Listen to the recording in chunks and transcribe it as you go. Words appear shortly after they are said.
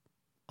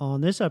On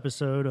this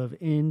episode of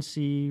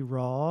NC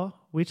Raw,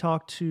 we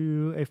talked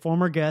to a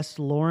former guest,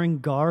 Lauren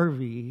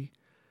Garvey,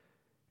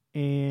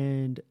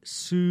 and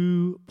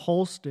Sue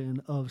Polston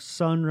of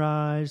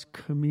Sunrise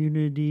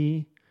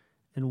Community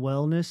and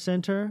Wellness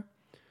Center.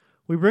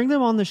 We bring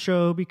them on the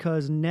show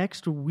because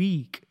next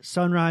week,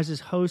 Sunrise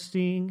is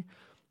hosting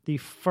the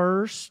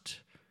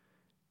first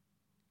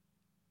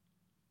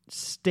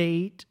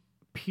state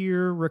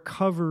peer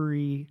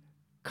recovery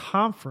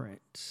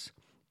conference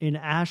in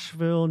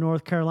Asheville,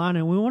 North Carolina.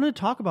 And we wanted to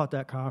talk about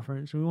that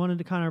conference. We wanted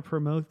to kind of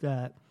promote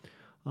that.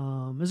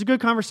 It was a good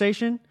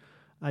conversation.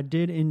 I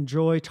did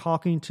enjoy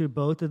talking to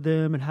both of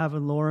them and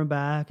having Lauren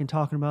back and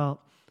talking about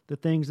the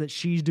things that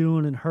she's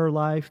doing in her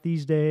life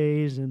these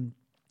days. And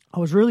I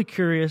was really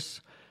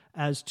curious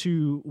as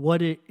to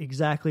what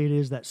exactly it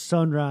is that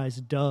Sunrise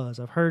does.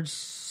 I've heard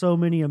so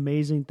many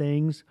amazing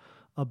things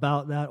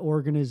about that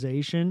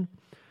organization.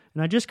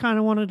 And I just kind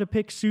of wanted to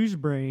pick Sue's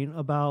brain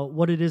about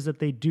what it is that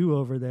they do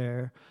over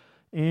there.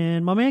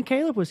 And my man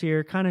Caleb was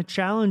here kind of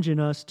challenging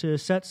us to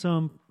set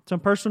some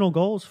personal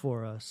goals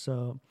for us.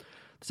 So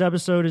this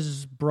episode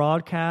is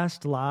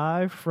broadcast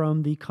live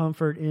from the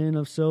Comfort Inn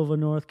of Sylva,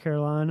 North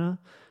Carolina.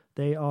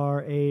 They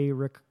are a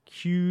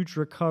huge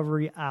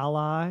recovery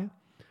ally.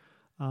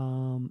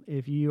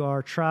 If you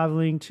are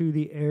traveling to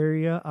the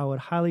area, I would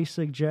highly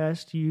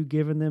suggest you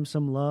giving them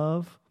some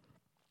love.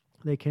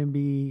 They can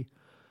be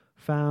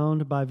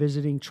found by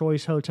visiting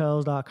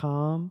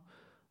choicehotels.com,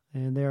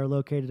 and they are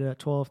located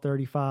at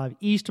 1235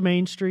 East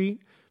Main Street.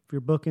 If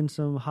you're booking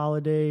some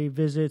holiday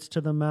visits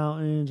to the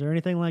mountains or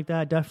anything like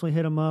that, definitely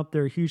hit them up.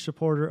 They're a huge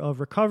supporter of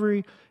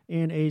recovery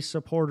and a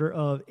supporter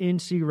of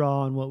NC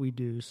Raw and what we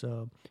do.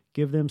 So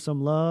give them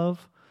some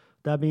love.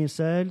 That being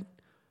said,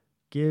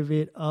 give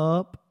it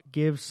up.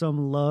 Give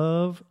some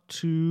love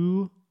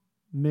to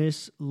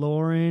Miss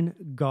Lauren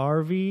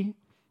Garvey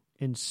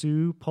and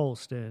Sue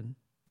Polston.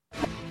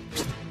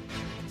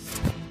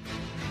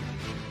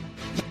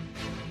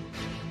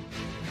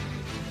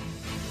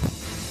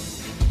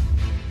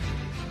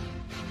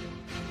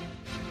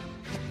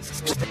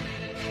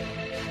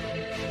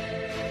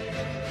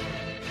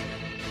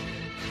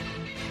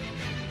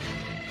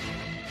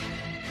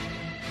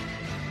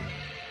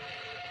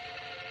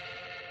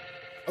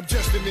 I'm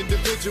just an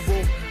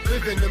individual,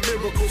 living a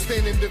miracle,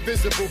 staying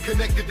indivisible,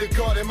 connected to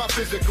God in my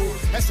physical.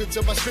 Essence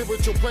of my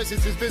spiritual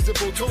presence is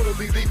visible,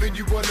 totally leaving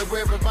you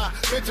unaware of my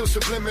mental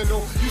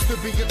subliminal. Used to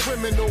be a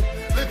criminal,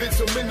 living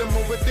so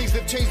minimal, but things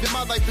have changed in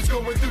my life, is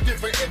going through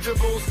different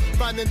intervals.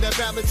 Finding that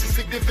balance is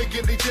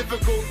significantly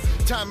difficult.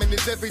 Timing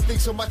is everything,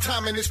 so my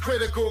timing is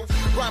critical.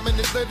 Rhyming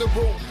is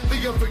literal,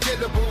 the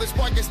unforgettable. That's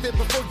why I stand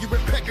before you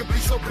impeccably,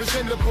 so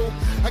presentable.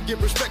 I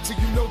give respect so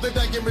you know that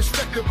I am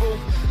respectable.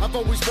 I've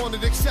always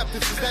wanted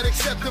acceptance, is that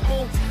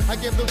acceptable? I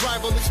am the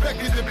rival,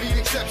 expected to be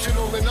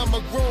exceptional. And I'm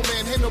a grown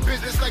man, handle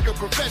business like a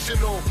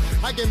professional.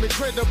 I am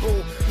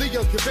incredible, the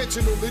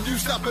unconventional. And you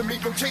stopping me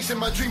from chasing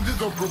my dreams is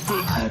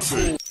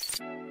unpreventable.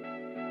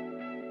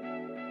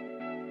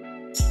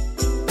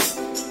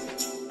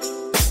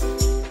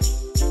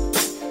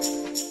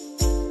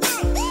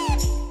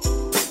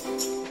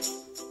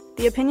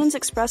 The opinions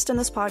expressed in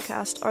this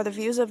podcast are the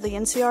views of the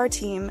NCR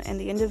team and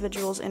the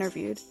individuals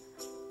interviewed.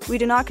 We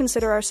do not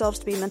consider ourselves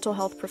to be mental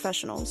health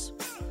professionals.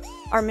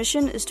 Our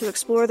mission is to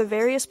explore the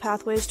various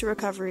pathways to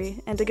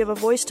recovery and to give a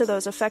voice to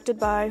those affected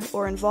by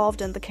or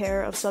involved in the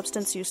care of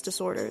substance use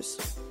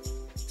disorders.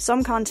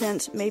 Some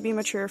content may be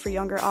mature for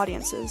younger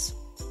audiences.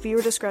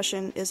 Viewer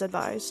discretion is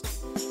advised.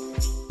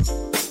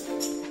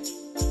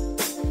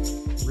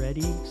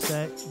 Ready,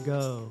 set,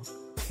 go.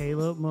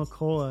 Caleb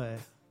McCoy.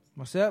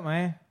 What's up,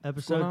 man?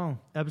 What's going on?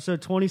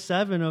 Episode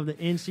 27 of the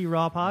NC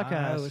Raw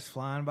podcast. I know, it's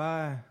flying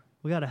by.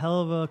 We got a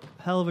hell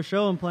of a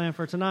show in plan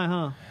for tonight,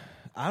 huh?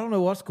 I don't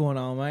know what's going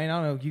on, man.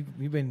 I don't know.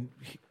 You've been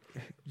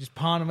just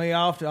pawning me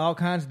off to all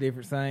kinds of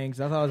different things.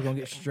 I thought I was going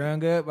to get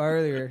strung up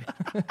earlier.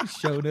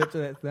 Showed up to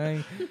that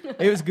thing.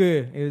 It was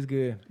good. It was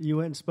good. You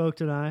went and spoke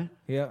tonight?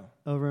 Yep.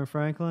 Over in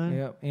Franklin?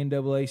 Yep.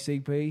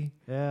 NAACP.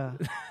 Yeah.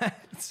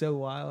 It's so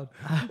wild.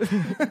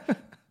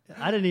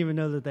 I didn't even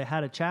know that they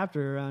had a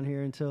chapter around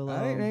here until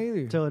I didn't either.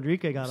 Until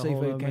Enrique got a hold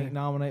of me. See if they can't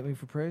nominate me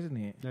for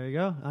president. There you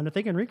go. I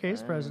think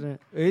Enrique's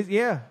president.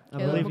 Yeah. I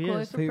believe he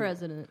is. for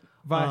president.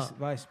 Vice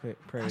president.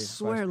 I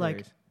swear,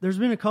 there's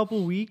been a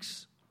couple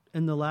weeks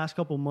in the last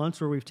couple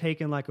months where we've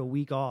taken like a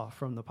week off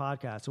from the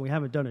podcast and we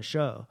haven't done a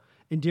show.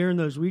 And during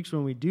those weeks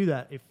when we do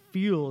that, it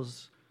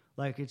feels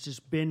like it's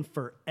just been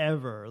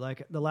forever.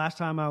 Like the last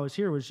time I was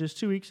here was just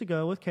 2 weeks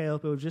ago with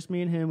Caleb. It was just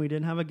me and him. We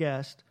didn't have a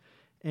guest.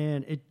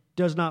 And it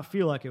does not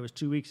feel like it was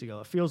 2 weeks ago.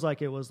 It feels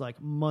like it was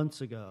like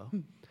months ago.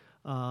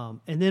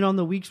 And then on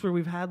the weeks where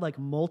we've had like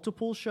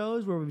multiple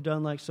shows where we've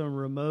done like some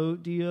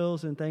remote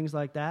deals and things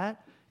like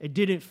that, it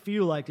didn't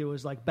feel like it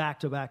was like back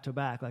to back to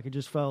back. Like it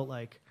just felt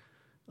like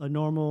a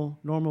normal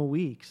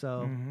week.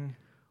 So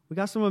we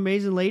got some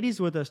amazing ladies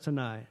with us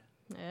tonight.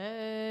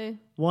 Hey.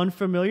 One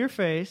familiar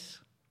face,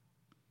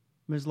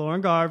 Ms.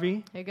 Lauren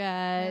Garvey. Hey,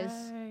 guys.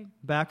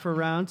 Back for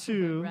round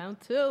two. Round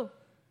two.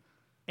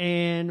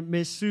 And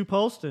Ms. Sue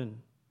Polston.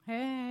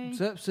 Hey.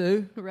 What's up,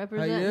 Sue?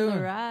 Representing How you the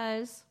doing?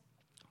 Rise.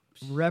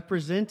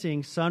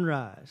 Representing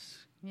Sunrise.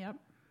 Yep.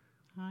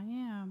 I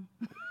am.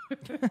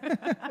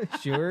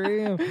 Sure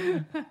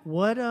am.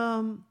 What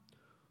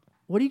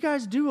do you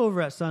guys do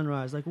over at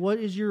Sunrise? Like, what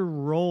is your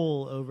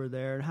role over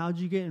there, and how did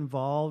you get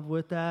involved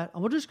with that?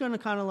 And we're just going to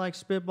kind of like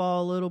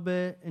spitball a little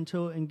bit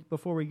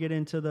before we get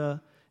into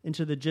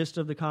the gist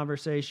of the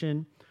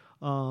conversation.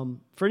 For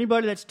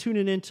anybody that's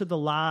tuning into the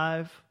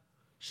live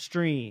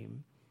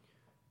stream,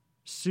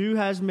 Sue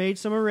has made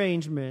some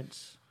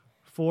arrangements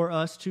for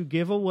us to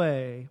give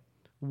away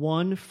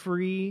one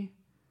free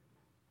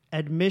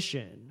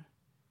admission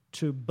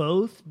to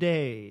both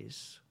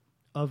days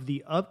of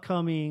the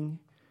upcoming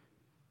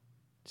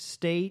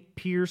State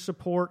Peer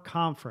Support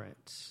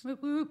Conference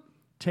Whoop, whoop.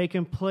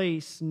 taking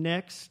place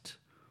next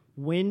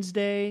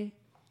Wednesday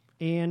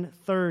and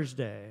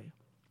Thursday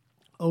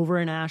over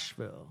in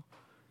Asheville.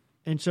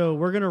 And so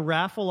we're going to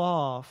raffle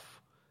off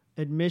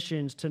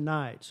admissions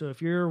tonight. So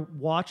if you're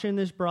watching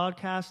this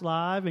broadcast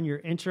live and you're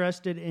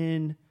interested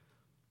in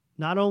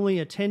not only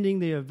attending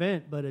the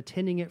event, but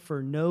attending it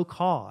for no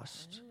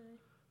cost,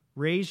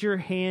 raise your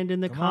hand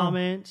in the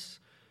comments,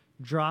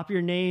 drop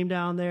your name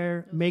down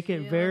there, make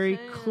it very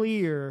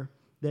clear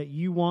that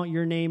you want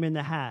your name in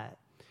the hat.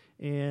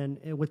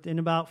 And within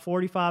about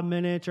 45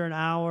 minutes or an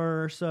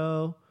hour or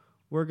so,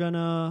 we're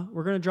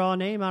gonna draw a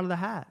name out of the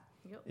hat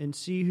and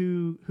see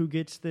who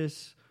gets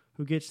this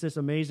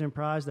amazing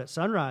prize that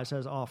Sunrise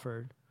has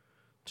offered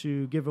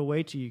to give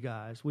away to you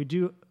guys. We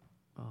do.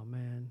 Oh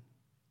man,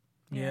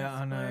 Yeah,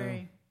 I know.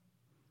 Blurry.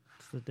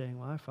 it's the dang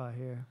Wi-Fi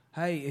here.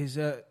 Hey, There's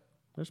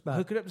about.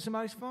 hook it up to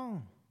somebody's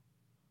phone.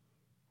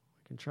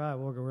 We can try.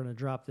 We're gonna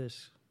drop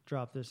this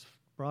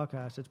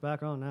broadcast. It's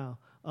back on now.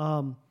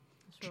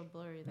 It's real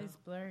blurry, though. It's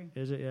blurry.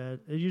 Is it? Yeah.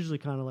 It usually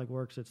kind of like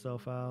works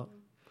itself out.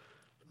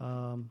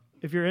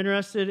 If you're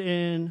interested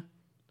in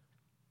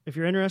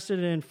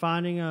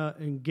finding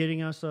and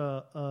getting us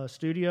a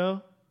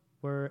studio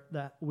where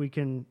that we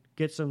can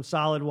get some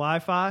solid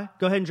Wi-Fi,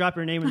 go ahead and drop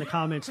your name in the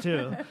comments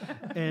too,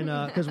 and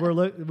because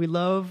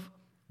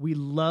we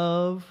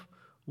love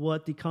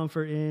what the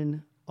Comfort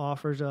Inn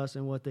offers us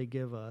and what they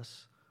give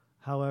us.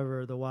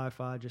 However, the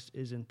Wi-Fi just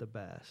isn't the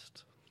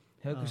best.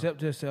 Hook us up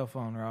to a cell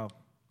phone, Rob.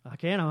 I'm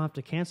gonna have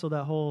to cancel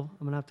that whole.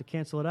 I'm gonna have to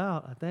cancel it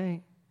out, I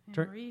think. And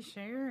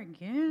reshare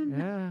again.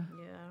 Yeah,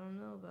 Yeah, I don't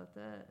know about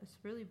that. It's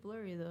really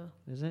blurry, though.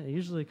 isn't it?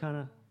 Usually kind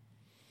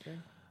of.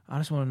 I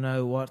just want to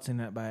know what's in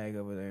that bag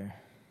over there.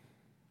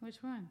 Which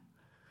one?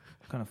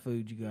 What kind of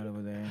food you got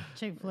over there?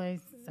 Chick-fil-A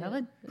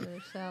salad? Yeah,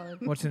 salad.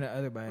 What's in that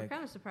other We're bag?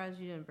 kind of surprised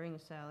you didn't bring a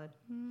salad.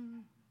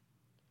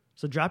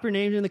 So drop your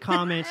names in the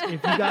comments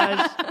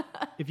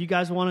if you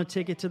guys want a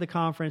ticket to the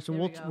conference, and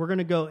There we go. we're going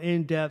to go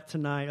in depth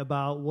tonight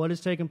about what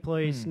is taking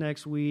place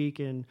next week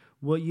and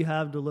what you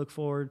have to look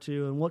forward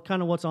to and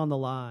what's on the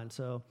line.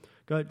 So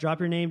go ahead, drop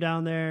your name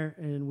down there,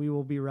 and we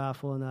will be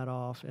raffling that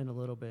off in a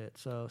little bit.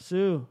 So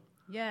Sue,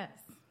 Yes.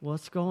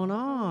 what's going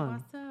on?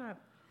 What's up?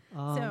 Yeah,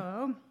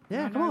 wanna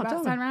come know on, about tell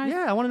me. Sunrise?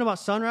 Yeah, I want to know about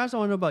Sunrise. I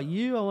want to know about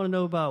you. I want to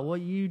know about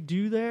what you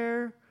do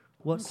there,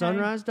 what Okay.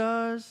 Sunrise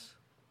does.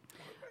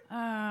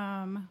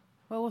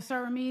 Well, we'll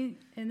start with me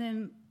and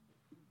then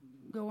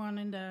go on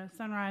into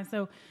Sunrise.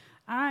 So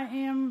I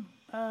am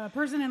a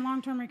person in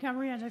long-term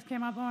recovery. I just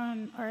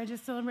I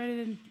just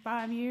celebrated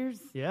 5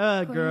 years.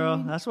 Yeah, girl,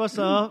 Clean. that's what's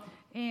up.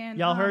 And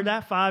Y'all heard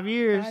that? 5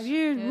 years. 5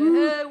 years.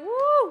 Woo. Hey,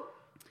 woo!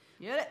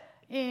 Get it?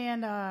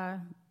 And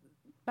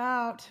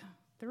about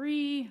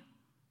three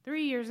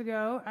years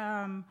ago,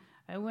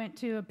 I went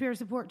to a peer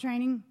support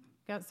training,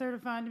 got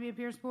certified to be a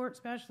peer support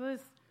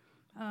specialist.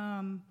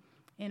 And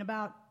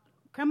about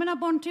coming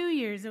up on 2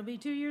 years, it'll be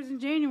 2 years in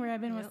January,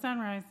 I've been with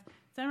Sunrise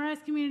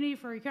Community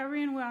for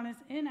Recovery and Wellness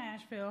in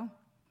Asheville.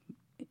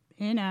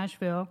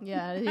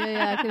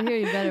 Yeah, I could hear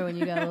you better when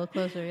you got a little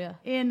closer, yeah.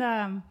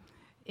 And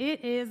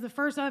it is the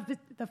first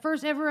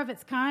ever of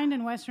its kind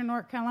in Western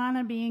North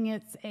Carolina, being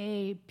it's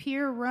a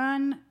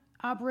peer-run,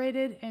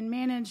 operated, and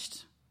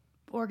managed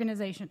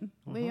organization.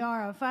 We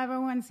are a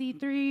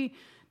 501c3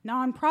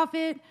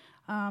 nonprofit.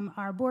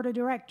 Our board of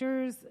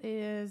directors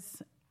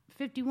is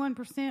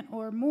 51%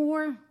 or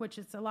more, which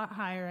is a lot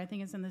higher. I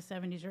think it's in the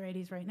 70s or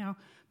 80s right now,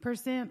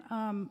 percent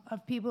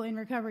of people in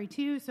recovery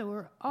too. So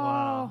we're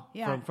all,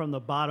 from the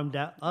bottom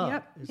down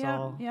up.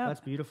 Yep.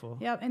 That's beautiful.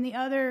 Yep. And the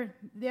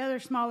other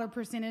smaller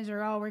percentage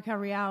are all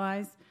recovery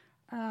allies,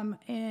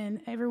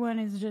 and everyone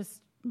is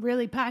just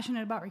really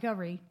passionate about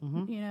recovery,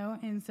 you know.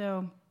 And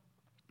so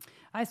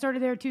I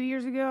started there 2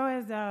 years ago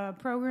as a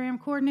program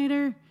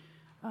coordinator,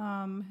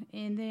 and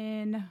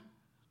then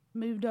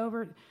moved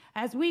over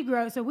as we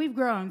grow. So we've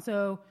grown.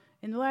 So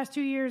in the last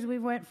 2 years, we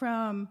went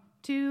from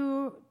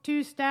two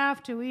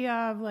staff to we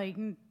have like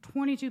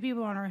 22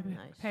 people on our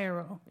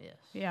payroll. Yes.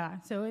 Yeah.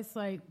 So it's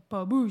like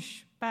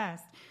baboosh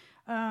fast.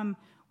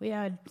 We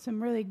had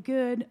some really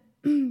good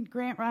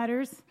grant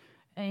writers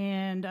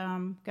and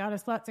got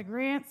us lots of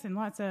grants and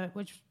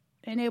which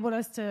enabled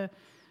us to,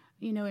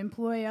 you know,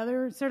 employ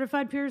other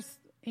certified peers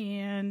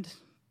and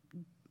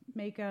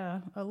make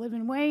a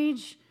living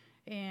wage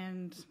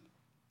and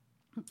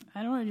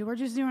I don't know. We're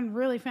just doing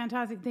really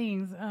fantastic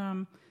things.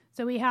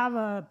 So we have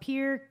a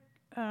peer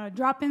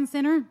drop-in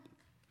center,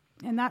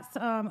 and that's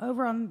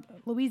over on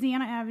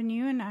Louisiana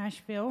Avenue in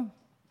Asheville.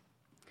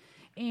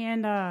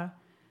 And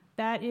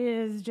that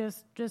is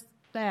just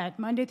that,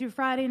 Monday through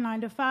Friday,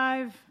 9 to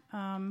 5.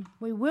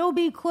 We will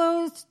be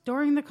closed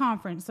during the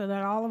conference so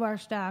that all of our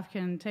staff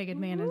can take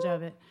advantage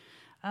of it.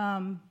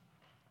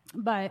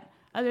 But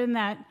other than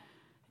that,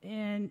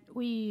 and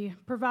we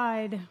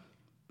provide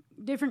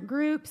different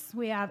groups.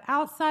 We have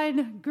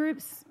outside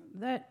groups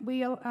that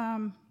we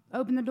open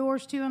the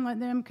doors to and let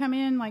them come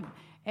in, like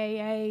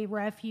AA,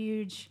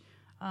 Refuge,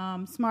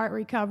 Smart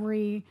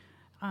Recovery.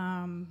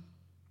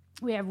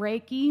 We have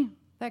Reiki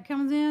that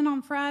comes in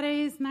on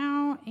Fridays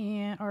now,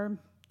 or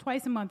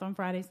twice a month on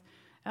Fridays.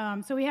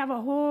 So we have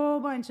a whole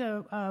bunch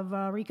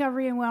of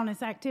recovery and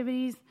wellness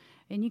activities,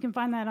 and you can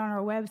find that on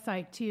our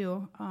website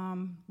too,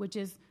 which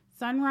is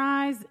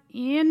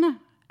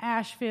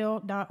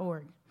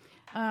sunriseinasheville.org.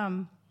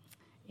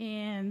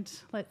 And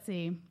let's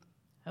see,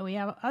 we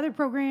have other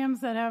programs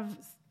that have,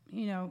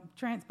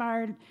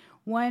 transpired.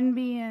 One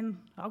being,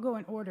 I'll go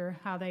in order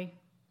how they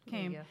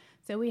came.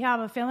 So we have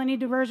a felony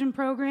diversion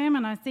program,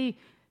 and I see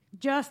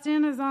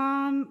Justin is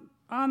on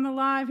the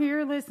live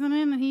here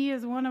listening, and he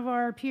is one of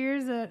our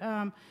peers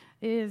that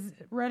is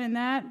running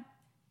that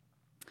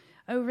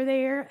over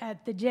there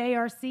at the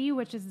JRC,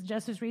 which is the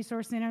Justice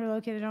Resource Center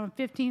located on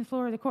the 15th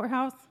floor of the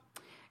courthouse.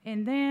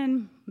 And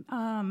then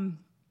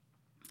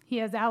he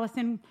has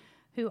Allison,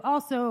 who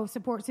also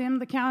supports him.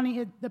 The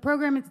county, the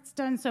program has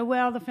done so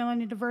well, the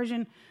felony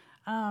diversion.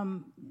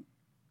 The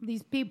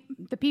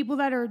people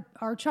that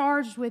are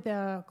charged with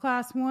a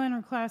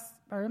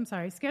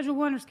Schedule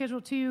 1 or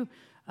Schedule 2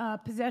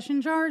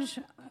 possession charge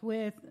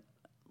with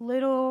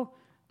little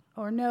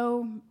or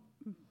no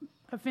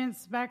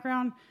offense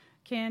background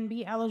can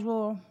be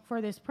eligible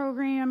for this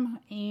program.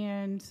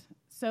 And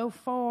so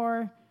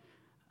far,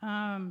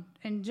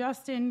 and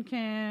Justin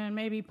can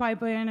maybe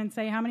pipe in and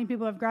say how many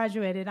people have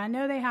graduated. I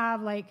know they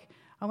have, I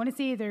want to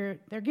see, they're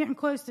getting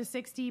close to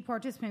 60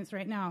 participants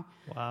right now.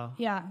 Wow.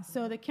 Yeah,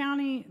 so the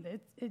county,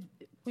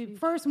 we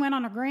first went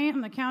on a grant,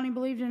 and the county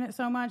believed in it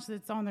so much that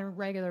it's on their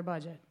regular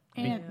budget.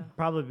 And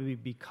Probably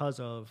because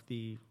of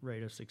the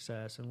rate of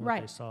success and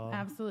what they saw.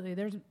 Absolutely.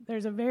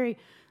 There's a very,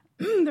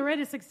 the rate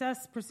of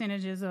success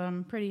percentage is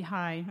pretty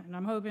high, and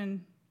I'm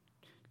hoping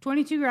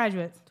 22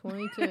 graduates.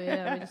 22,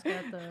 yeah, we just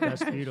got the...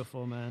 That's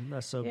beautiful, man.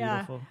 That's so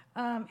beautiful.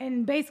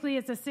 And basically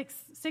it's a 6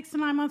 to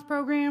 9 month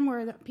program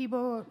where the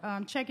people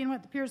check in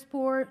with the peer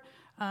support,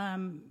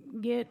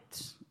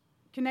 get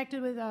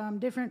connected with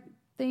different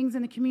things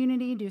in the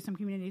community, do some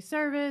community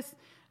service,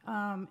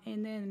 and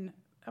then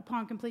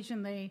upon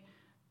completion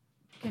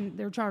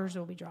their charges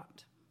will be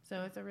dropped.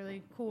 So it's a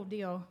really cool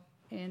deal.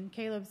 And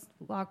Caleb's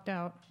locked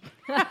out.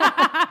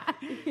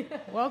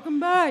 Welcome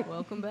back.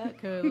 Welcome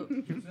back, Caleb.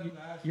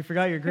 You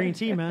forgot your green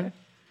tea, man.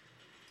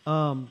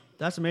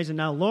 That's amazing.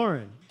 Now,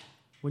 Lauren,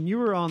 when you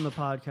were on the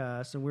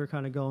podcast and we were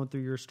kind of going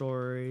through your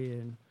story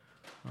and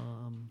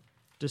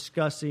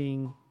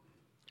discussing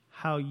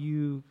how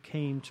you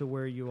came to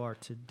where you are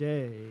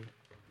today,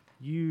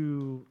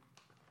 you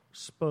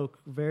spoke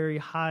very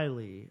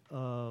highly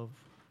of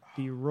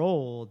the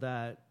role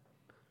that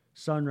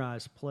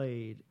Sunrise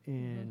played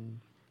in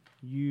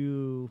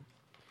you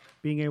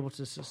being able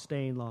to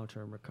sustain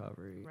long-term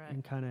recovery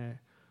and kind of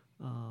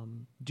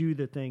do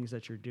the things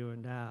that you're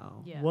doing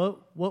now. Yeah.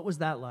 What was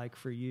that like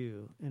for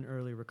you in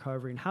early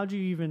recovery, and how did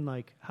you even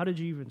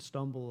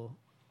stumble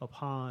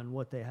upon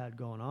what they had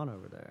going on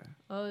over there?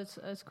 Oh,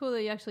 it's cool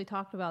that you actually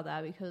talked about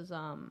that because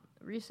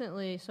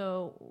recently,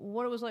 so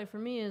what it was like for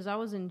me is I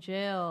was in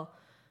jail.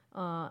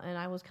 And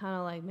I was kind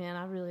of like, man,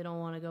 I really don't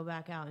want to go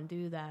back out and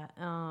do that.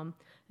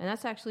 And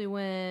that's actually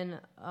when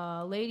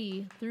a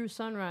lady through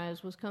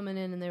Sunrise was coming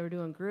in and they were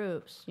doing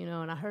groups,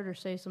 and I heard her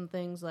say some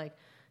things like,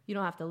 you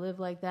don't have to live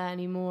like that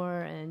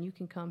anymore, and you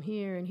can come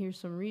here and here's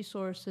some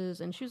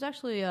resources. And she was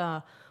actually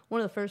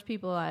one of the first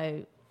people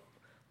I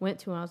went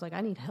to, and I was like,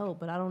 I need help,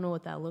 but I don't know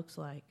what that looks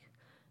like.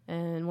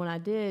 And when I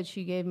did,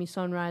 she gave me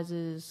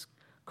Sunrise's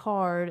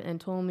card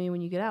and told me,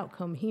 when you get out,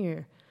 come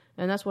here.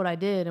 And that's what I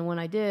did. And when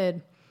I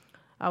did,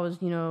 I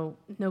was,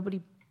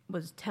 nobody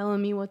was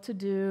telling me what to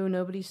do.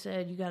 Nobody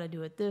said, you got to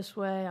do it this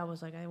way. I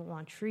was like, I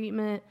want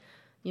treatment.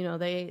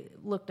 They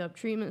looked up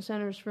treatment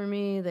centers for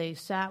me. They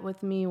sat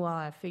with me while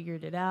I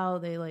figured it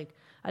out. I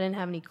didn't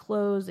have any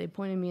clothes. They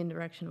pointed me in the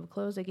direction of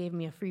clothes. They gave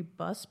me a free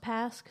bus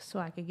pass so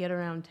I could get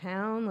around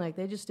town.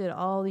 They just did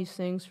all these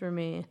things for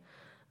me.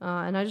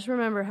 And I just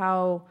remember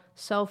how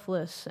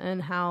selfless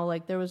and how,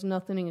 there was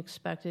nothing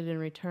expected in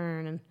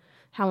return, and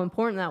how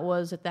important that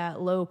was at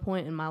that low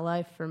point in my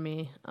life for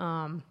me.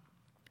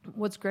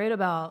 What's great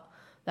about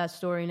that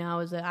story now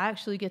is that I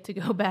actually get to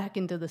go back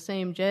into the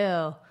same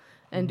jail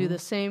and do the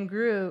same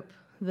group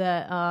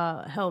that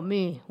helped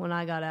me when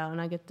I got out,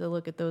 and I get to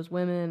look at those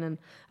women. And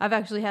I've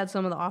actually had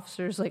some of the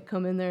officers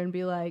come in there and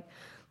be like,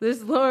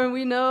 "This Lauren,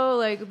 we know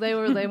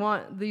they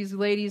want these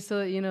ladies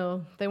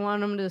to they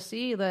want them to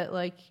see that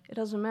it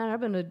doesn't matter.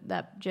 I've been to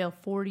that jail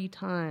 40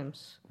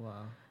 times."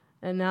 Wow.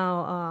 And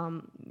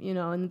now,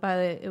 and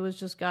it was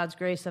just God's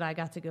grace that I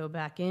got to go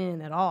back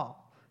in at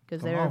all,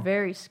 because they were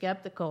very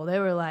skeptical. They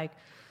were like,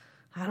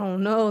 I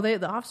don't know,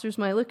 the officers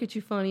might look at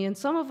you funny, and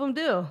some of them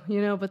do,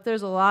 but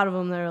there's a lot of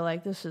them that are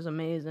like, this is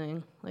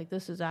amazing. Like,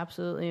 this is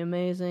absolutely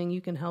amazing.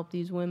 You can help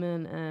these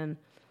women, and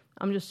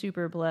I'm just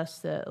super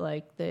blessed that,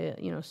 like,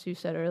 Sue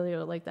said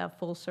earlier, like, that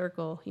full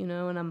circle,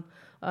 and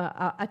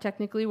I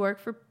technically work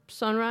for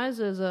Sunrise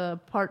as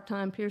a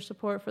part-time peer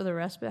support for the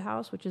Respite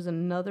House, which is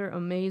another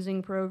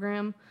amazing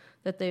program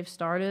that they've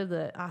started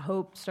that I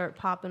hope start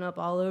popping up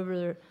all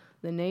over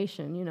the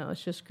nation.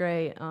 It's just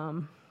great.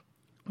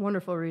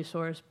 Wonderful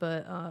resource.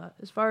 But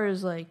as far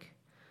as, like,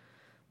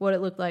 what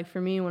it looked like for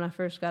me when I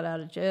first got out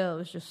of jail,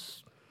 it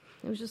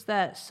was just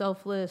that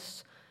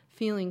selfless,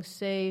 feeling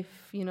safe,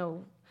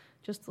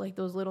 just like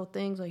those little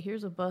things, like,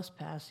 here's a bus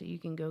pass so you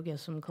can go get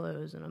some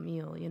clothes and a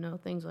meal,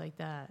 things like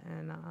that.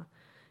 And,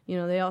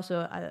 they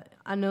also,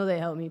 I know they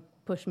helped me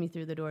push me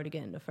through the door to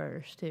get into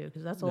FIRST, too,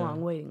 because that's a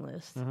long waiting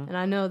list. And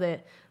I know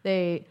that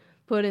they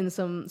put in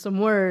some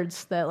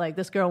words that, like,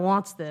 this girl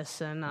wants this,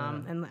 and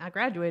I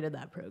graduated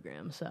that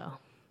program, so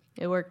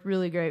it worked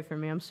really great for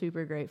me. I'm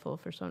super grateful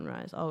for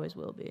Sunrise, always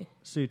will be.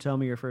 Sue, tell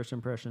me your first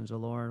impressions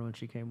of Lauren when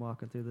she came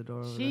walking through the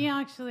door. She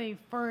actually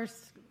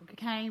first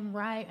came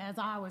right as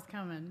I was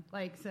coming.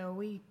 Like, so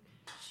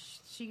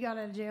she got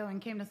out of jail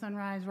and came to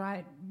Sunrise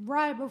right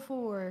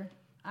before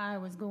I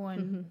was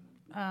going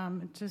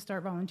to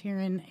start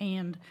volunteering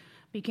and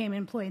became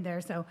employed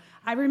there. So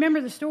I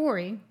remember the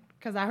story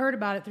because I heard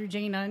about it through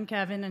Gina and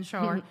Kevin and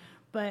Shar.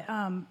 But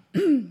I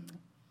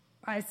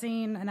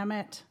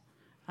met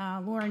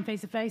Lauren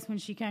face to face when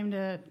she came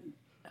to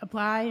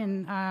apply,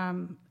 and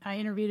I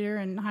interviewed her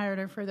and hired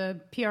her for the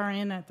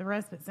PRN at the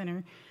Respite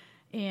Center,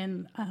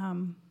 and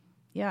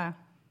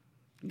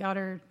got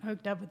her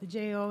hooked up with the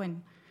jail,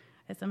 and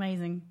it's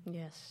amazing.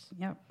 Yes.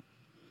 Yep.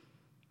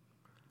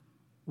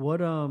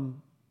 What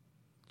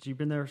you've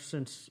been there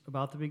since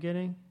about the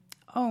beginning?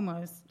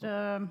 Almost.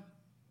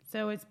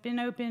 So it's been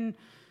open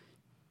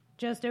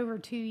just over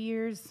 2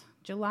 years.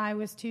 July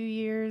was 2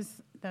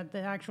 years that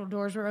the actual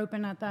doors were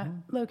open at that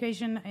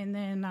location, and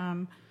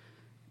then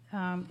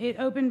it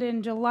opened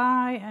in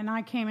July, and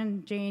I came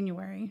in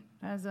January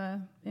as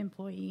a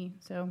employee.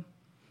 So,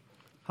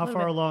 how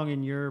far along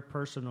in your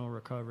personal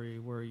recovery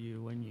were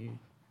you when you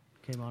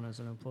came on as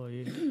an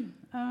employee?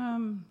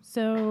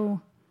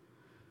 So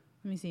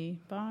let me see,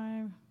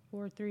 5,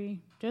 4,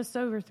 3, just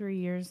over 3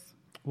 years.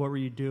 What were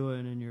you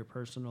doing in your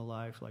personal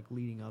life, like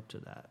leading up to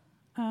that?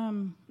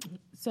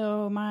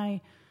 So my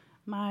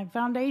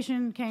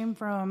foundation came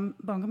from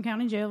Buncombe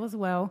County Jail as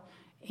well,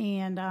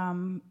 and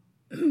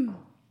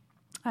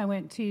I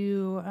went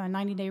to a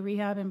 90-day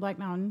rehab in Black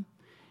Mountain,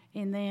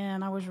 and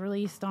then I was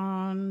released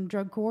on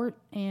drug court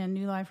and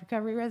New Life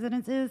Recovery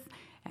Residences,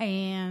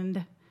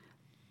 and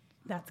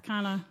that's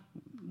kind of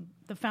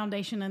the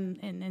foundation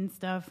and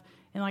stuff.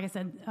 And like I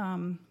said,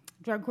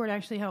 drug court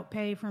actually helped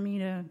pay for me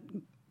to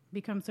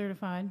become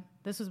certified.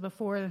 This was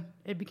before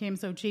it became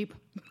so cheap.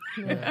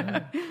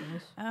 Yeah.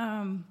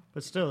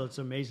 But still, it's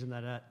amazing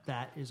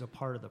that is a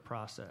part of the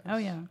process. Oh,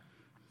 yeah.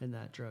 In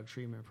that drug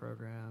treatment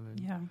program. And,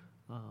 yeah.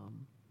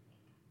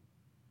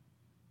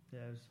 It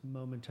was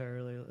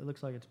momentarily. It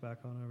looks like it's back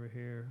on over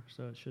here,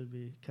 so it should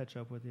be catch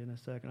up with you in a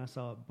second. I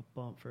saw it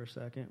bump for a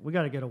second. We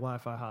got to get a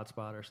Wi-Fi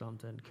hotspot or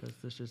something because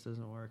this just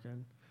isn't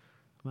working.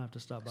 I'm gonna have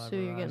to stop by. So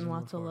you're getting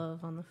lots of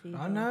love on the feed.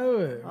 I know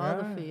it. All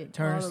the feed.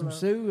 Turning some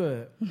Sue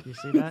up. You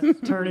see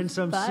that? Turning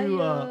some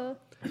Sue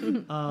up.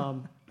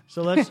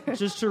 So let's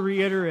just to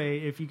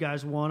reiterate, if you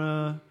guys want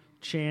a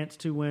chance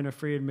to win a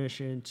free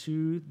admission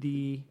to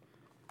the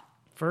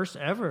first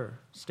ever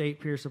state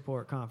peer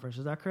support conference,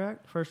 is that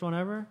correct? First one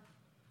ever?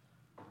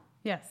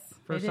 Yes,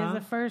 first it time?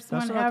 is the first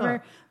That's one what I ever.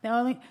 thought. The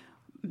only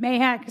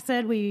Mayhack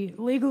said we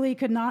legally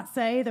could not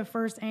say the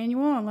first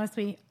annual unless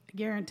we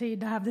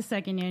guaranteed to have the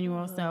second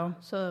annual.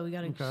 So we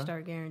got to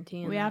start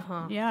guaranteeing. We have,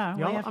 huh? yeah.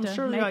 We have I'm to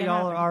sure make it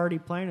y'all are happen. already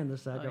planning the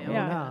second one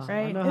Yeah, now.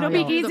 right. I know how It'll be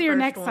y'all- easier The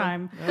next first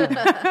time.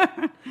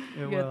 It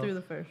Get will. through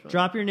the first one.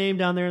 Drop your name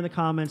down there in the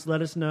comments.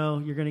 Let us know.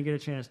 You're going to get a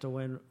chance to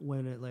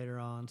win it later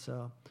on.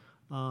 So,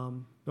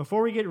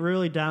 before we get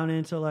really down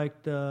into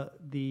like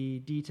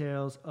the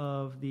details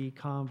of the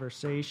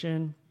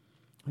conversation,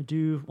 I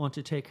do want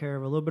to take care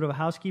of a little bit of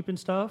housekeeping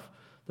stuff.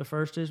 The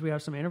first is we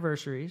have some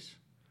anniversaries.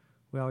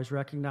 We always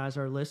recognize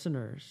our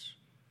listeners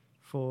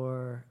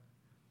for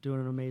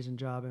doing an amazing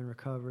job in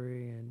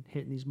recovery and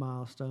hitting these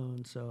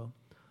milestones. So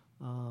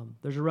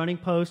there's a running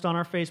post on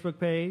our Facebook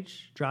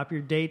page. Drop your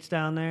dates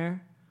down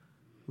there.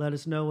 Let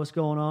us know what's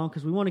going on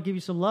because we want to give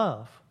you some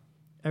love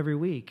every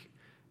week.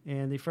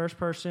 And the first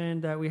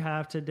person that we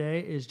have today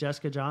is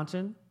Jessica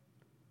Johnson.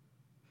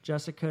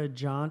 Jessica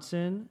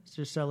Johnson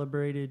just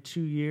celebrated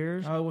 2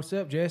 years Oh, what's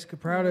up, Jessica?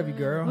 Proud of you,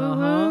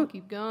 girl.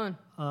 Keep going.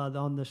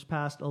 on this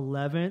past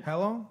 11th. How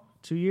long?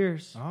 2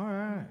 years. All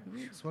right.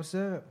 So what's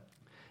up?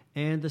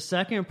 And the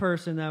second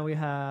person that we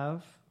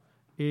have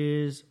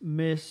is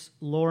Miss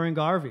Lauren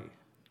Garvey,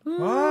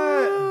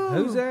 What?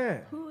 Who's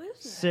that? Who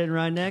is that? sitting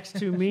right next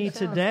to me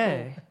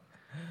today.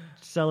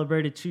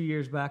 celebrated 2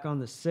 years back on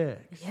the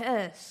 6th.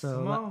 Yes. So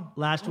Come on.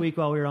 last week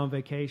while we were on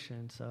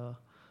vacation. So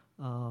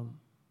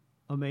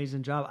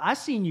amazing job. I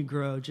seen you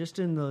grow just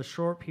in the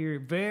short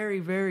period, very,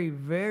 very,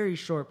 very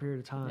short period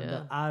of time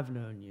that I've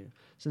known you.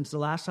 Since the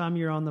last time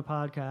you were on the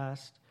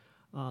podcast,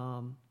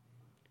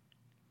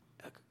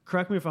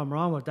 correct me if I'm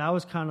wrong, but that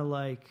was kind of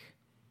like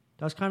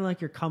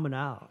you're coming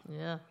out.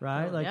 Yeah.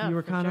 Right? Oh, like yeah, you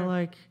were for kind of sure.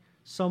 like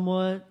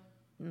somewhat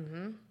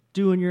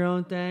doing your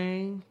own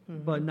thing,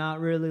 but not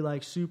really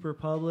like super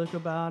public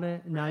about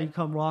it. And now you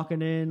come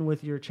walking in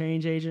with your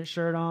change agent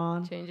shirt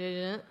on, Change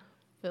agent,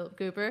 Philip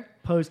Cooper.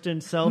 posting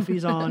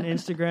selfies on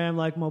Instagram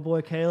like my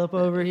boy Caleb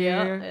over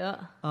here.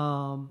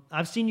 Yeah.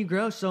 I've seen you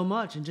grow so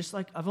much, and just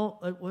like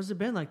what's it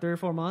been, like 3 or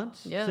 4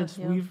 months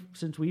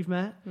since we've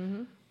met.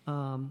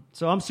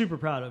 So I'm super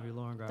proud of you,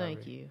 Lauren Garvey.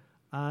 Thank you.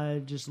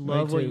 I just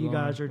love what too, you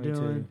guys are Lauren. Me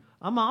doing. too.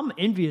 I'm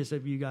envious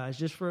of you guys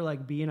just for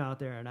like being out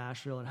there in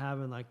Asheville and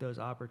having like those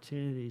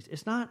opportunities.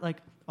 It's not like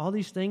all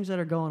these things that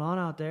are going on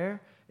out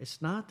there.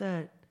 It's not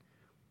that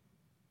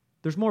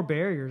there's more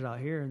barriers out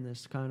here in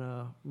this kind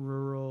of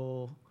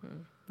rural.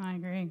 I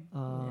agree.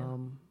 What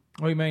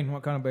do you mean?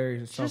 What kind of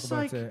barriers? Let's Just talk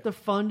about like that. the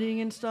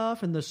funding and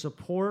stuff and the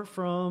support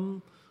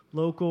from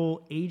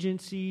local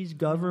agencies,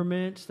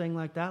 governments, thing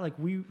like that. Like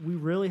we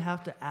really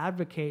have to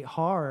advocate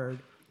hard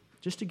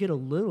just to get a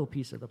little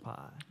piece of the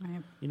pie.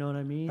 Right. You know what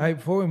I mean? Hey,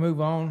 before we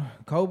move on,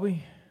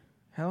 Colby,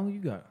 how long you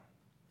got?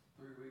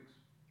 3 weeks.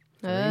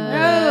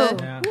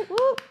 Yeah.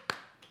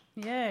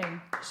 Yay.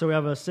 So we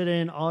have a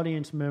sit-in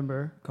audience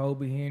member,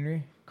 Colby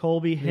Henry.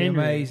 Colby The Henry.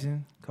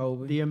 amazing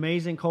Colby. The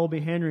amazing Colby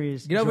Henry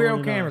is Get over here on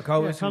joining camera, us.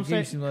 Colby, Yeah, so come we give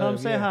you say, some love, come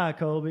say yeah. hi,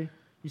 Colby.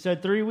 You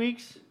said 3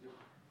 weeks?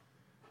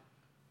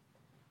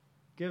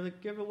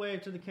 Give a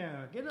wave to the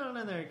camera. Get on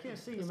in there. You can't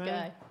see you, This man.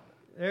 guy.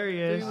 There he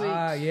is. 3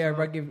 weeks. Yeah,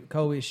 everybody give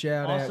Colby a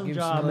shout out. Awesome Give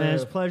him job, some man. love.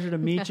 It's a pleasure to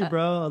meet you,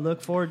 bro. I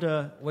look forward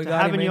to We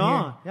got having him you in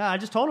on. here. Yeah, I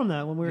just told him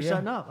that when we were Yeah.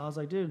 setting up. I was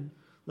like, dude,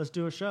 let's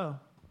do a show.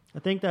 I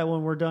think that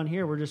when we're done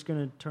here, we're just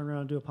going to turn around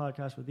and do a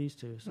podcast with these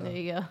two. So. There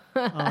you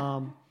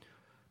go.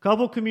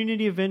 Couple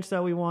community events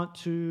that we want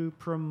to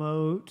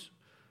promote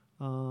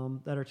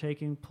that are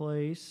taking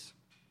place.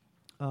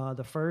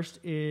 The first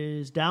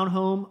is Down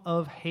Home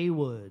of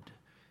Haywood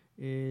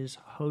is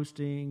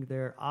hosting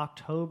their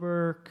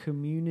October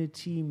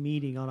community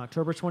meeting on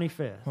October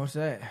 25th What's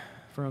that?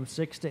 from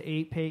 6 to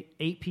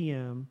 8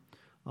 p.m.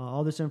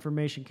 All this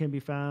information can be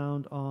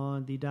found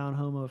on the Down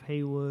Home of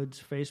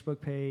Haywood's Facebook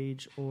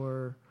page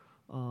or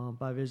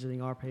by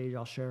visiting our page.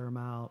 I'll share them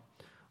out.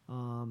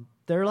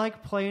 They're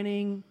like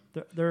planning.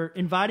 They're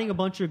inviting a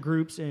bunch of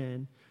groups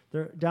in.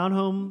 Down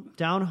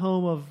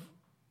Home of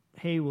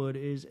Haywood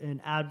is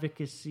an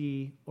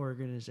advocacy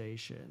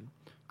organization,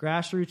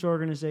 grassroots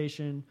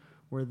organization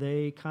where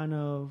they kind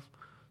of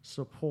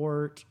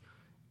support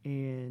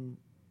and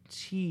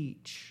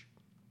teach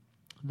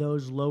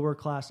those lower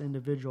class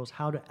individuals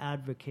how to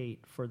advocate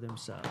for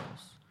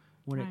themselves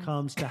when it Nice.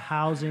 comes to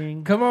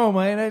housing. Come on,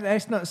 man.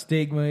 That's not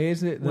stigma,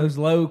 is it? Those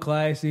low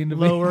class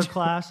individuals. Lower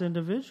class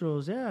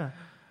individuals, yeah.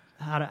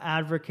 How to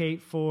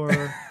advocate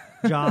for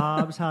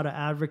jobs, how to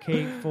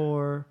advocate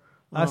for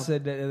I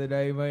said that the other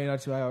day, man.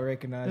 That's why I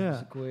recognize Yeah. it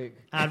so quick.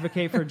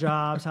 advocate for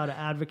jobs, how to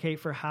advocate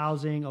for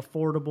housing,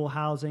 affordable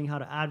housing, how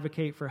to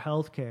advocate for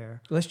health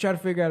care. Let's try to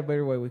figure out a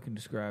better way we can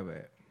describe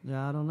it.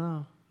 Yeah, I don't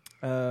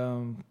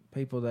know.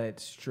 People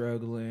that's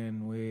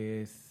struggling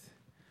with.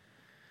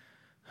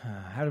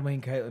 How did me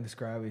and Caitlin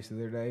describe this the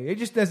other day? It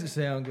just doesn't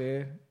sound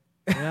good.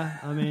 Yeah,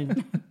 I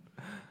mean,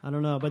 I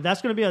don't know. But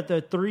that's going to be at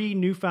the 3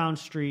 Newfound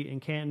Street in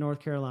Canton,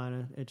 North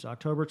Carolina. It's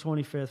October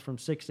 25th from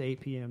 6 to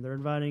 8 p.m. They're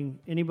inviting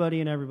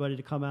anybody and everybody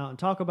to come out and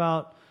talk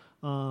about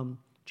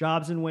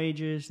jobs and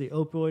wages, the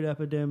opioid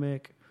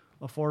epidemic,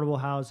 affordable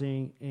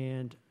housing,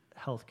 and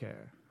health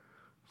care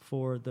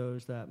for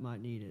those that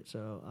might need it.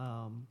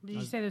 So, Did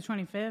you say the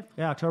 25th?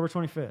 yeah, October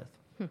 25th.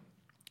 And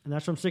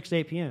that's from 6 to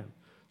 8 p.m.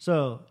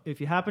 So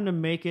if you happen to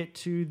make it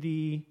to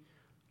the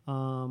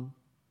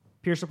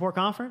peer support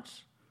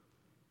conference,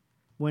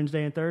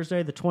 Wednesday and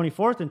Thursday, the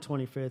 24th and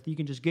 25th, you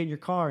can just get in your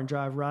car and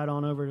drive right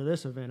on over to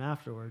this event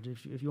afterwards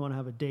if you want to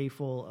have a day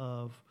full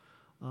of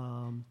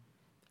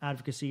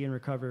advocacy and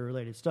recovery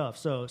related stuff.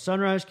 So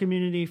Sunrise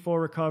Community for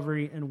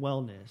Recovery and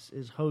Wellness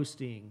is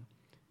hosting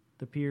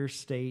the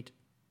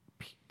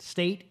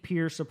State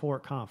Peer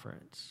Support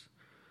Conference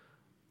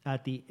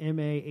at the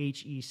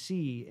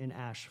MAHEC in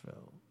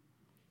Asheville.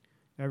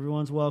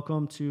 Everyone's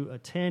welcome to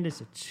attend. It's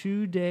a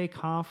 2-day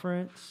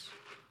conference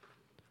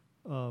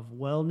of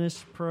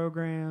wellness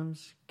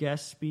programs,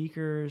 guest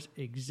speakers,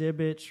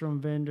 exhibits from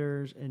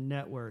vendors, and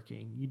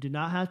networking. You do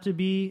not have to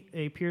be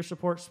a peer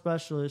support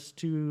specialist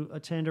to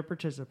attend or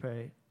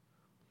participate.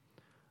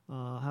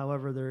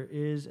 However, there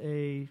is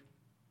a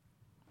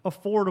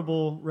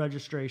affordable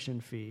registration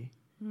fee.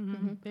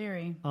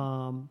 Very.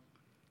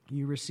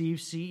 You receive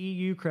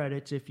CEU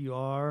credits if you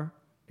are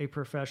a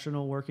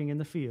professional working in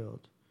the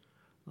field.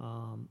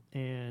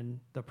 And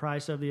the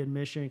price of the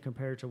admission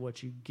compared to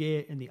what you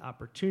get and the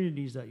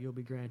opportunities that you'll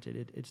be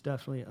granted, it's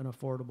definitely an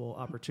affordable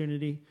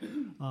opportunity.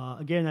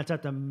 Again, that's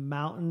at the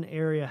Mountain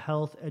Area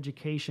Health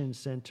Education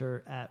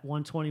Center at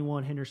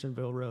 121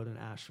 Hendersonville Road in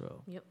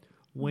Asheville. Yep.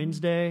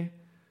 Wednesday,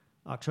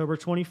 October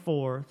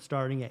 24th,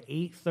 starting at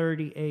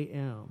 8:30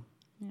 a.m.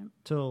 Yep.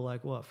 till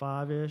like what,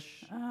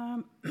 5-ish?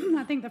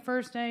 I think the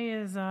first day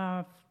is,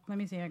 let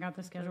me see, I got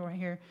the schedule right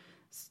here.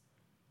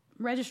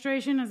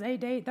 Registration is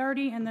 8 to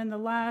 8:30, and then the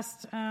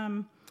last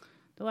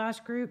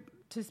group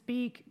to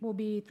speak will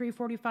be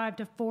 3:45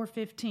 to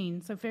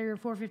 4:15. So figure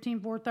 4:15,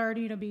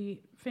 4:30 to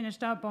be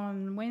finished up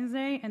on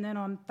Wednesday, and then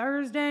on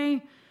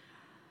Thursday,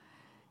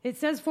 it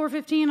says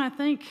 4:15. I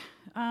think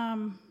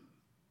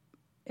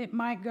it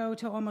might go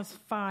to almost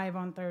 5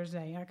 on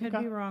Thursday. I could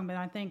be wrong, but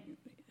I think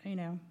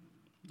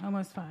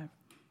almost 5.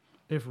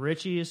 If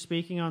Richie is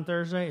speaking on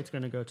Thursday, it's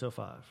going to go till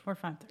 5. Or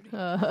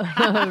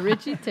 5:30.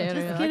 Richie Tanner.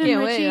 Just I kidding,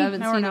 can't wait. Richie. I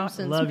haven't No, we're seen him not.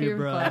 since Love you, peer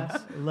bro.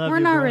 class. Love We're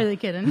you, not bro. really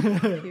kidding.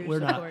 Peer We're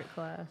not. support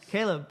class.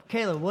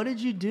 Caleb, what did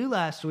you do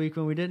last week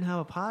when we didn't have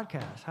a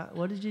podcast?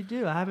 What did you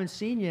do? I haven't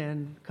seen you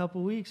in a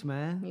couple weeks,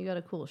 man. You got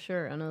a cool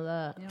shirt. I know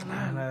that.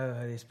 I know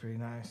that is pretty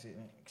nice. Isn't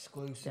it?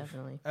 Exclusive.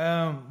 Definitely.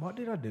 What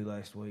did I do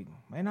last week?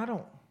 Man, I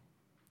don't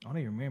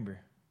even remember.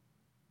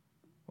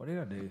 What did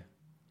I do?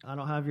 I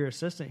don't have your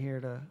assistant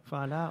here to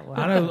find out. What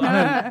I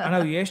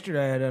know.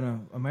 Yesterday I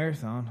done a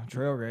marathon, a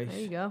trail race. There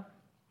you go.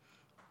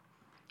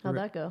 How'd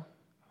that go?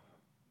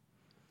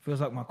 Feels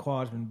like my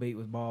quad's been beat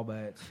with ball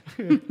bats.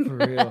 For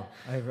real.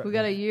 We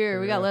got a year.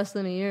 For We got real. less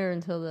than a year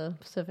until the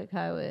Pacific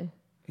Highway.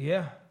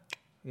 Yeah.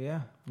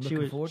 I'm she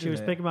looking forward was to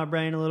that. picking my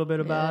brain a little bit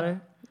about Yeah. it.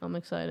 I'm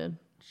excited.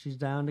 She's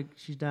down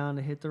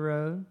to hit the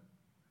road.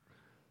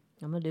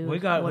 I'm gonna do. We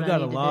got what a I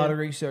need to lot do. of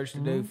research to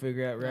do,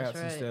 figure out That's routes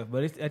and right. stuff.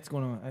 But that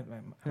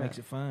makes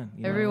it fun.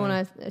 You know Everyone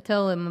what I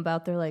tell them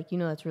about, they're like,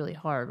 that's really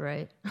hard,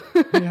 right?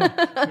 Right.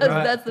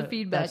 That's the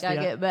feedback I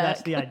get back.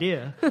 That's the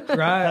idea. Right.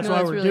 That's No,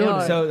 why it's we're really doing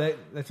hard. it. So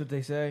that's what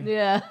they say.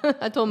 Yeah,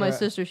 I told my Right.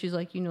 sister, she's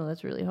like,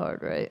 that's really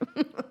hard, right?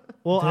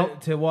 Well,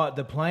 To what,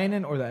 the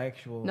planning or the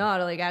actual? No,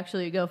 to like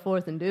actually go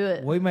forth and do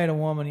it. We met a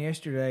woman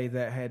yesterday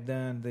that had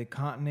done the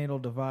Continental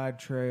Divide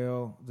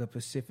Trail, the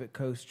Pacific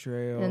Coast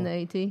Trail, And the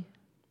AT.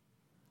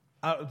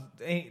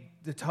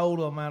 The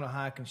total amount of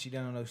hiking she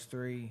done on those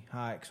 3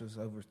 hikes was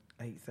over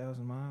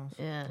 8,000 miles.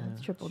 Yeah,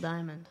 it's Triple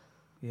Diamond.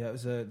 Yeah, it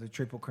was the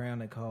Triple Crown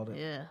they called it.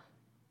 Yeah.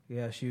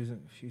 Yeah, she was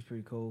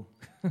pretty cool.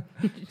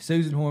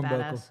 Susan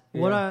Hornbuckle. Badass.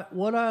 Yeah.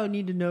 what I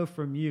need to know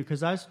from you,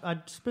 because I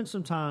spent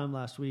some time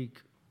last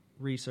week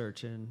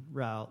researching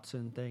routes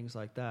and things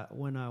like that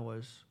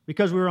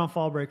because we were on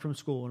fall break from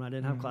school and I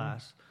didn't have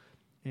class,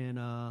 and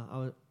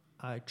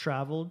I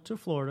traveled to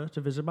Florida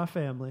to visit my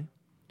family,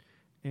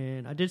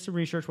 and I did some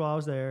research while I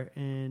was there.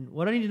 And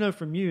what I need to know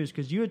from you is,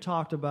 because you had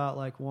talked about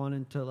like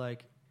wanting to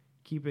like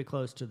keep it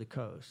close to the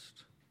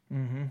coast.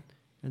 Mm-hmm.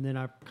 And then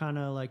I kind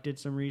of like did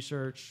some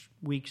research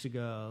weeks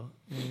ago,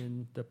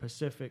 and the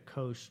Pacific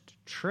Coast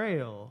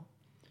Trail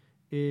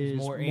is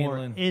more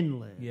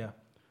inland. Yeah.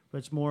 But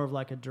it's more of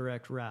like a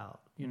direct route,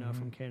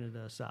 from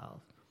Canada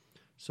south.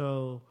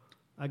 So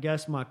I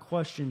guess my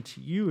question to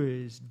you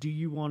is, do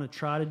you want to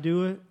try to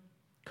do it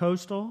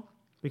coastal?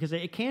 Because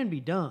it can be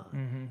done.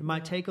 Mm-hmm. It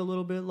might take a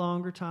little bit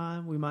longer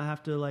time. We might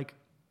have to like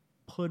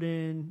put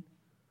in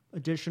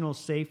additional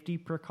safety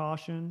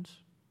precautions.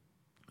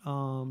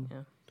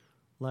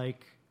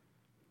 Like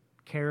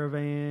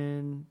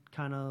caravan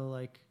kind of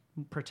like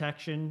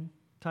protection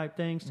type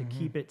things to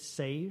keep it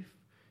safe,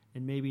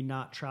 and maybe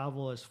not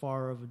travel as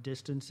far of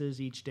distances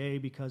each day,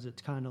 because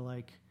it's kind of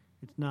like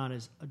it's not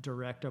as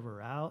direct of a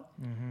route.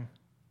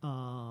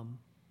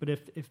 But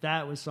if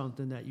that was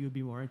something that you would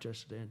be more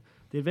interested in,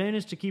 the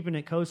advantage to keeping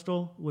it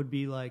coastal would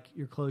be like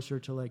you're closer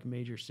to like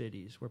major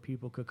cities where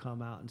people could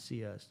come out and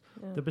see us.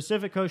 Yeah. The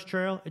Pacific Coast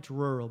Trail, it's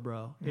rural,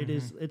 bro.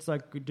 It's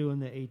like doing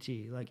the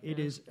AT. Like it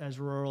is as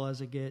rural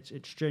as it gets.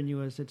 It's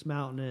strenuous. It's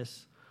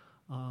mountainous.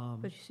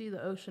 But you see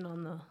the ocean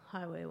on the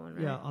highway one,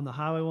 right? Yeah, on the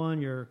highway one,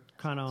 you're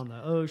kind of on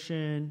the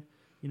ocean,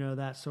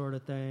 that sort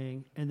of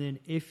thing. And then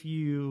if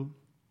you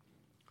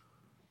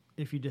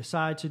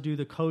decide to do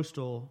the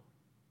coastal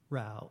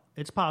route,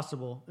 it's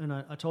possible. And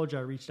I told you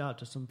I reached out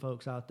to some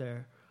folks out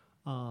there.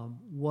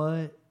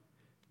 What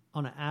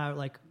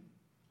are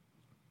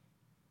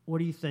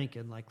you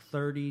thinking? Like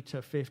 30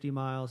 to 50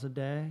 miles a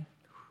day?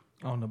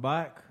 On the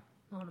bike?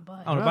 On a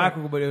bike. On the bike,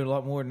 we're going to be doing a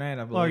lot more than that,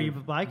 I believe. Well, are you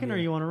biking or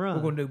you want to run?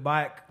 We're going to do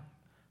bike.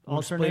 We're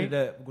going to split Alternate?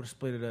 it up. We're going to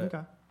split it up.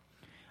 Okay.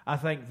 I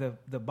think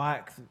the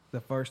bike, the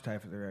first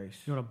half of the race.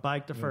 You want to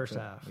bike the first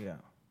half? Yeah.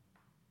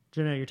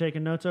 Janae, you're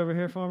taking notes over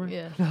here for me?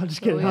 Yeah. No, I'm just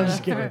kidding. We I'm gotta-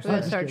 just kidding. We I'm gotta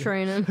just start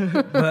kidding.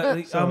 training.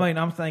 But,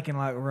 I'm thinking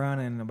like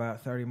running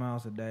about 30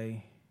 miles a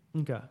day,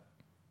 Okay.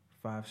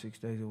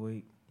 5-6 days a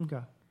week.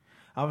 Okay.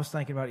 I was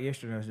thinking about it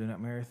yesterday. I was doing that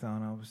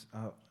marathon. I was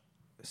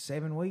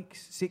 7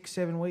 weeks,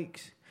 6-7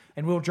 weeks.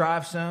 And we'll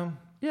drive some.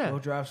 Yeah. We'll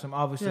drive some.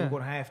 Obviously, Yeah. we're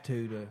going to have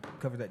to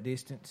cover that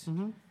distance.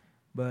 Mm-hmm.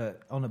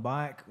 But on the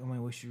bike,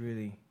 we should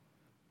really,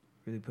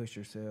 really push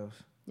ourselves.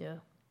 Yeah.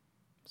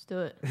 Let's do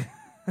it.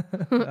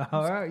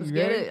 All right, you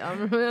Get ready? it?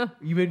 I'm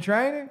You been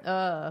training?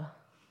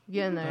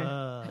 getting there.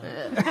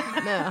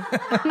 No.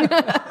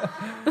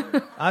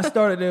 I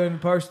started doing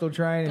personal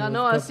training. I with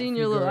know. a I couple- seen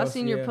few your little. I girls,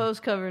 seen your yeah.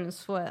 post covered in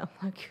sweat. I'm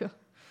like, I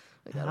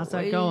got How's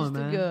that ways going, to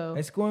man? go.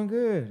 It's going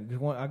good.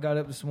 I got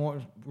up this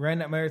morning, ran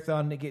that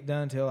marathon, didn't get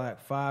done until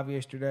like 5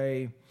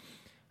 yesterday.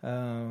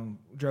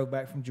 Drove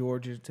back from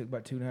Georgia, took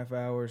about 2.5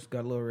 hours,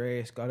 got a little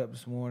rest, got up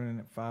this morning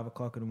at 5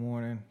 o'clock in the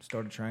morning,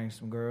 started training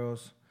some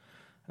girls.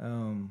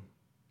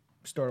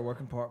 Started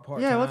working part time.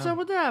 Yeah, what's up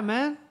with that,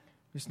 man?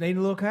 Just need a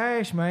little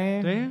cash,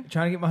 man. Do you?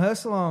 Trying to get my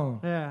hustle on.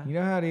 Yeah. You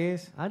know how it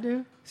is. I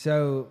do.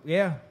 So,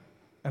 yeah,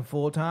 a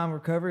full-time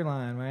recovery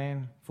line,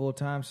 man.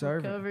 Full-time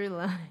servant. Recovery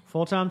line.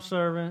 Full-time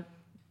servant,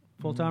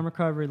 full-time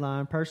recovery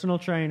line, personal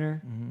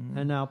trainer,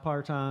 and now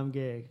part-time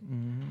gig.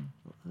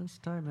 That's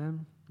tight,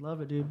 man.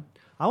 Love it, dude.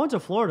 I went to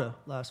Florida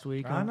last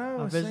week. I know,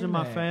 I I visited seen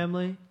my that.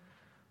 family.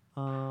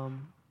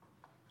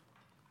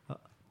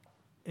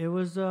 It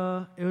was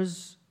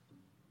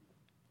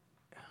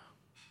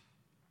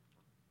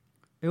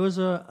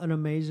an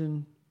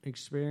amazing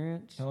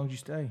experience. How long did you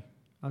stay?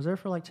 I was there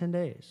for like 10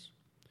 days.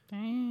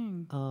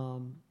 Dang.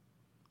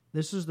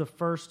 This is the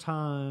first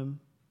time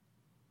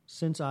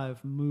since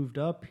I've moved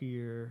up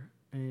here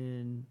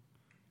in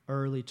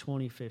early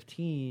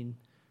 2015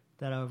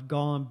 that I've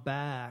gone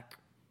back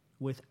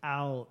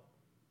without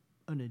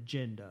an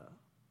agenda,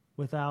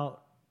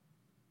 without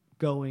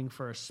going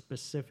for a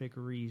specific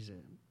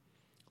reason.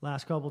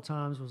 Last couple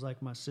times was like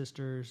my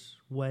sister's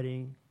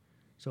wedding,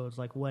 so it's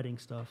like wedding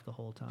stuff the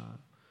whole time.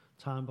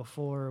 Time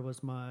before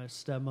was my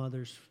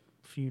stepmother's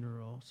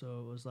funeral, so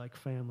it was like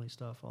family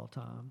stuff all the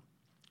time.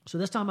 So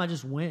this time I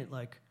just went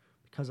like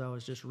because I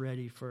was just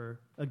ready for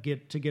to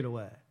get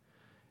away.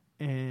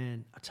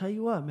 And I tell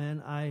you what,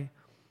 man, I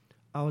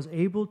was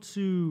able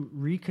to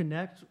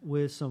reconnect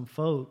with some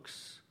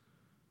folks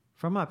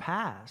from my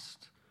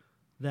past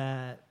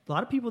that a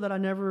lot of people that I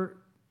never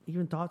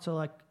even thought to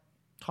like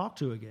talk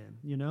to again,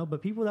 you know,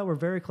 but people that were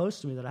very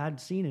close to me that I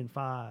hadn't seen in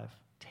 5-10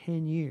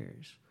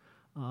 years.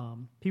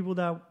 People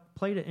that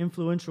played an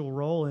influential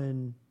role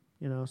in,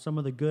 you know, some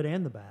of the good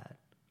and the bad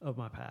of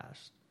my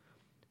past.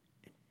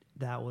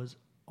 That was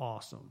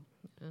awesome.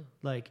 Yeah.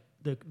 Like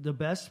the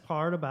best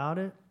part about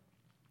it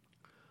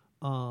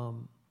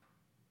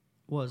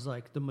was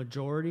like the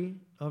majority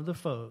of the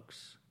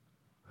folks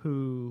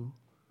who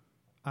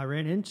I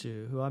ran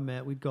into, who I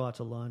met, we'd go out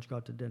to lunch, go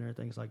out to dinner,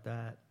 things like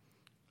that.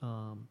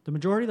 The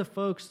majority of the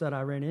folks that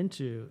I ran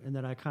into and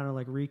that I kind of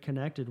like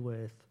reconnected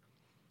with,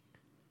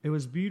 it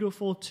was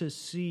beautiful to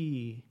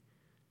see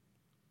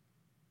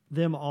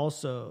them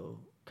also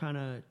kind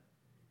of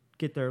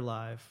get their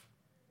life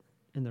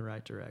in the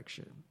right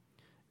direction.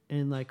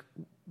 And like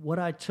what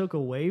I took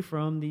away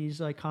from these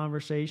like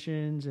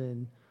conversations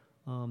and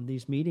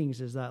these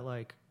meetings is that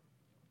like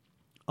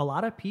a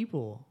lot of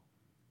people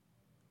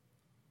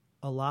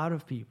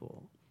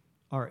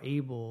are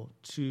able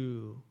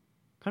to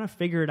kind of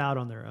figure it out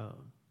on their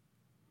own.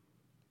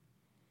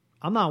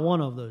 I'm not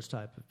one of those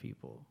type of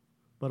people,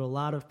 but a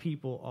lot of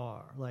people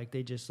are. Like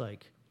they just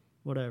like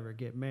whatever,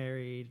 get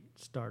married,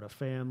 start a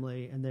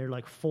family, and they're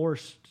like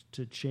forced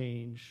to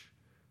change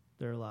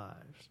their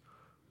lives.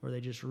 Or they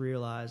just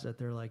realize that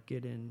they're like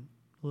getting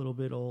a little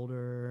bit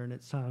older and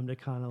it's time to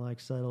kind of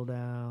like settle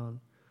down.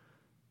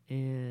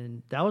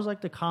 And that was like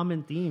the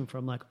common theme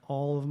from like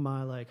all of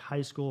my like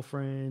high school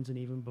friends and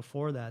even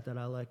before that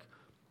I like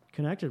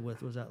connected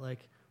with, was that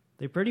like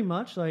they pretty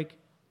much like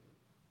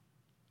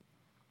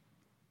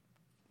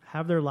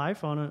have their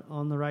life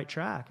on the right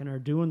track and are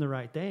doing the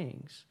right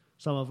things.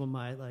 Some of them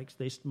might like,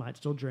 they might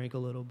still drink a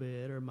little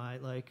bit or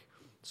might like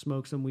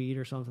smoke some weed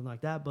or something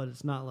like that, but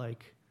it's not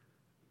like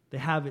they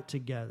have it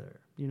together.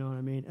 You know what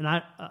I mean? And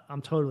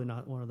I'm totally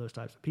not one of those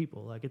types of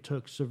people. Like it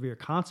took severe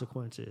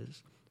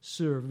consequences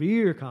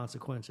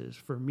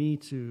for me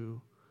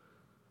to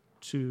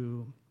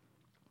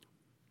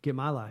get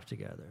my life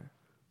together.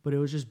 But it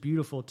was just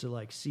beautiful to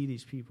like see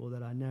these people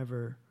that I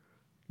never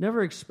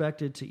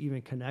expected to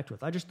even connect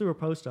with. I just threw a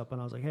post up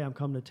and I was like, "Hey, I'm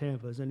coming to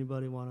Tampa. Does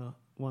anybody want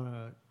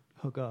to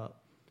hook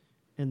up?"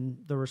 And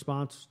the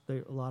response,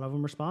 a lot of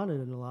them responded,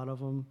 and a lot of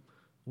them,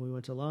 we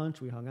went to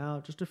lunch, we hung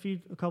out just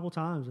a couple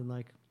times, and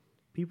like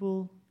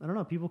people, I don't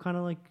know, people kind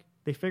of like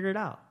they figure it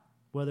out.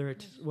 Whether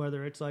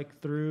it's like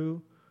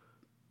through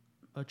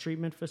a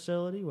treatment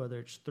facility, whether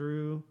it's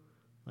through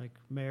like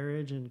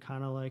marriage and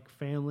kind of like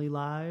family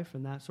life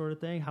and that sort of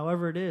thing.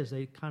 However it is,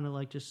 they kind of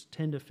like just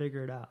tend to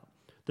figure it out.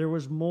 There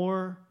was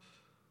more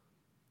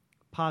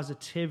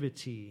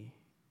positivity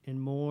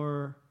and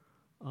more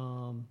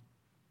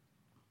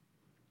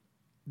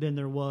than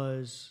there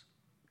was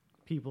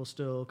people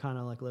still kind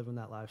of like living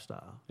that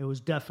lifestyle. It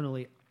was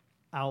definitely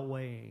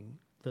outweighing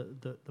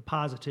the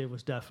positive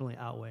was definitely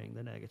outweighing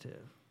the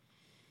negative.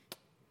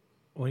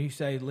 When you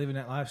say living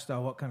that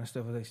lifestyle, what kind of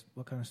stuff are they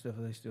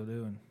still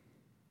doing?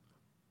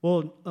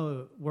 Well,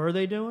 were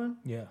they doing?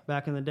 Yeah.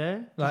 Back in the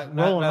day? Like Just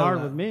rolling hard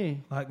like- with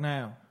me. Like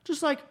now.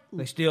 Just like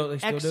They still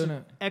doing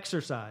it?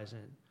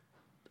 exercising.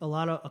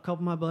 a couple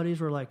of my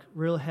buddies were like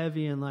real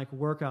heavy in like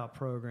workout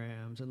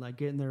programs and like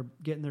getting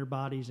their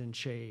bodies in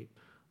shape,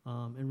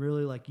 and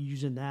really like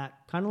using that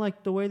kind of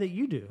like the way that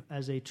you do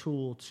as a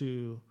tool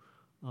to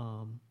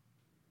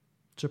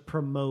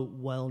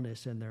promote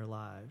wellness in their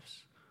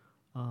lives.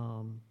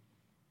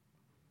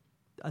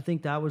 I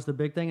think that was the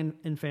big thing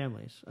in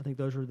families. I think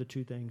those were the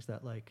two things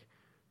that like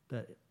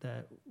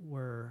that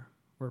were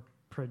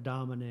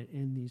predominant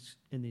in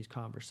these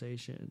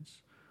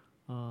conversations.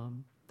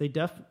 They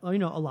a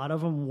lot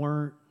of them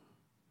weren't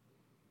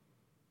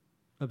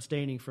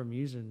abstaining from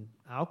using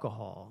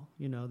alcohol.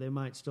 You know, they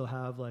might still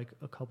have like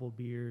a couple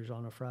beers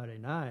on a Friday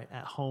night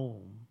at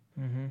home,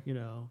 you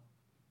know,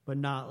 but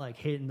not like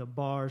hitting the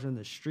bars and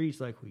the streets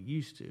like we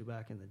used to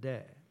back in the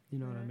day. You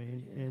know what I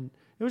mean? Yeah. And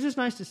it was just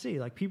nice to see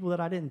like people that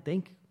I didn't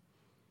think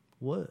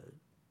would.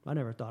 I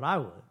never thought I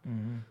would,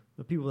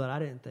 but people that I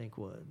didn't think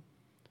would.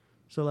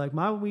 So like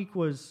my week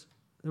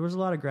there was a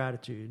lot of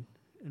gratitude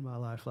in my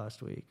life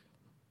last week.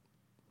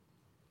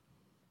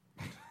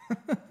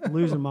 I'm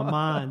losing my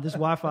mind. This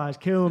Wi-Fi is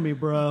killing me,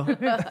 bro.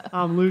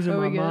 I'm losing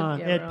my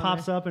mind. Yeah, it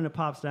pops up and it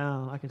pops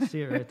down. I can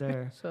see it right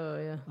there.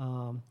 So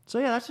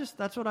yeah,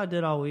 that's what I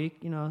did all week.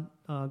 You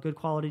know, good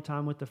quality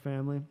time with the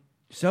family.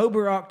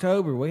 Sober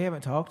October. We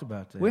haven't talked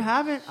about that. We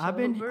haven't. I've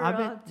been.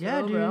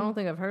 Yeah, dude. I don't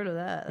think I've heard of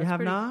that. That's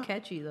pretty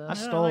catchy though. I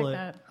stole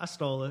it. I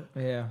stole it.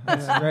 Yeah,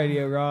 that's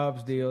Radio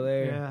Rob's deal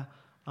there.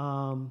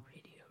 Yeah.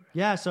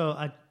 Yeah.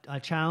 So I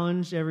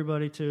challenged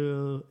everybody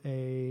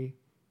to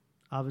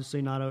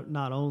obviously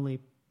not only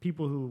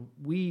people who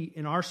we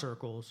in our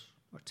circles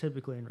are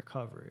typically in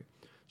recovery.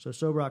 So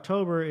Sober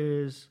October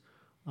is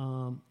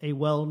a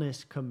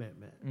wellness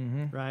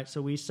commitment, right?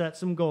 So we set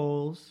some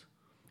goals.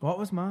 What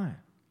was mine?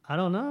 I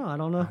don't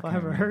know if I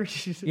ever heard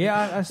you.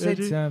 Yeah, I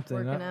said something.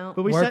 Working out.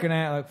 But working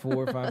out like 4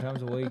 or 5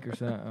 times a week or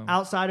something.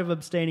 Outside of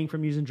abstaining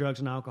from using drugs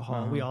and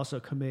alcohol, we also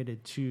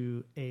committed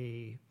to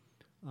a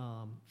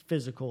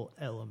physical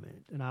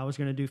element. And I was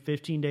going to do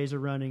 15 days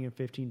of running and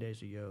 15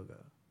 days of yoga.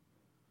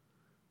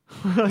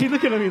 Why are you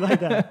looking at me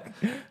like that?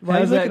 Why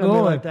How's that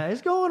going? Like that?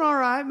 It's going all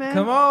right, man.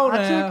 Come on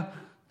now.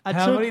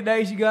 How many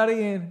days you got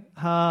in?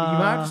 You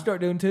might have to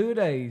start doing 2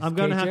 days. I'm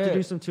going to have to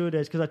do some 2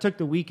 days because I took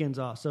the weekends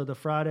off. So the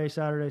Friday,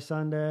 Saturday,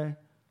 Sunday.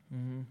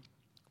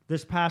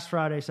 This past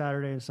Friday,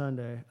 Saturday, and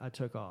Sunday, I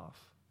took off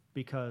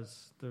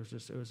because it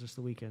was just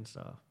the weekend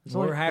stuff. It's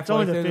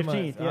only the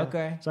 15th. Yeah.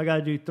 Okay. So I got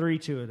to do 3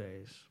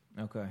 2-a-days.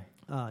 Okay.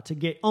 To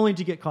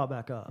get caught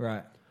back up.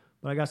 Right.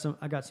 But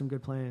I got some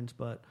good plans.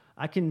 But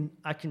I can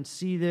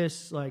see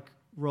this like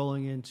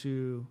rolling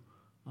into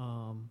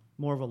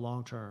more of a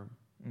long term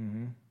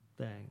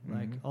thing,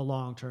 like a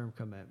long-term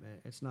commitment.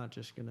 It's not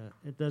just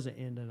it doesn't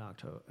end in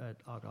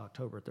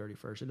October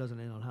 31st. It doesn't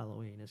end on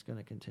Halloween. It's going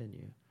to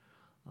continue.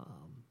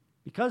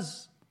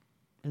 Because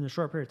in a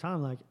short period of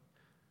time, like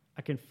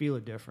I can feel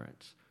a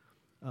difference.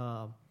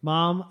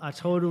 Mom, I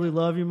totally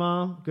love you,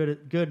 Mom.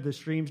 Good. The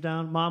stream's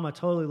down. Mom, I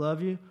totally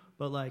love you.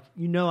 But like,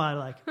 you know,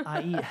 I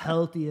eat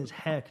healthy as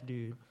heck,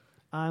 dude.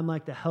 I'm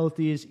like the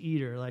healthiest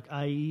eater. Like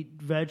I eat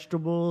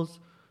vegetables,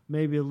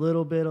 maybe a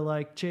little bit of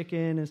like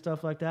chicken and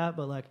stuff like that,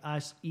 but like I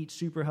eat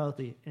super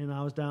healthy. And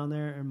I was down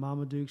there and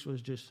Mama Dukes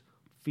was just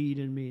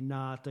feeding me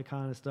not the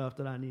kind of stuff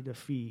that I need to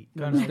feed.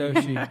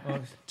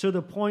 To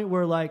the point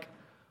where like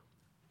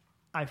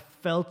I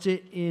felt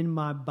it in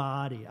my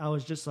body. I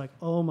was just like,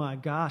 oh my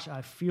gosh,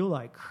 I feel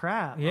like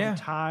crap. Yeah. I'm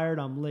tired.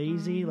 I'm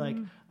lazy. Like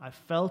I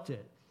felt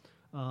it.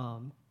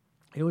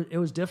 It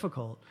was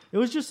difficult. It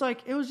was just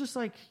like,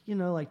 you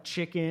know, like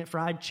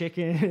fried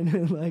chicken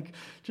and like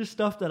just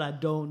stuff that I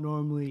don't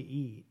normally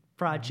eat.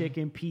 Fried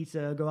chicken,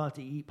 pizza, go out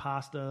to eat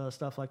pasta,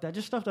 stuff like that.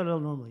 Just stuff that I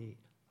don't normally eat.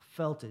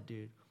 Felt it,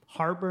 dude.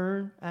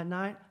 Heartburn at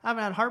night. I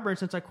haven't had heartburn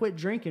since I quit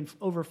drinking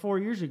over 4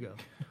 years ago.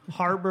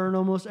 Heartburn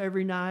almost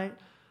every night.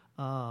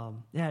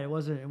 Yeah, it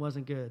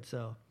wasn't good.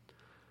 So,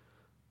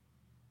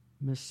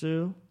 Miss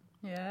Sue,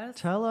 yes,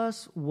 tell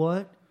us,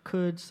 what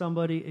could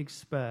somebody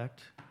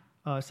expect?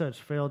 It says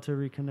failed to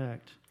reconnect.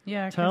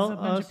 Yeah, because a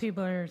bunch of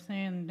people are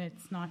saying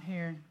it's not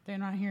here. They're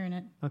not hearing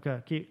it.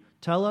 Okay,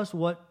 tell us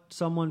what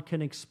someone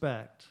can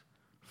expect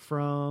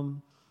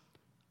from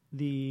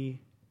the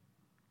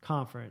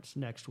conference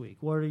next week.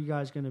 What are you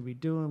guys going to be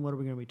doing? What are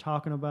we going to be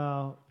talking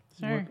about?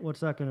 Sure.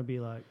 What's that going to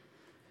be like?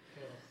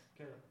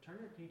 Can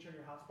you turn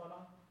your hotspot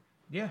on?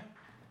 Yeah.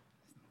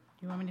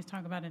 You want me to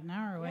talk about it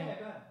now or wait? Yeah,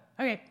 go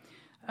ahead.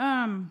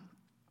 Okay.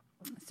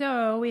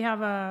 So we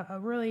have a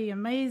really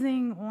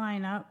amazing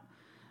lineup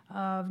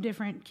of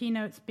different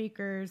keynote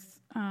speakers,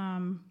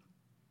 and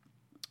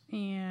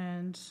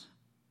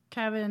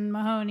Kevin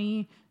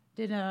Mahoney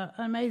did an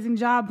amazing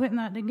job putting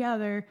that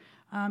together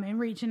and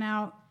reaching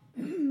out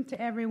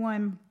to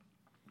everyone.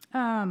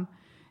 And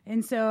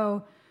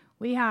so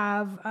we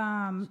have...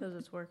 says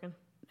it's working.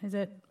 Is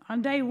it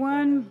on day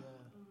one?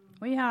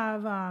 We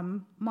have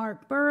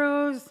Mark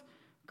Burrows,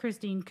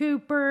 Christine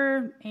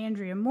Cooper,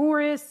 Andrea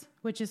Morris,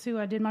 which is who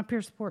I did my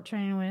peer support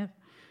training with.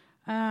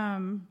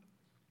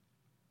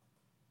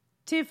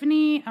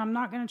 Tiffany, I'm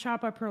not going to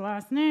chop up her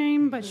last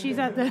name, but she's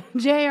at the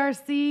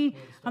JRC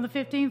on the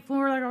 15th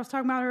floor like I was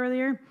talking about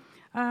earlier.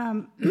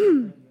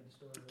 Ken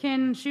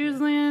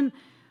Schuslin,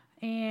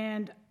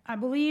 and I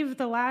believe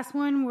the last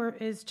one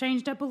is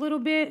changed up a little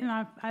bit, and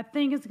I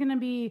think it's going to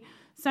be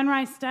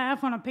Sunrise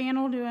staff on a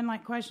panel doing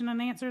like question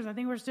and answers. I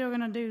think we're still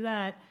going to do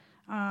that,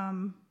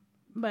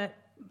 but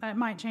that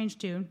might change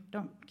too.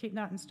 Don't keep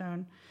that in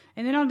stone.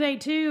 And then on day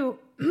 2,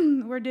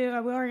 we're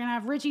going to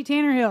have Richie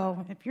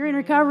Tannerhill. If you're in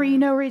recovery, you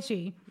know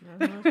Richie.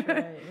 That's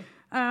right.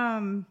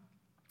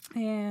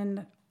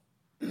 And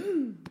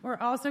we're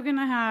also going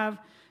to have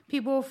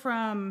people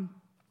from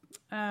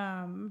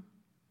Mandated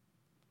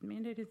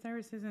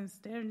Services and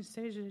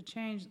Stage of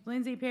Change,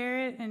 Lindsay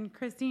Parrott and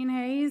Christine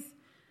Hayes,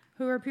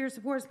 who are peer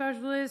support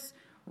specialists,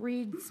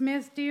 Reed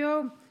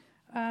Smithdeal,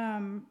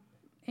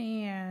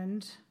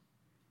 and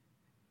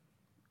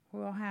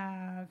we'll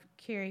have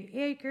Carrie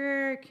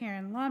Aker,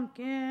 Karen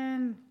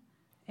Lumpkin,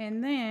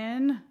 and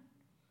then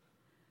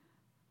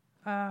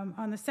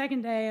on the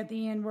second day at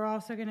the end, we're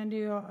also going to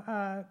do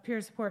a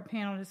peer support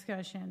panel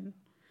discussion.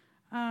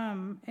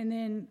 And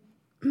then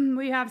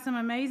we have some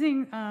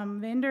amazing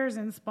vendors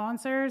and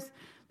sponsors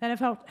that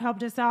have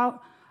helped us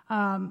out.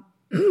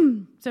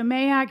 So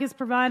MAHAC is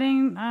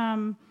providing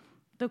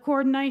the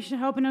coordination,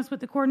 helping us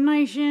with the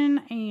coordination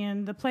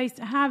and the place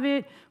to have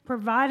it,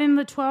 providing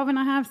the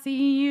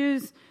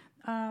 12.5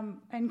 CEUs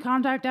and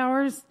contact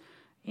hours,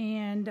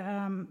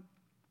 and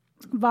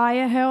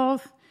Via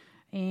Health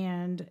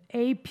and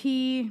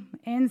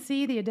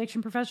APNC, the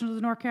Addiction Professionals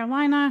of North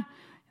Carolina,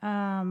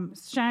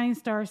 Shining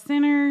Star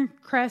Center,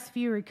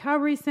 Crestview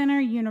Recovery Center,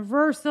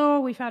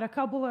 Universal. We've had a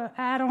couple of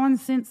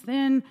add-ons since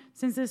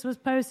this was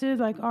posted,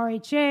 like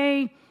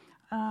RHA,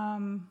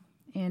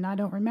 and I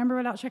don't remember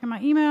without checking my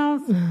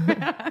emails.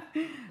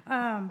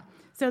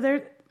 So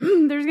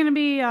there's going to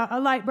be a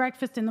light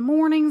breakfast in the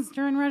mornings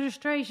during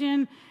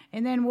registration,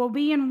 and then we'll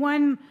be in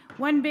one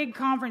big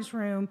conference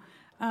room,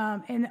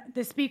 and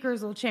the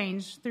speakers will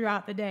change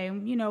throughout the day.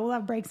 You know, we'll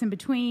have breaks in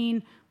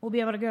between. We'll be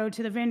able to go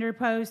to the vendor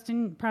post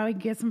and probably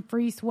get some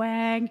free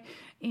swag.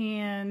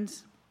 And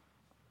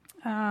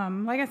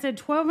like I said,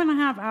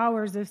 12.5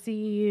 hours of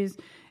CEUs.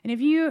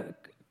 And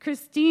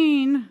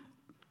Christine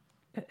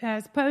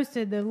has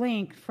posted the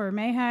link for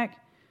MAHAC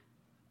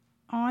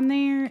on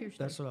there. Kirsten.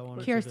 That's what I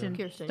wanted Kirsten. to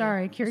do. Kirsten,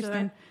 Sorry, yeah.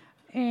 Kirsten.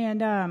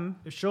 And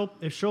If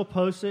she'll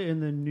post it in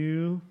the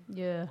new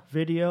Yeah.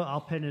 video,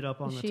 I'll pin it up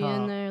on Is the she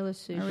top. in there? Let's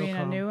see. are we in a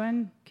come. new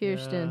one?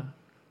 Kirsten.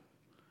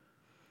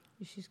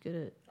 She's good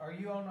at. Are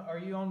you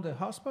on the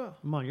hotspot?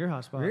 I'm on your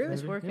hotspot. Really?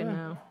 It's baby. working Yeah.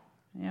 now.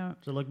 Yeah.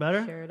 Does it look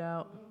better? Share it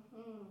out.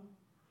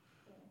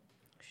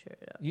 Share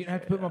it out. You didn't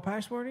have to put my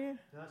password in?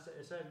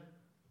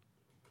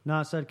 No,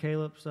 it said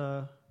Caleb's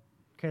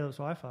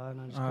Wi-Fi,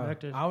 and I just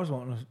connected. I was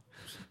wanting to.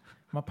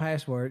 My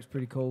password's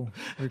pretty cool.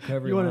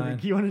 Recovery You line.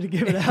 wanted to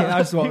give it out. I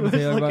just wanted You to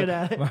was tell looking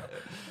everybody.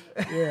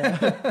 at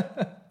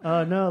it.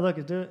 Yeah. No, look,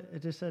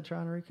 it just said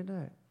trying to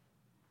reconnect.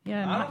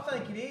 Yeah. I don't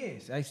think it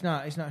is. It's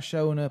not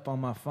showing up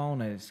on my phone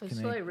that it's It's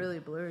connected. like really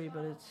blurry,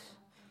 but it's.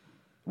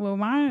 Well,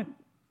 my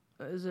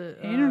Is it?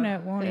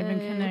 internet won't even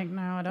hey, connect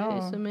now at Hey,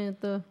 all.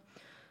 Samantha.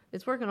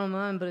 It's working on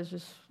mine, but it's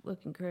just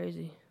looking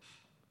crazy.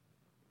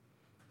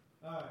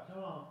 All right,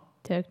 come on.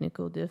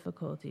 Technical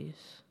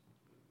difficulties.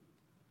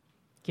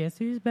 Guess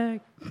who's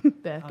back?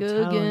 Back I'm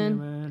telling again. you,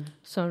 man.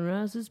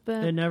 Sunrise is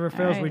back. It never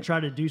fails. We Right. try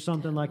to do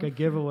something like a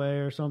giveaway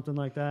or something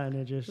like that, and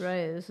it just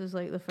Right. This is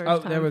like the first Oh,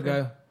 time. there we for-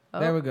 go. Oh,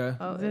 There we go.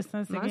 Oh, Is this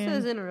us mine again?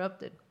 says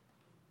interrupted.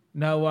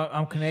 No,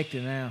 I'm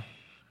connected now.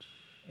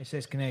 It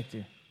says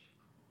connected.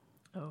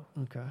 Oh.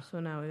 okay. So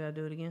now we gotta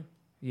do it again.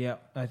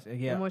 Yep. That's, One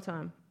yeah. more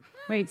time.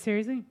 Wait,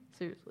 seriously?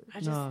 Seriously.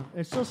 No,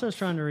 it still says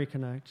trying to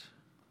reconnect.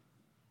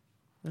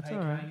 That's Hey,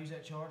 all can right. I use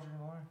that charger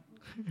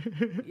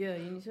tomorrow? Yeah,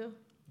 you need to?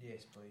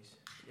 Yes, please.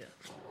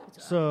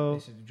 So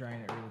This is to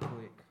drain it really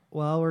quick.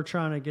 while we're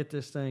trying to get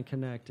this thing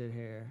connected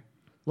here,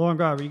 Lauren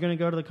Garber, you going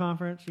to go to the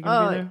conference? You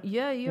going to be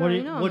there? Yeah, you What do already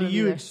you, know. I'm what do gonna be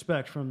you there.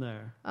 expect from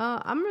there?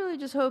 I'm really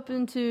just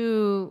hoping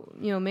to,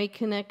 make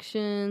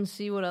connections,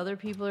 see what other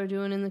people are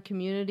doing in the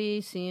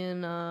community,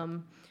 seeing,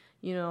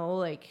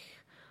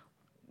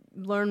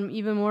 learn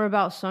even more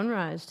about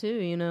Sunrise too.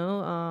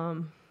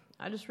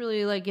 I just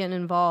really like getting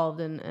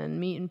involved and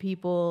meeting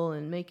people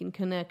and making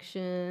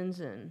connections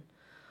and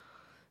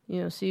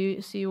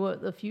see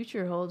what the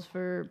future holds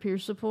for peer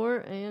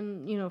support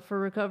and for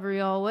recovery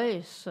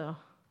always. So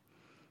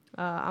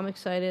I'm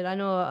excited. I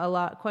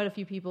know quite a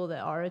few people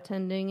that are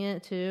attending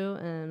it too,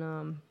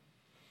 and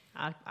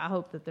I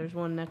hope that there's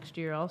one next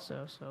year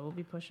also. So we'll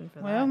be pushing for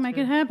that. Well, make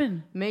too. it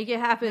happen. Make it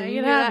happen. Make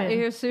You it hear that happen.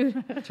 here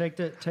soon. Take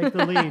the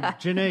lead.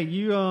 Janae,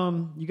 you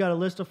got a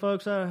list of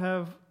folks that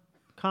have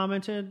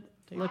commented?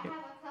 Look at,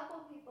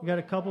 you got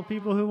a couple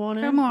people who want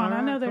in? Come on, All I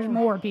right, know there's cool.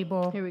 more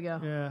people. Here we go.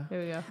 Yeah.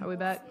 Here we go. Are we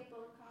back?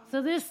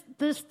 So this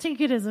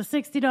ticket is a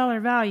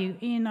 $60 value.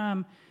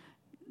 In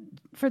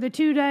for the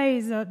 2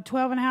 days,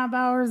 12.5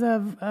 hours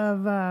of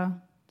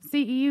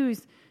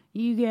CEUs,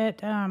 you get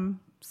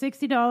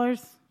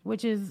 $60,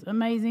 which is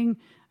amazing.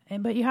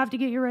 But you have to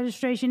get your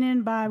registration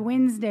in by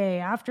Wednesday.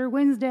 After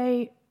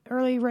Wednesday,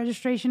 early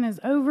registration is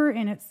over,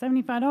 and it's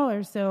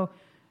 $75. So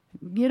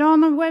get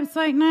on the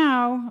website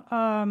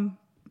now.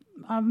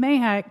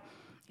 Mayhack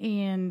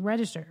and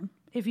register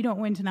if you don't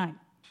win tonight.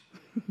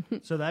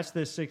 So that's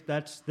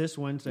this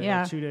Wednesday,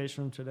 Yeah. like 2 days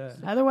from today.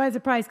 Otherwise, the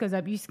price goes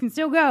up. You can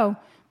still go,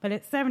 but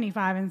it's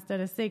 $75 instead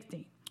of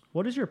 $60.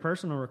 What does your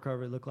personal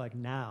recovery look like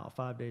now,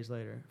 5 days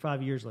later,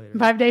 5 years later?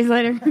 5 days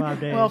later. 5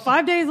 days. Well,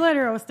 5 days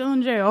later, I was still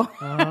in jail.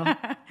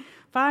 Uh-huh.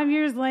 5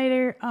 years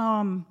later,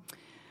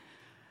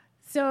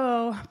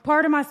 so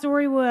part of my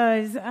story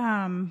was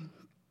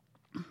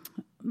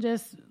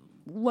just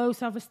low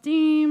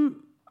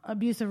self-esteem,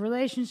 abusive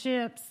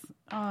relationships,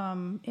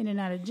 in and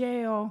out of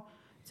jail.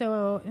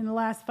 So in the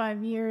last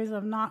 5 years,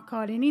 I've not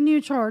caught any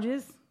new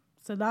charges.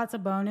 So that's a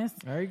bonus.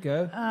 There you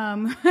go.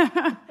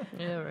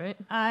 Yeah, right.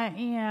 I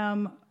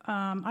am.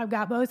 I've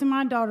got both of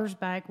my daughters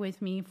back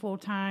with me full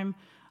time,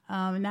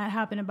 and that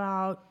happened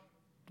about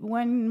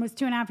one was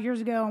 2.5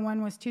 years ago, and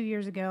one was 2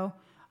 years ago.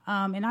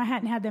 And I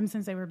hadn't had them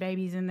since they were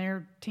babies, and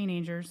they're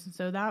teenagers.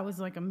 So that was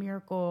like a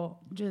miracle,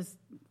 just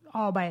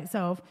all by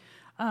itself.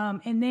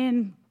 And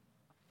then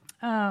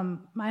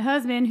my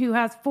husband, who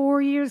has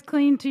 4 years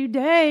clean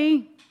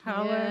today,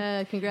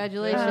 Yeah,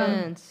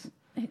 congratulations.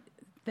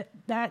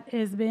 that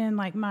has been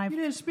like my. You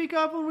didn't speak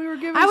up when we were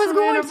giving I was some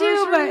going to,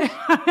 anniversary?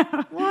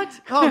 but. What?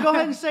 Oh, go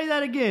ahead and say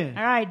that again.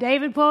 All right,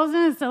 David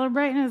Polson is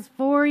celebrating his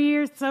 4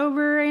 years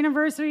sober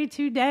anniversary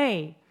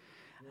today.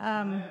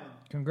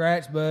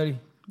 Congrats, buddy.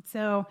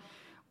 So,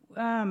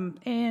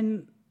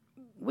 and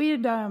we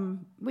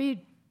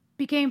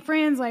became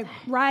friends like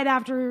right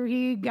after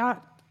he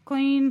got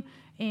clean,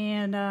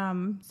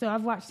 and so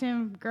I've watched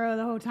him grow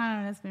the whole time,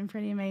 and it's been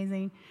pretty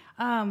amazing.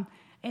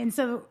 And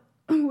so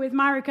with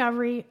my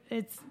recovery,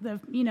 it's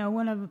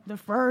one of the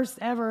first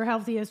ever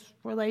healthiest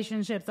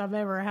relationships I've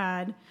ever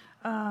had.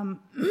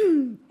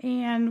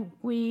 And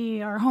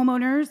we are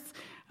homeowners.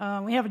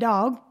 We have a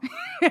dog,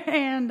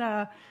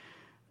 and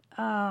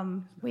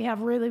we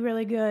have really,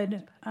 really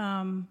good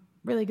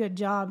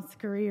jobs,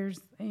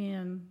 careers,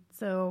 and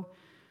so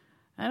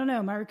I don't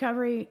know. My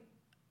recovery,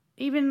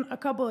 even a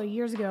couple of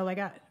years ago,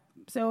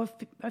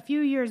 a few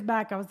years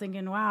back, I was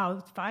thinking,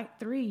 wow,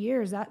 3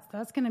 years,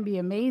 that's going to be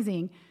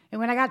amazing. And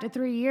when I got to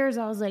 3 years,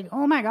 I was like,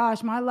 oh my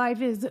gosh, my life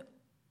is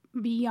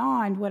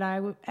beyond what I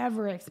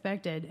ever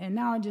expected. And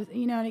now it just,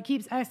 and it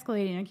keeps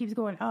escalating, it keeps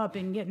going up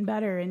and getting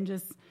better, and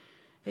just,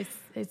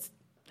 it's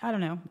I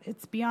don't know,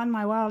 it's beyond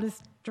my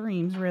wildest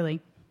dreams, really.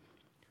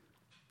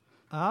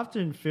 I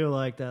often feel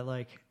like that,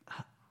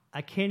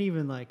 I can't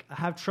even, I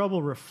have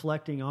trouble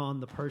reflecting on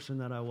the person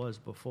that I was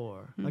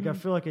before. Mm-hmm. I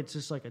feel like it's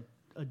just like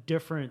a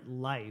different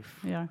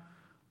life. Yeah.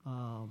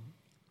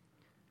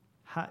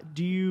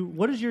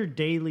 What does your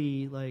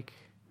daily,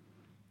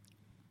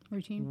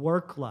 Routine.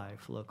 work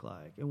life look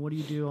like? And what do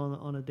you do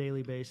on a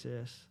daily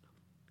basis?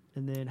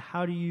 And then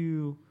how do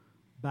you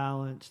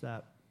balance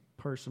that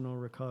personal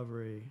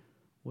recovery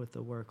with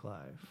the work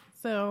life?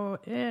 So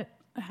it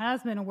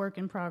has been a work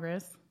in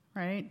progress,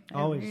 right?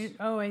 Always.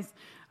 Always.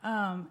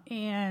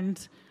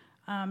 And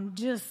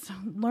just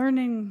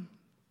learning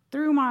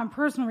through my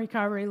personal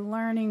recovery,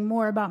 learning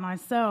more about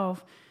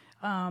myself,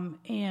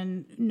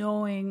 and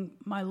knowing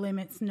my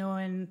limits,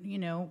 knowing,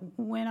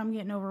 when I'm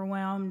getting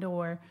overwhelmed,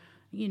 or,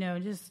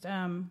 just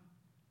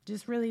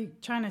really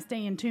trying to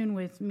stay in tune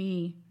with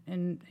me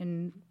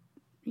and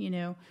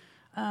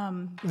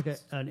Like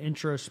an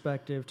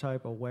introspective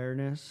type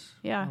awareness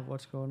of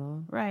what's going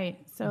on? Right.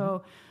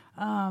 So,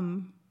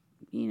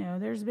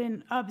 there's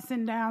been ups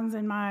and downs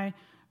in my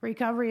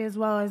recovery as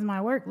well as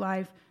my work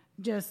life,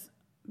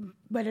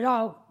 but it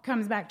all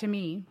comes back to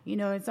me.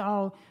 It's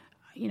all,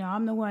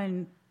 I'm the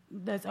one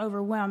that's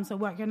overwhelmed. So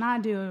what can I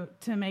do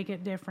to make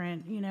it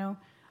different,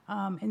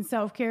 and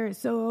self-care is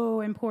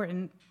so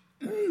important.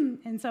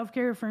 And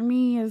self-care for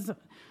me is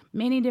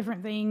many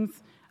different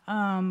things.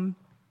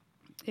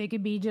 It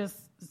could be just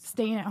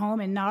staying at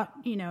home and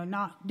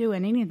not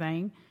doing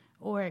anything,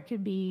 or it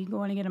could be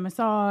going to get a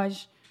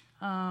massage.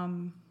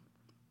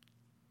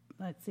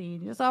 Let's see,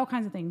 just all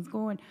kinds of things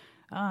going.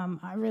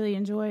 I really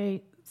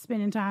enjoy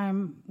spending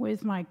time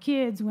with my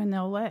kids when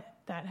they'll let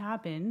that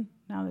happen,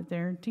 now that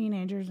they're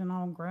teenagers and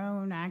all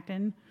grown,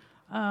 acting.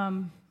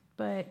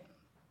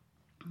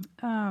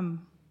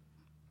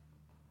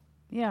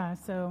 Yeah,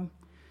 so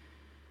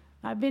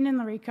I've been in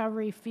the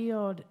recovery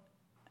field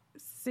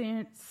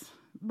since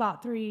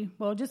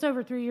just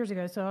over 3 years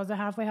ago. So I was a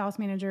halfway house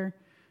manager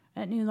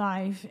at New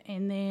Life,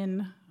 and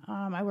then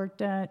I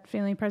worked at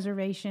Family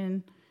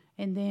Preservation,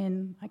 and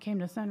then I came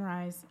to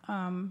Sunrise.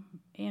 And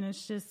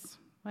it's just,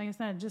 like I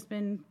said, just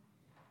been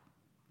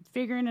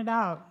figuring it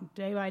out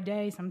day by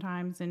day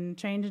sometimes, and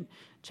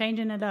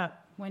changing it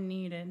up when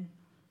needed.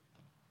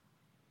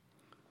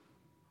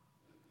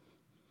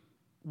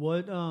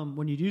 What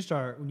when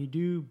you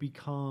do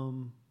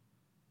become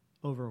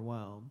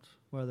overwhelmed,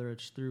 whether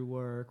it's through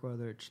work,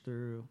 whether it's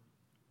through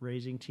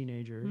raising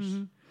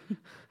teenagers,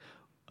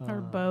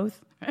 Or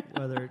both.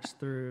 whether it's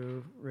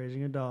through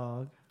raising a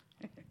dog,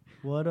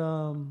 what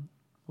do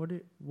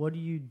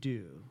you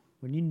do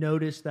when you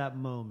notice that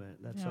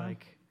moment that's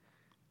like,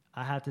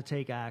 I have to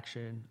take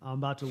action, I'm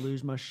about to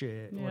lose my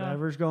shit,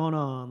 whatever's going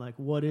on,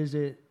 what is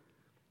it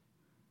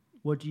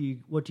what do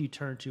you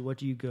turn to? What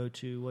do you go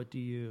to? What do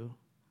you?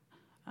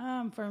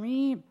 For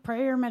me,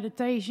 prayer,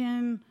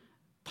 meditation,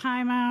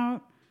 time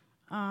out,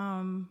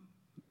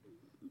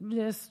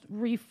 just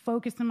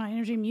refocusing my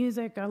energy.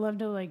 Music. I love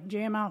to like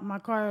jam out in my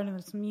car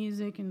and some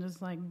music and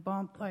just like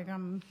bump like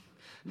I'm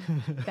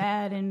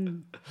bad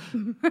and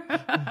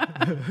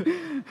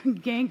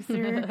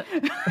gangster.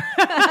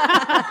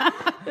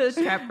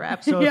 Trap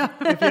rap. So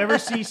if you ever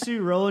see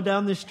Sue rolling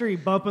down the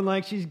street bumping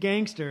like she's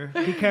gangster,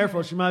 be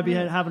careful. She might be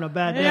having a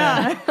bad day.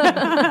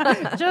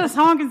 Yeah. Just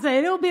honk and say,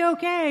 it'll be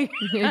okay.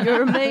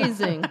 You're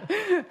amazing.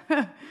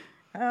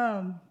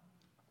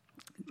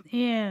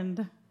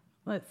 And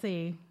let's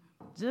see,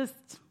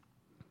 just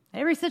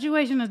every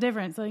situation is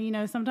different. So,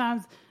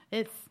 sometimes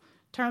it's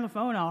turn the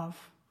phone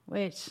off,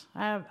 which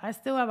I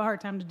still have a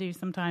hard time to do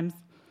sometimes.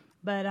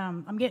 But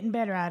I'm getting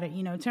better at it,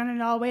 turning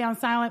it all the way on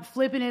silent,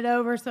 flipping it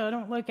over so I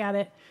don't look at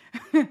it,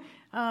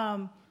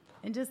 and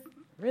just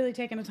really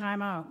taking the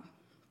time out.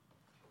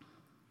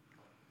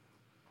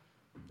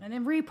 And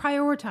then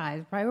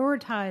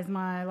prioritize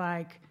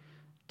my,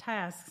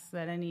 tasks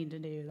that I need to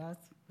do.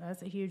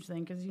 That's a huge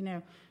thing because,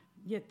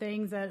 get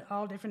things at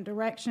all different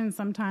directions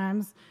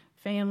sometimes,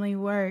 family,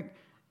 work,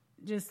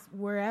 just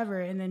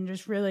wherever, and then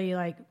just really,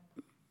 all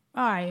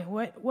right,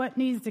 what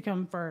needs to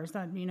come first,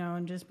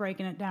 and just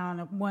breaking it down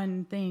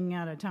one thing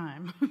at a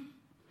time.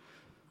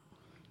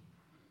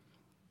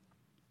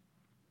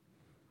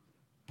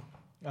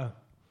 Oh,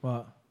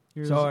 well,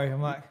 sorry,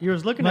 I'm like, You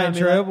was looking am I at in me.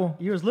 trouble?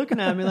 You was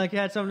looking at me like you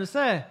had something to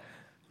say.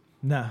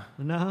 No.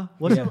 No.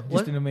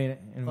 Just in a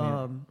minute.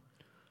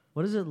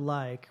 What is it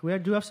like? We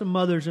do have some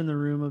mothers in the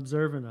room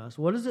observing us.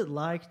 What is it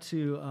like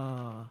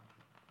to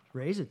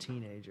raise a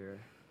teenager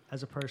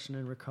as a person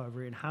in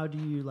recovery, and how do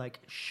you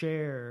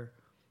share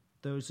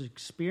those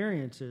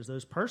experiences,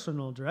 those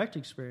personal, direct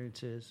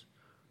experiences,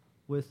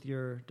 with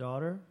your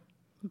daughters,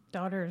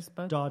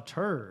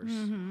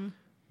 Mm-hmm.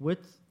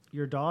 with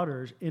your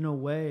daughters in a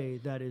way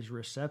that is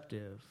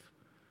receptive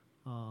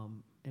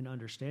and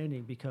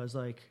understanding? Because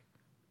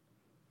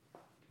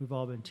we've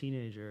all been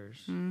teenagers,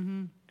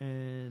 Mm-hmm.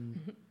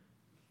 and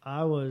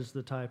I was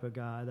the type of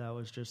guy that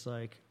was just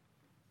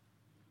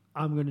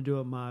I'm going to do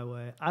it my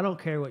way. I don't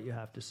care what you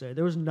have to say.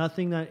 There was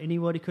nothing that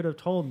anybody could have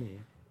told me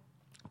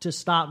to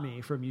stop me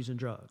from using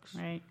drugs.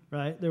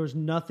 Right? There was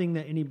nothing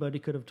that anybody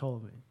could have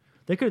told me.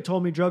 They could have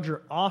told me drugs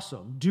are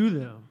awesome, do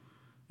them,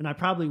 and I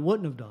probably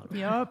wouldn't have done them.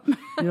 Yep.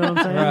 You know what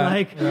I'm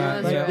saying?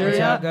 That's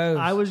how it goes.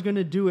 I was going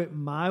to do it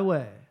my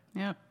way.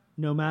 Yep.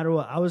 No matter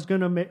what. I was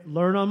going to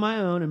learn on my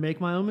own and make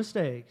my own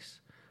mistakes.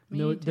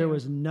 There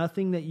was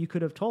nothing that you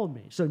could have told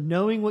me. So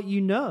knowing what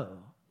you know,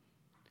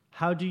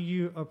 how do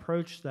you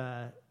approach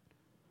that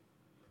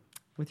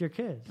with your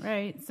kids?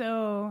 Right.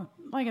 So,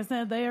 like I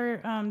said, they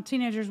are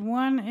teenagers.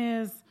 One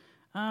is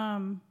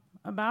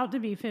about to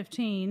be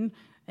 15,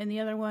 and the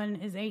other one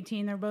is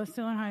 18. They're both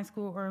still in high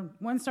school, or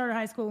one started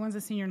high school, one's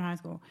a senior in high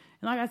school.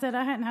 And like I said,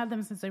 I hadn't had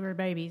them since they were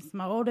babies.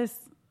 My oldest,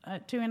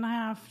 at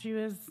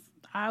 2.5,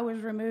 I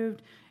was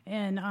removed,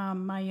 and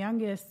my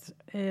youngest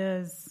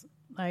is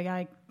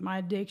my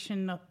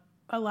addiction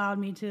allowed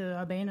me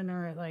to abandon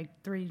her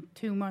at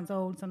 2 months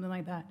old, something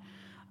like that.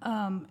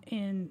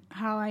 And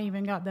how I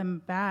even got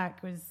them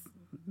back was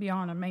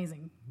beyond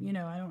amazing.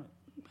 I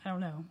don't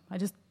know. I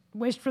just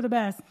wished for the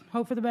best,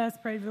 hoped for the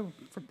best, prayed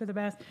for the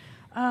best.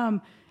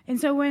 And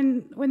so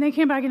when they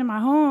came back into my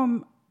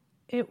home,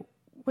 it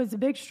was a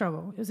big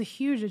struggle. It was a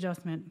huge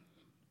adjustment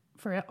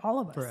for all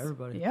of us. For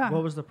everybody. Yeah.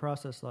 What was the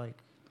process like?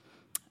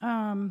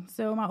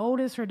 So my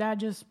oldest, her dad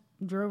just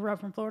drove her up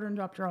from Florida and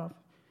dropped her off.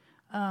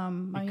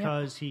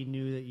 Because he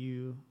knew that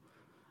you...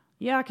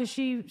 Yeah, because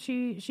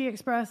she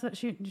expressed that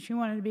she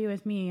wanted to be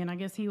with me, and I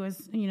guess he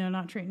was,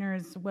 not treating her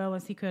as well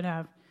as he could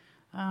have.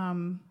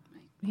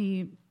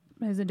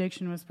 His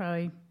addiction was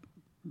probably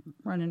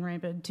running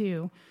rampant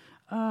too.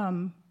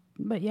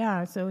 But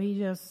yeah, so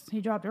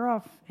he dropped her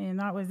off, and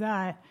that was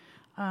that.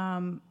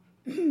 And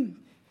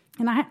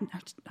I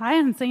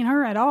hadn't seen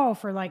her at all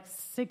for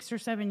 6 or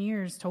 7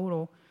 years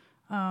total.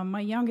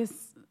 My youngest,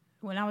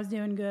 when I was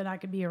doing good, I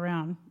could be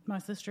around. My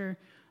sister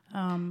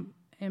and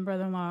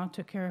brother-in-law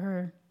took care of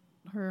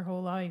her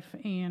whole life,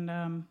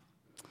 and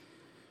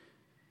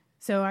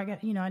so I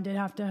got, I did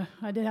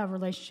have a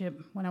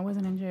relationship when I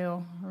wasn't in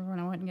jail or when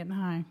I wasn't getting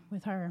high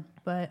with her.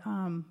 But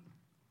and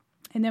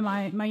then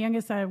my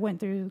youngest, I went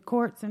through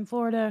courts in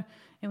Florida,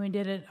 and we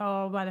did it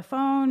all by the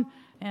phone,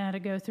 and I had to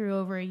go through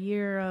over a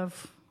year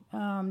of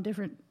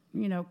different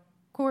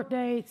court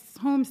dates,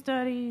 home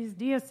studies,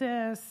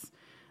 DSS,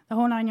 the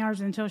whole 9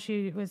 yards, until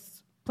she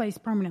was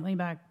placed permanently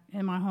back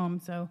in my home.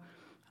 So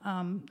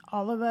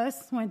all of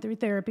us went through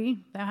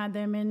therapy. I had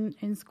them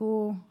in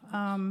school,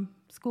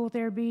 school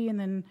therapy, and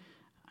then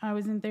I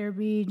was in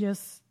therapy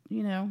just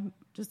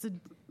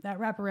that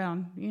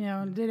wraparound,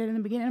 did it in the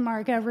beginning of my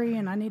recovery,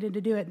 and I needed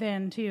to do it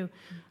then too.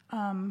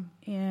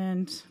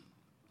 And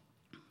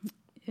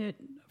it,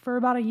 for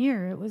about a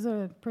year, it was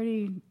a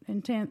pretty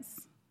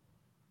intense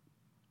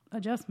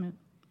adjustment.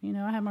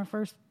 I had my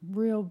first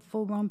real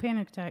full-blown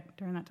panic attack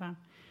during that time.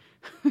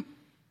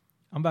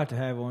 I'm about to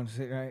have one.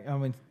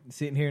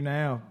 Sitting here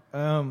now.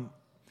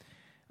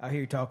 I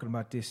hear you talking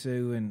about this,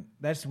 Sue, and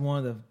that's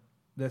one of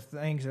the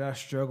things that I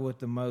struggle with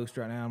the most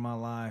right now in my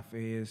life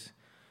is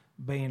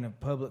being a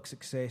public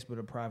success but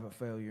a private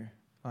failure.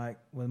 Like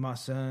with my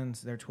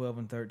sons, they're 12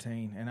 and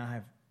 13, and I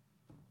have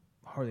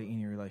hardly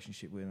any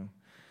relationship with them.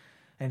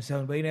 And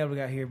so being able to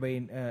get here,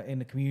 being in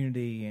the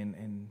community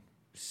and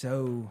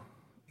so,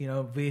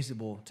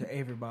 visible to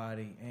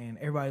everybody and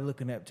everybody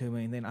looking up to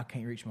me, and then I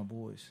can't reach my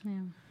boys.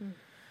 Yeah.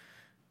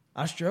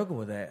 I struggle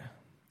with that.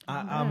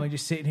 I'm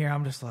just sitting here,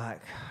 I'm just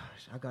like,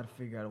 gosh, I got to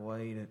figure out a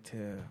way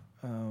to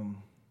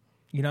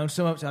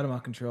some outside of my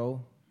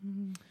control.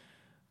 Mm-hmm.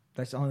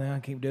 That's the only thing I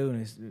keep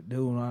doing is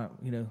doing,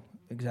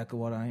 exactly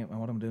what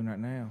I'm doing right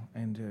now,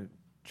 and to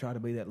try to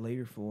be that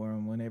leader for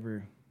them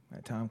whenever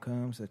that time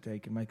comes that they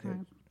can make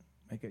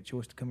that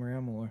choice to come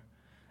around more.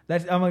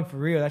 For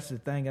real, that's the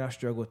thing that I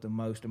struggle with the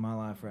most in my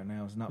life right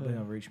now is not being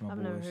able to reach my boys.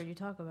 I've never heard you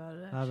talk about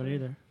it. Actually. I haven't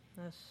either.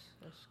 That's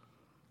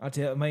I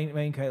tell me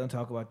and Caitlin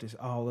talk about this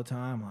all the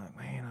time. Like,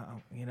 man,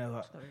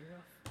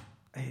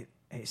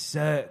 it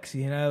sucks.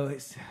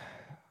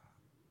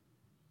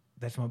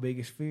 That's my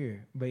biggest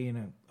fear: being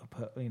a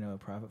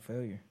private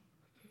failure,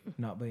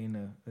 not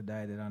being the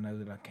dad that I know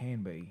that I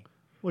can be.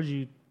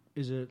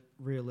 Is it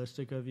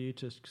realistic of you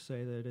to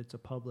say that it's a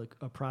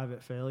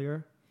private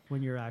failure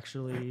when you're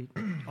actually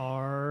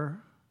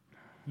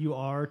you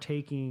are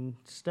taking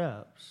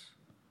steps?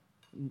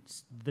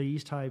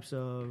 These types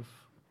of.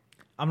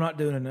 I'm not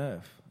doing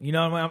enough. It's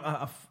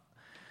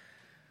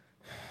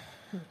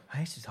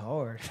just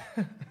hard.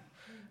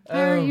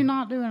 How are you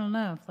not doing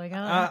enough? Like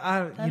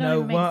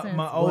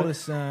my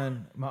oldest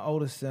son,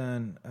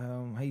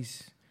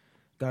 he's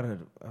got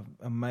an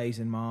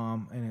amazing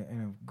mom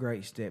and a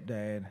great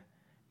stepdad.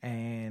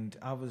 And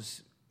I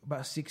was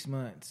about 6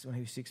 months when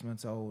he was 6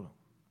 months old.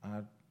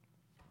 I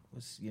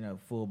was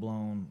full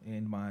blown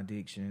in my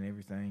addiction and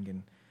everything,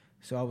 and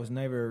so I was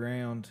never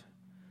around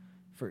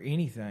for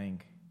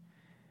anything.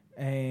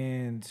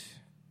 And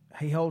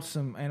he holds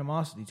some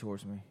animosity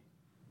towards me.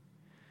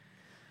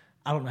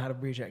 I don't know how to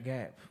bridge that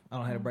gap. I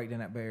don't know how to break down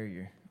that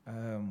barrier. I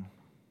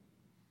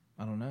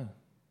don't know.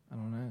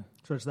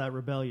 So it's that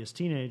rebellious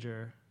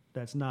teenager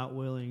that's not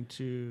willing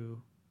to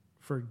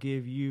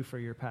forgive you for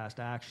your past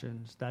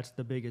actions. That's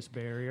the biggest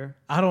barrier.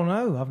 I don't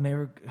know. I've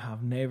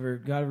never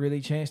got a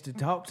really chance to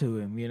talk to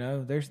him.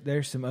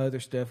 There's some other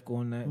stuff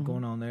going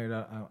on there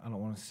that I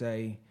don't want to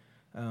say.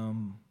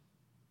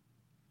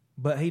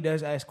 But he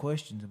does ask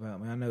questions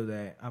about me. I know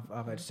that.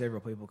 I've had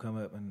several people come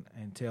up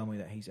and tell me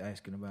that he's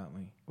asking about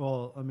me.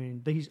 Well,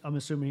 I'm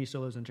assuming he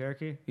still lives in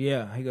Cherokee?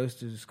 Yeah, he goes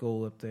to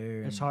school up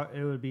there. It's hard.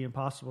 It would be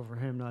impossible for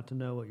him not to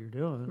know what you're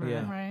doing.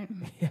 Yeah. Right.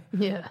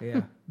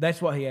 Yeah.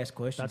 That's why he asks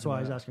questions. That's why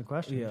he's asking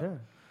questions,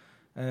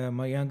 yeah.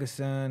 My youngest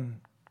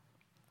son,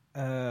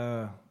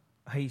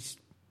 he's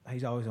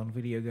always on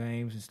video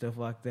games and stuff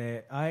like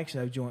that. I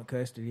actually have joint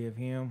custody of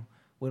him.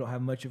 We don't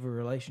have much of a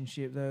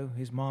relationship, though.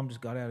 His mom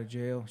just got out of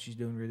jail. She's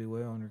doing really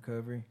well in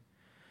recovery.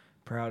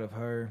 Proud of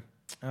her.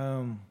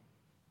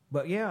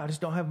 But, yeah, I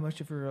just don't have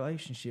much of a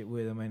relationship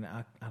with him, and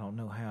I don't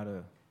know how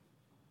to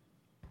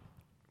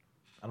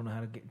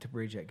get to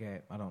bridge that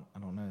gap. I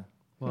don't know.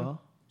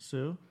 Well,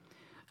 Sue,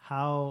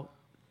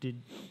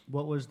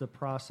 what was the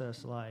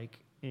process like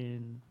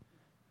in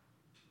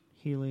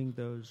healing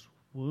those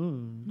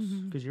wounds?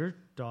 Because your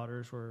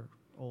daughters were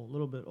a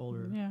little bit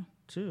older,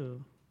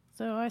 too.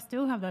 So I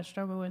still have that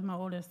struggle with my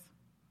oldest.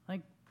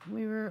 Like,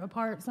 we were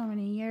apart so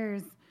many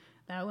years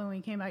that when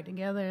we came back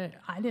together,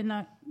 I didn't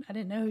know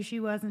who she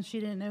was and she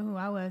didn't know who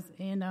I was.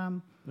 And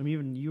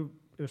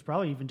it was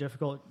probably even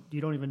difficult.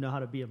 You don't even know how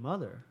to be a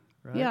mother,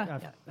 right?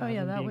 Yeah.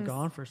 That was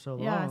gone for so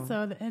long. Yeah.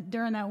 So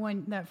during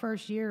that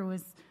first year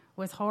was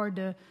hard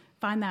to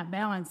find that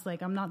balance.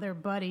 Like, I'm not their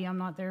buddy, I'm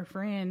not their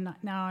friend.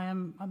 Now I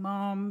am a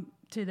mom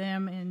to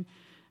them, and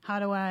how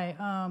do I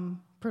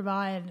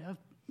provide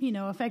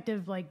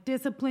effective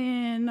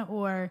discipline,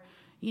 or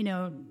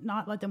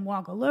not let them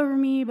walk all over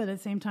me, but at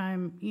the same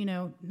time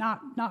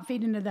not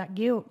feed into that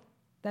guilt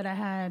that I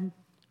had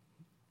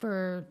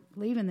for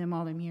leaving them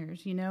all them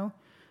years. It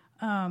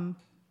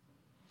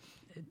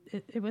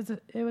was a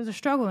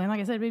struggle, and like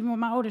I said, even with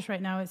my oldest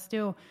right now, it's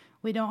still,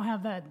 we don't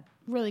have that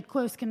really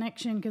close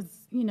connection because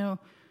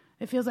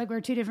it feels like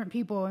we're two different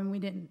people, and we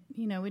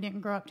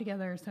didn't grow up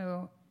together,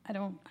 so I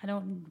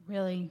don't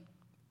really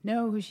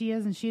know who she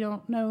is, and she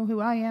don't know who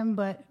I am,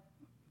 but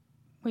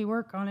we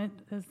work on it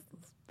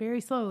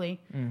very slowly.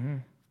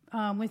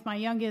 Mm-hmm. With my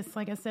youngest,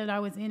 like I said, I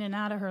was in and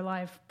out of her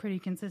life pretty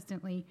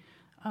consistently,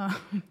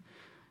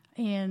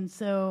 and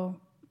so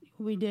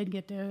we did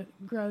get to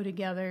grow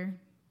together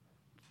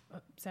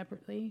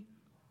separately,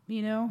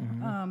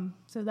 Mm-hmm.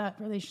 So that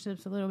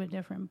relationship's a little bit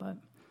different, but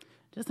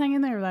just hang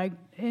in there. Like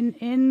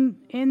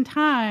in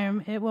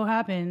time, it will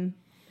happen.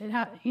 It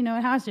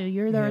has to.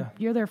 You're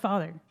their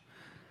father.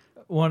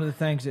 One of the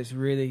things that's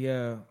really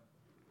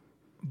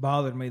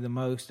bothered me the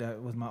most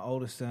with my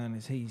oldest son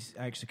is he's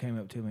actually came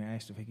up to me and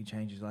asked if he could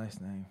change his last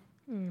name.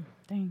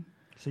 Dang.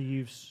 So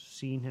you've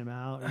seen him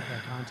out? You've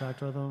had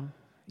contact with him?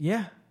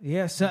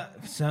 Yeah,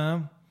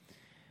 some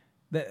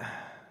that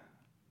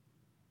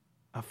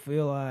I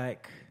feel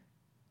like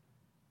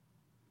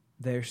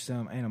there's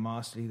some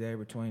animosity there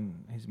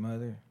between his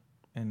mother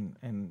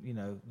and you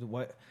know the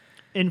what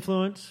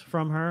Influence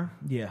from her.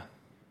 yeah.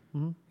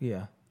 Mm-hmm.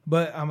 Yeah.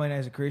 But I mean,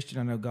 as a Christian,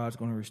 I know God's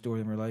going to restore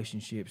them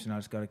relationships, and I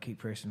just got to keep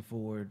pressing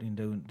forward and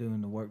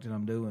doing the work that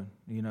I'm doing,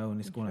 you know,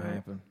 and it's going to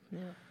happen. Yeah.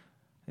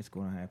 It's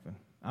going to happen.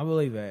 I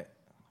believe that.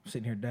 I'm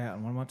sitting here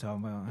doubting. What am I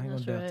talking about? I ain't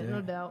That's going to doubt right. that.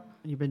 No doubt.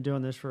 You've been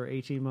doing this for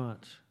 18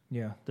 months,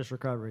 Yeah. this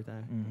recovery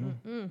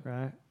thing,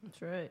 right?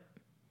 That's right.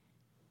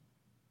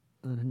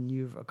 And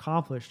you've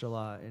accomplished a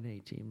lot in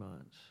 18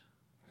 months.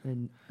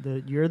 And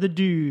you're the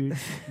dude that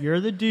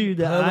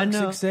Public I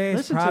know. success,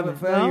 Listen private to me.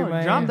 failure, No,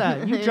 man. drop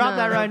that. You You drop know,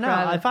 that right now.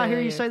 private If I hear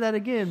you failure. say that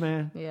again,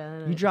 man, Yeah. I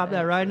know you drop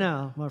that right exactly.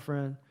 now, my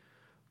friend,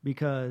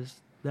 because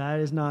that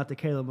is not the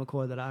Caleb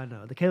McCoy that I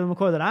know. The Caleb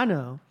McCoy that I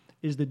know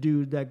is the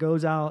dude that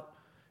goes out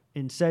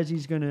and says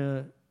he's going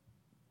to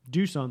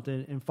do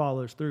something and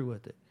follows through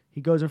with it. He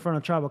goes in front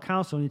of tribal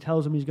council and he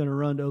tells them he's going to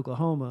run to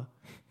Oklahoma.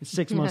 And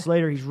 6 months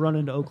later, he's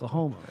running to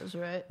Oklahoma. That's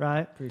right.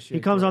 Right? Appreciate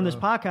He comes that, on this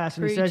bro. podcast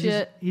and he Preach says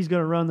it. he's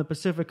going to run the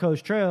Pacific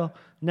Coast Trail.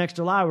 Next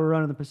July, we're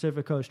running the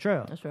Pacific Coast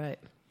Trail. That's right.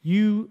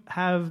 You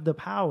have the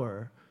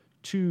power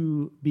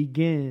to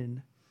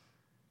begin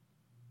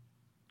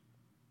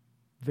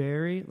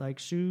very, like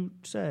Sue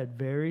said,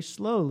 very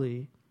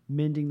slowly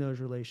mending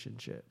those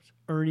relationships,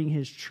 earning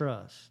his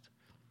trust,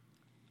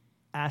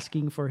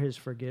 asking for his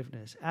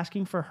forgiveness,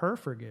 asking for her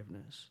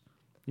forgiveness.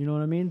 You know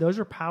what I mean? Those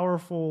are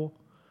powerful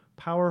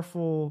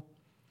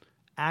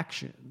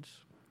actions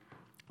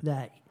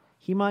that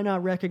he might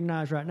not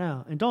recognize right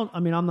now. And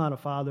I'm not a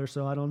father,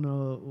 so I don't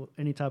know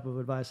any type of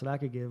advice that I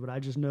could give, but I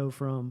just know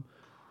from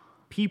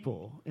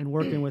people and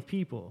working with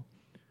people,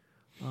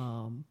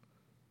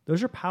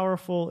 those are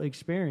powerful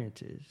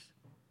experiences.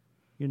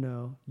 You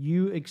know,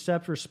 you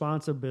accept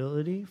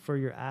responsibility for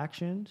your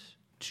actions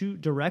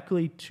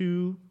directly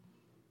to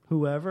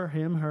whoever,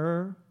 him,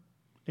 her,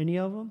 any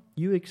of them.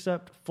 You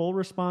accept full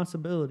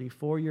responsibility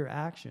for your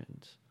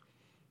actions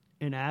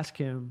and ask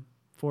him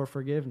for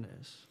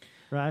forgiveness,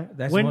 right?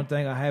 That's one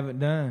thing I haven't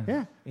done.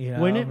 Yeah. You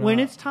know, When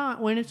it's time,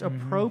 when it's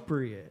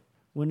appropriate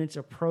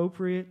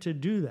to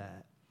do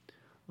that,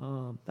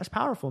 that's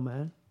powerful,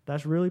 man.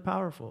 That's really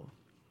powerful.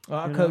 Well,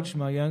 I You coached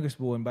my youngest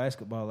boy in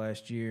basketball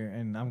last year,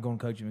 and I'm going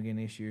to coach him again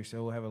this year,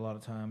 so we'll have a lot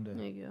of time There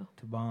you go.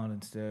 to bond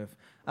and stuff.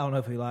 I don't know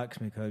if he likes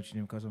me coaching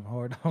him because I'm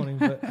hard on him,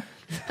 but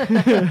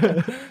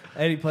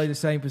Eddie played the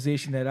same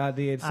position that I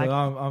did, so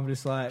I'm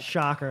just like,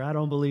 Shocker! I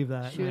don't believe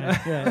that. Shoot. Man.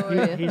 Yeah, Oh,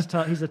 yeah. he's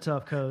tough. He's a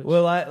tough coach.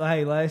 well,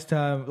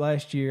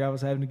 last year I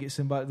was having to get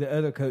the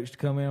other coach to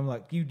come in. I'm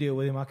like, you deal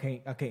with him. I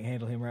can't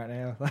handle him right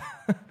now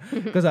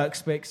because I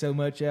expect so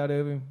much out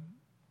of him.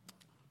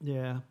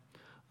 Yeah.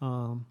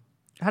 I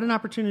had an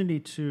opportunity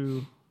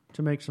to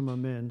make some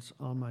amends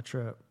on my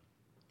trip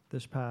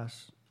this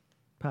past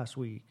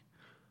week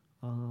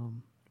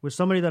with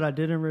somebody that I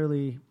didn't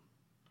really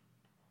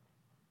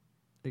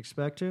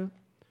expect to,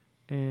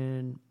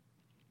 and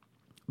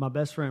my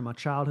best friend, my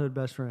childhood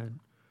best friend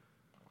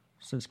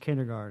since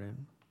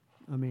kindergarten.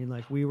 I mean,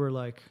 like, we were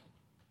like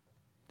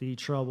the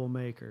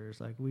troublemakers.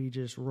 Like, we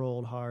just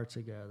rolled hard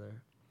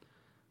together.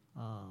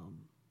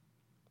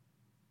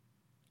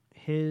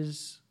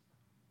 His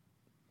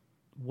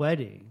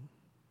wedding,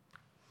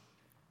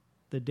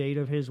 the date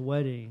of his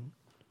wedding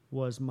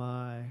was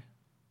my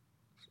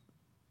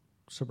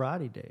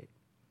sobriety date.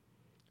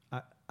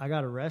 I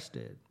got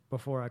arrested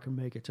before I could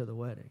make it to the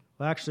wedding.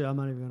 Well, actually, I'm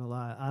not even going to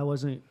lie. I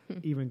wasn't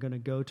even going to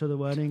go to the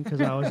wedding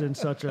because I was in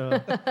such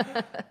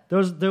a...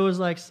 There was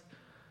like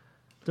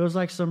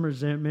some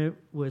resentment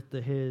with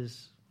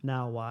his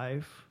now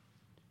wife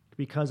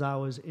because I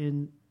was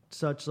in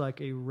such like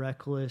a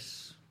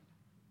reckless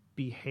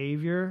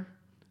behavior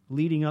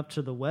leading up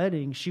to the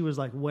wedding. She was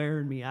like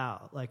wearing me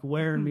out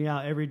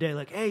every day.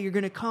 Like, hey, you're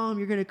going to come.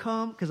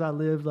 Because I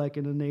lived like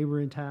in a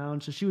neighboring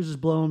town. So she was just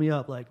blowing me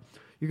up. Like,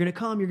 you're going to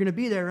come. You're going to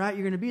be there, right?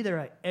 You're going to be there,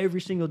 right?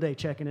 Every single day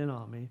checking in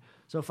on me.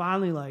 So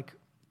finally, like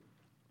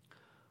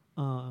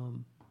a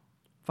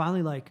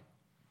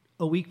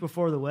week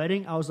before the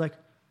wedding, I was like,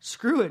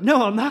 screw it.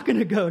 No, I'm not going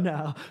to go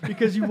now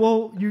because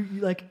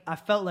I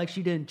felt like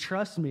she didn't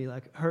trust me.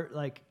 Like her,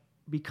 like,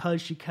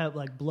 because she kept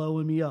like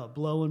blowing me up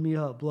about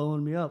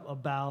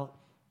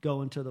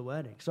going to the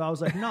wedding. So I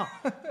was like, no,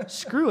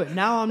 screw it.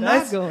 Now I'm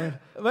not going.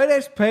 But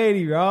that's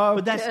petty, Rob.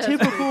 But that's Yeah,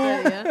 typical.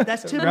 yeah.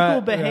 That's typical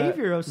Right,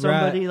 behavior right, of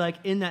somebody right. like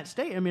in that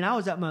state. I mean, I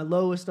was at my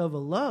lowest of a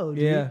low.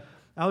 Dude. Yeah.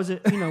 I was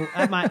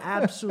at my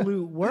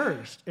absolute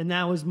worst, and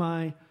that was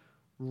my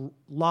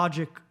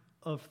logic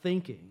of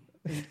thinking,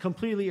 and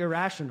completely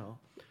irrational.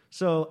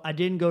 So I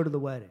didn't go to the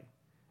wedding,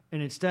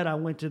 and instead I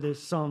went to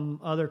some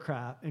other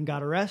crap and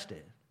got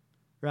arrested.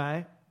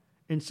 Right?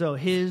 And so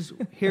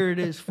here it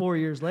is 4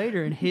 years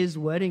later, and his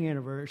wedding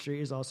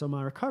anniversary is also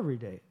my recovery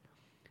date.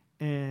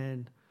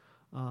 And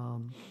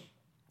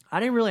I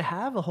didn't really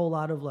have a whole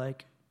lot of I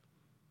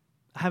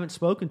haven't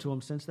spoken to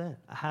him since then.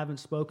 And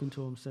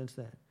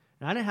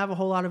I didn't have a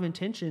whole lot of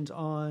intentions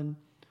on,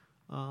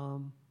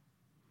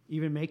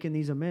 even making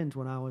these amends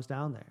when I was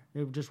down there.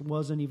 It just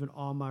wasn't even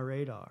on my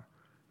radar.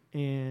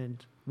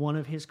 And one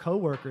of his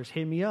coworkers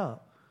hit me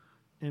up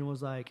and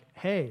was like,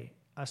 "Hey,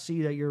 I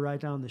see that you're right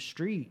down the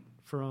street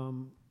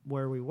from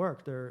where we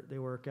work. They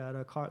work at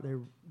a car.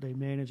 They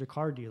manage a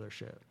car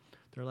dealership.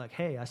 They're like,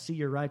 hey, I see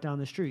you're right down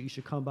the street. You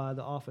should come by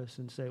the office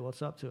and say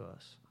what's up to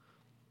us."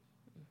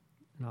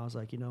 And I was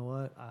like, you know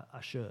what?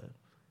 I should.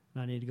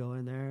 And I need to go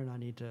in there and I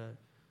need to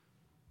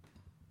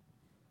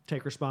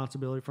take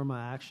responsibility for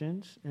my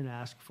actions and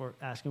ask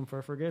him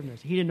for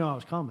forgiveness. He didn't know I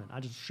was coming. I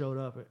just showed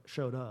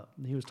up.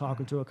 And he was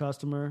talking to a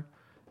customer,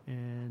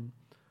 and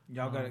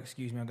Y'all got to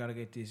excuse me. I got to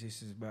get this.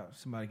 This is about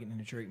somebody getting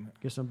into treatment.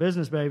 get some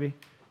business, baby.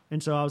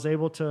 And so I was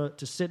able to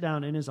sit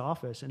down in his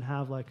office and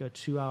have like a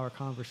 2-hour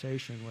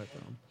conversation with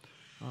him.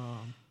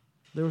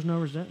 There was no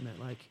resentment.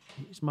 Like,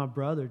 he's my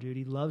brother, dude.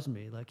 He loves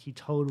me. Like, he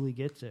totally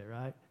gets it,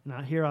 right?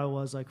 And here I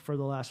was, like, for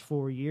the last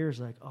 4 years,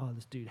 like, oh,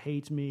 this dude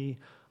hates me.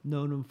 I've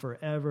known him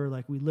forever.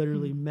 Like, we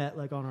literally met,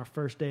 like, on our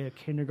first day of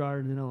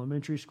kindergarten and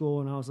elementary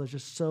school, and I was, like,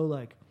 just so,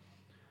 like,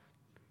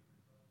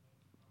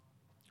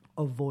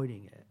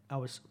 avoiding it. I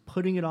was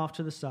putting it off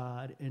to the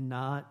side and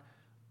not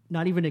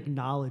even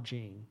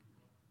acknowledging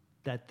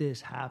that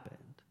this happened.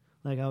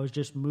 Like, I was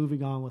just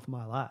moving on with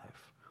my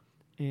life.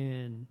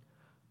 And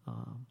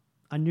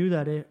I knew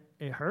that it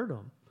hurt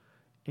him.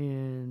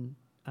 And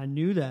I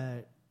knew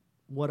that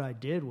what I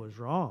did was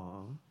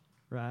wrong,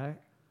 right?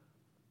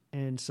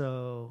 And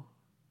so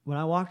when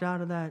I walked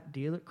out of that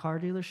car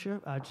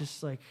dealership, I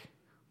just like,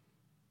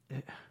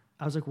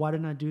 I was like, why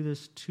didn't I do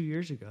this 2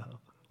 years ago?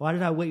 Why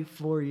did I wait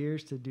 4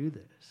 years to do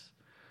this?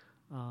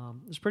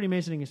 It was a pretty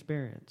amazing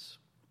experience.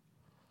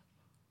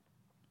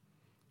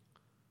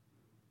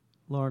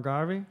 Lauren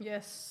Garvey?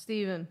 Yes,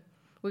 Steven.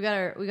 We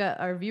got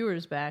our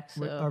viewers back.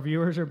 So Our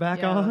viewers are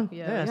back on?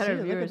 Yeah, we got our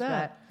viewers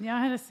back. Yeah,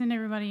 I had to send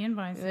everybody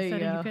invites. There you They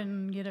said go. you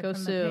couldn't get it Go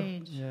from Sue. the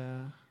page. Yeah.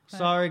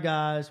 Sorry,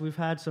 guys. We've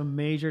had some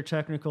major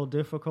technical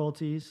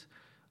difficulties.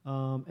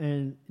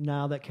 And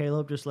now that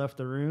Caleb just left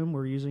the room,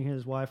 we're using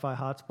his Wi-Fi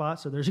hotspot,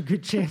 so there's a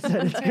good chance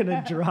that it's going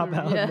to drop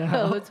out Yeah,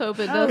 now. let's hope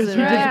it Oh, doesn't.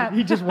 crap.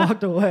 He just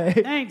walked away.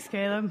 Thanks,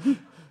 Caleb.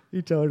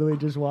 He totally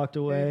just walked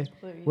away.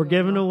 There you We're go.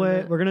 giving Open away.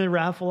 it. We're going to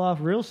raffle off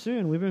real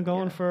soon. We've been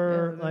going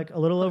for yeah. like a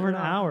little over an Put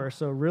it on. hour,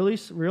 so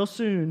real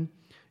soon.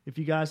 If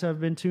you guys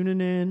have been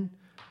tuning in,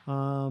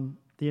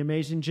 the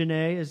amazing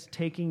Janae is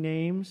taking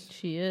names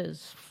She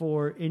is.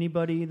 for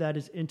anybody that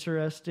is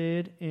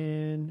interested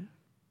in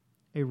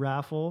a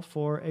raffle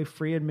for a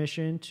free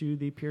admission to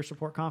the Peer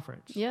Support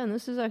Conference. Yeah, and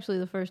this is actually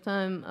the first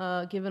time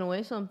giving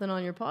away something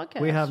on your podcast.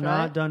 We have right?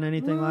 not done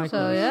anything like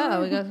So this. yeah,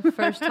 we got the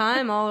first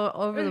time all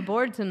over the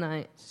board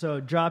tonight.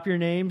 So drop your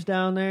names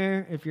down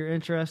there if you're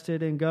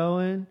interested in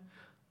going.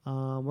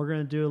 We're going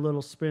to do a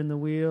little spin the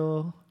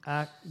wheel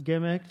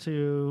gimmick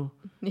to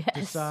Yes,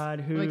 decide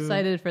who. I'm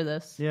excited for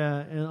this. Yeah,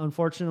 and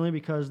unfortunately,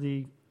 because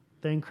the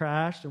thing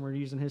crashed and we're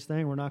using his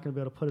thing, we're not going to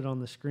be able to put it on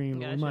the screen.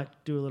 But Gotcha. we might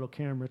do a little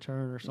camera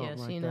turn or something Yes,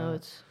 like that. you know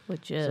it's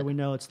legit. So we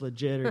know it's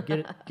legit, or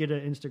get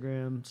an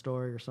Instagram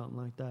story or something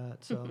like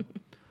that. So,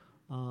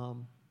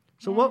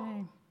 what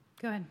Yay.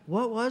 Go ahead.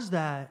 what was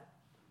that?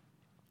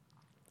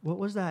 What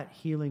was that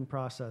healing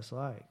process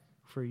like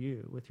for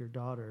you with your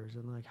daughters,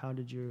 and like how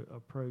did you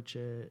approach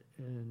it?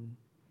 And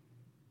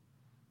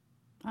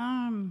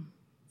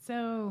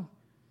So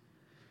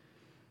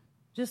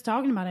just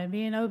talking about it,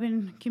 being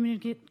open,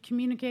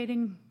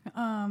 communicating,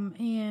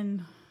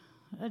 and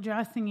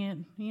addressing it,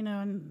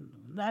 and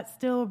that's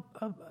still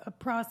a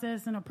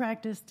process and a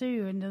practice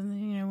too. And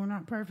doesn't, we're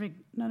not perfect.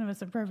 None of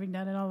us are perfect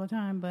at it all the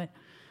time, but,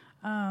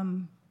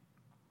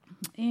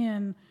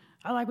 and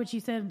I like what you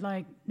said,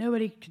 like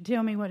nobody could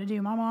tell me what to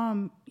do. My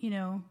mom,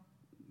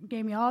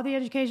 gave me all the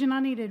education I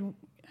needed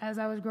as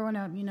I was growing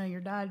up.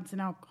 Your dad's an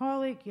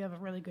alcoholic. You have a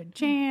really good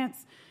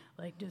chance.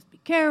 Like, just be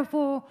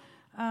careful.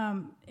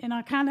 And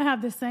I kind of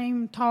have the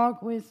same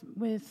talk with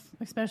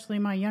especially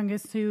my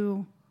youngest,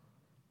 who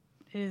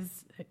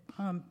is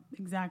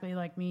exactly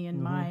like me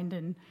in mind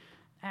and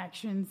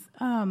actions.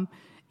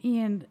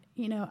 And,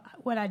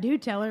 what I do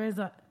tell her is,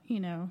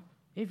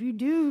 if you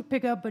do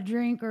pick up a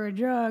drink or a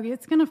drug,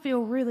 it's going to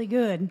feel really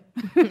good.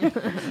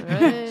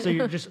 so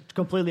you're just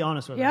completely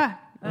honest with her. Yeah.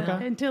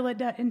 Okay. Until it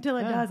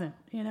doesn't.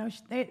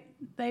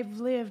 They've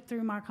lived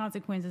through my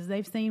consequences.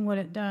 They've seen what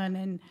it done.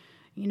 And,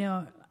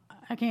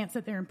 I can't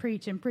sit there and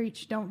preach,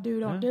 don't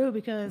do,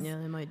 because yeah,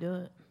 they might do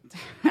it.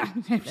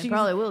 if They she's-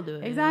 probably will do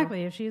it.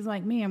 Exactly. If she's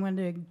like me, I'm going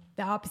to do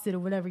the opposite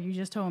of whatever you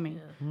just told me.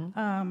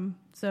 Yeah.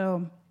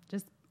 So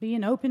just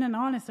being open and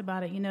honest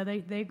about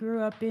it. They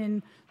grew up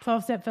in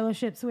 12-step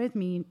fellowships with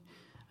me.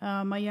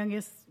 My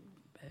youngest,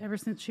 ever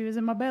since she was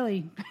in my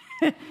belly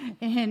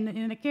and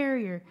in a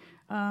carrier.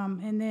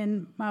 And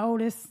then my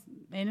oldest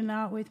in and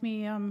out with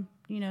me,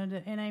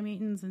 the NA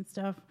meetings and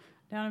stuff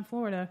down in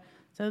Florida.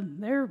 So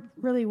they're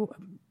really,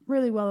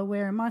 really well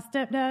aware. And my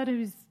stepdad,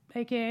 who's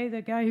AKA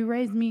the guy who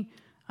raised me,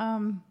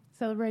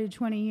 celebrated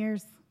 20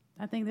 years.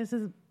 I think this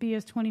is be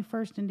his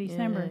 21st in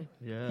December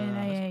Yeah. in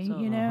AA, That's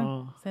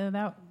what's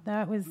up. So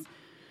that was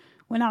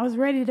when I was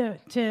ready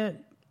to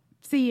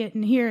see it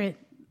and hear it.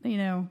 you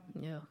know,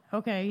 Yeah.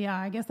 okay, yeah,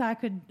 I guess I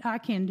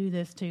can do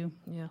this too.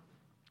 Yeah.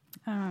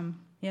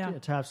 Yeah,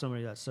 To have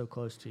somebody that's so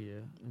close to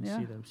you and Yeah.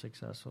 see them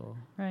successful,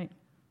 right.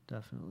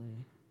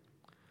 definitely.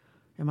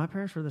 And my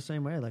parents were the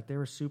same way. Like, they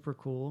were super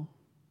cool.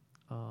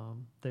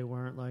 They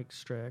weren't like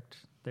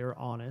strict. They were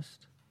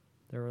honest.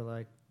 They were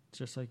like,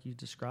 just like you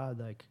described,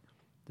 like,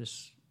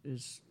 this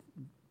is,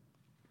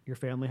 your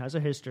family has a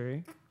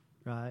history,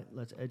 right?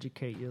 Let's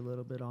educate you a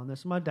little bit on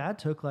this. My dad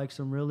took like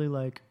some really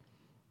like,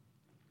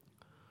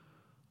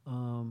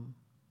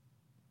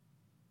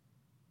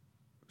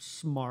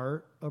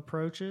 smart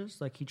approaches.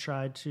 Like, he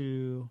tried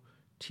to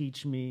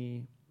teach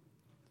me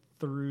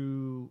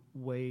through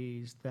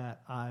ways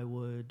that I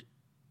would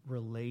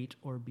relate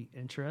or be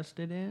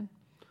interested in.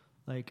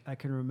 Like, I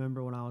can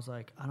remember when I was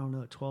like, I don't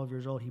know, 12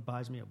 years old, he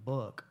buys me a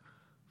book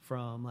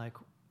from like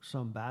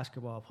some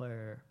basketball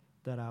player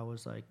that I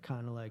was like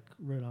kind of like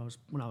when I was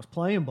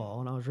playing ball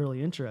and I was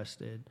really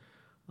interested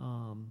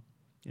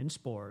in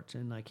sports,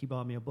 and like he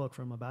bought me a book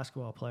from a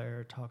basketball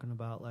player talking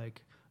about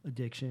like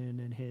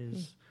addiction and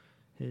his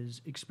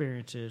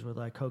experiences with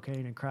like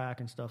cocaine and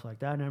crack and stuff like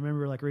that. And I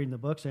remember like reading the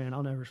book saying,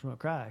 I'll never smoke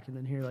crack. And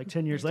then here like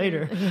 10 years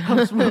later,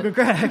 I'm smoking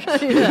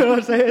crack. You know what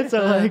I'm saying?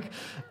 So like,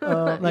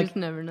 You just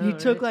never know, he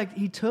took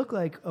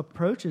like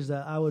approaches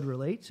that I would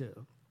relate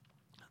to.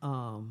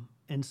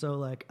 And so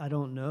like, I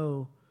don't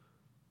know,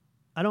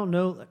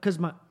 cause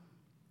my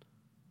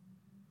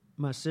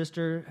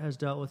sister has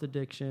dealt with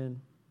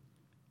addiction.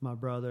 My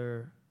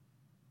brother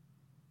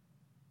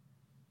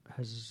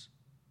has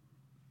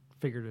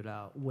figured it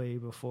out way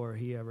before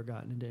he ever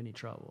got into any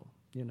trouble,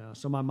 you know?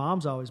 So my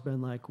mom's always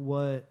been like,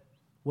 what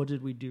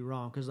did we do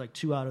wrong? Cause like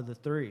 2 out of the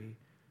 3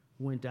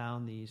 went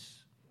down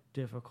these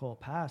difficult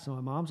paths. And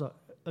my mom's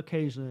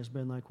occasionally has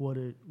been like, what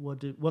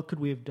could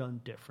we have done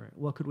different?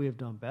 What could we have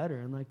done better?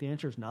 And like, the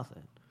answer is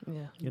nothing.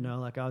 Yeah. You know,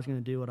 like I was going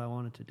to do what I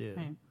wanted to do.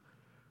 Right.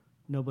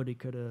 Nobody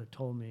could have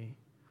told me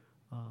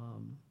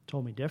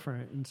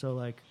different. And so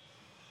like,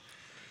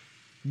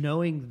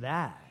 knowing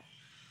that,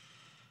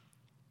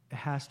 it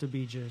has to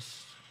be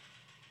just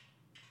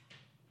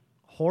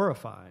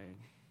horrifying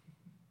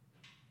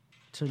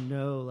to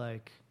know,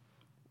 like,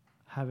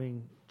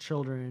 having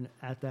children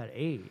at that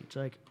age,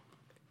 like,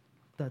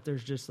 that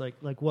there's just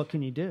like what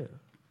can you do?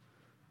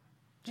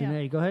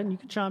 Janae, go ahead and you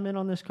can chime in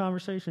on this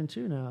conversation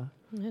too now.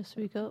 Yeah,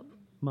 speak up.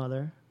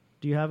 Mother,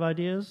 do you have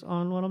ideas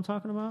on what I'm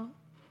talking about?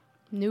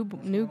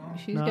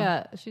 She's No.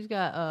 got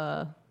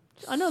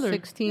I know they're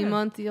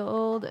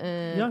 16-month-old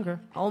and Younger.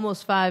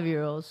 almost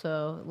 5-year-old,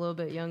 so a little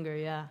bit younger.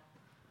 Yeah.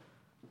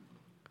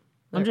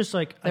 I'm just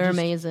like, they're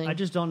amazing. I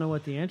just don't know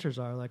what the answers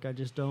are. Like, I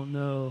just don't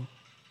know.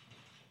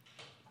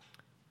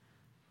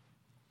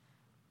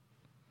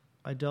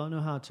 I don't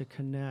know how to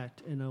connect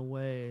in a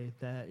way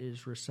that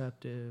is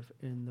receptive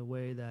in the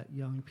way that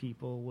young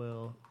people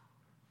will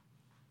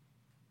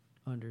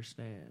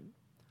understand.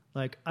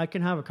 Like, I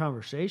can have a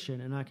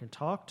conversation and I can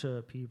talk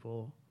to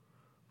people,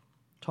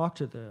 talk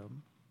to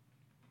them,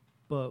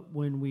 but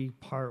when we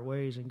part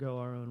ways and go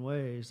our own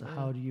ways,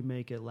 how do you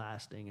make it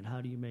lasting and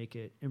how do you make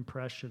it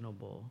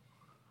impressionable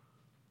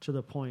to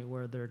the point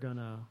where they're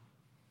gonna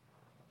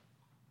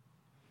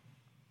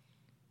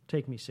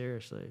take me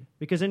seriously?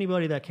 Because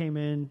anybody that came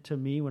in to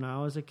me when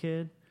I was a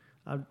kid,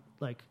 I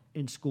like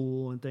in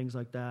school and things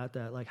like that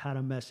like had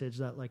a message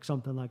that like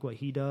something like what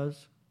he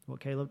does, what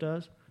Caleb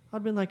does,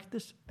 I'd been like,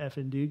 this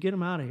effing dude, get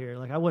him out of here.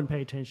 Like, I wouldn't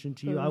pay attention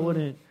to you. I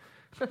wouldn't.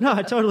 No,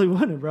 I totally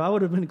wouldn't, bro. I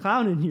would have been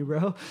clowning you,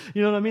 bro.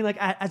 You know what I mean? Like,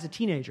 as a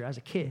teenager, as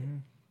a kid,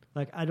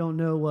 like, I don't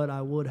know what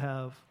I would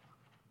have.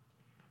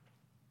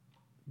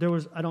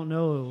 I don't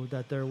know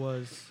that there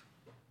was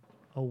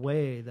a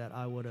way that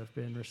I would have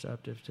been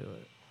receptive to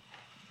it.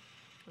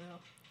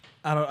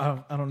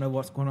 I don't know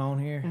what's going on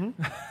here,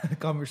 the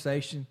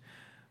conversation,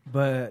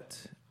 but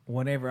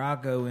whenever I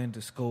go into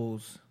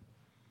schools,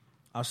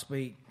 I'll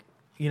speak.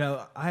 You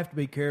know, I have to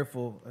be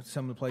careful at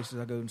some of the places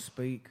I go and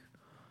speak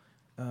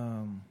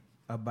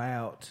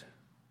about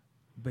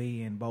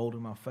being bold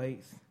in my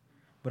faith,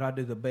 but I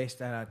do the best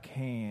that I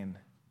can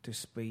to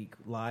speak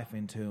life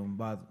into them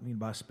by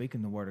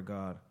speaking the Word of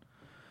God.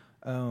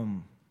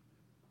 And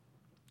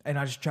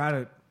I just try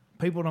to.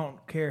 People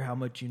don't care how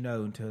much you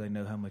know until they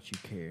know how much you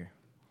care,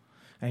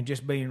 and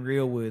just being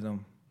real with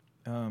them,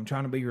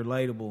 trying to be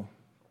relatable,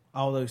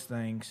 all those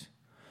things.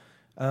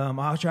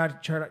 I try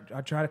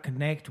to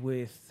connect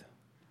with.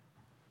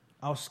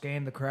 I'll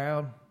scan the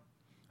crowd,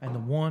 and the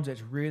ones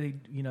that's really,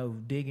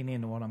 digging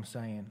into what I'm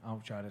saying,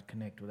 I'll try to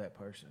connect with that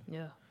person.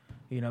 Yeah.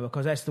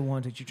 Because that's the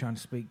ones that you're trying to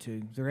speak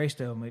to. The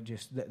rest of them,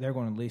 they're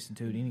going to listen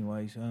to it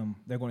anyways.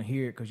 They're going to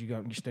hear it because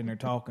you're sitting there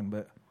talking.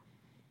 But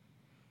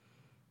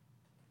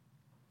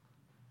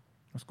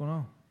what's going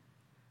on?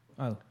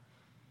 Oh,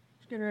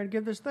 Just getting ready to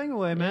give this thing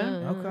away,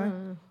 man. okay.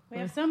 We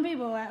have some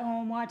people at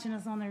home watching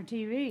us on their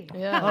TV.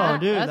 Yeah. Oh,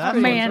 dude, that's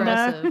pretty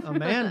Amanda. impressive.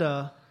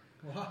 Amanda.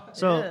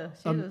 So Yeah,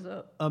 she was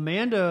up.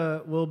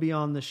 Amanda will be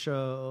on the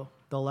show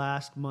the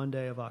last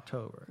Monday of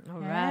October.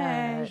 All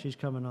Hey. right. She's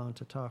coming on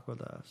to talk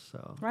with us.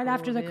 So Right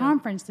after the deal.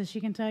 conference, so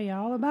she can tell you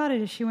all about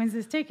it if she wins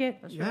this ticket.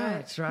 yeah,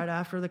 it's right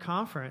after the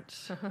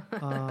conference.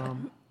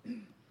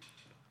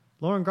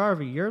 Lauren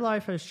Garvey, your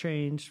life has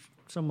changed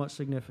somewhat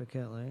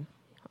significantly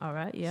All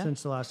right. Yeah.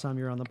 since the last time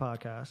you were on the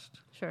podcast.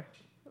 Sure.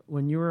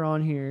 When you were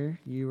on here,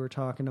 you were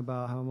talking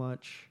about how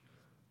much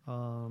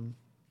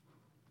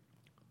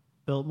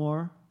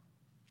Biltmore,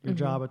 your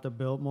job at the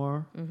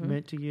Biltmore,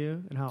 meant to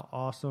you, and how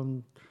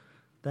awesome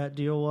that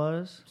deal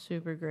was.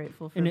 Super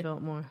grateful for And it-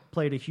 Biltmore.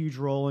 Played a huge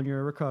role in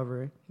your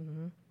recovery.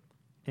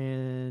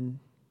 And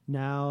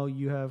now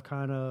you have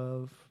kind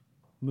of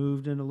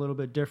moved in a little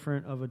bit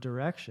different of a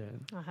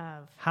direction. I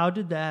have. How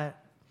did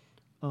that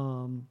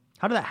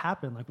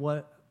happen? Like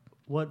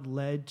what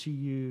led to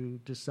you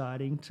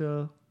deciding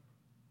to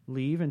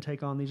leave and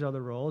take on these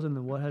other roles, and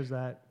then what has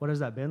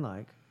that been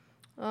like?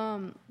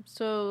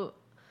 So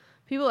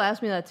people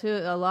ask me that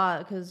too a lot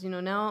because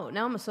now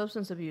I'm a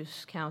substance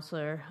abuse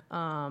counselor.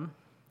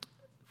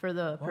 For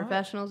the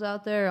professionals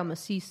out there, I'm a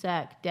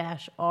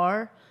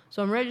CSAC-R,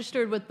 so I'm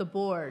registered with the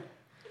board.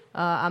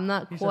 I'm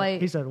not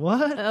quite. He said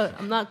what?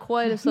 I'm not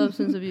quite a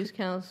substance abuse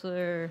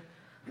counselor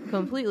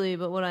completely,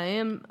 but what I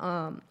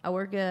am, I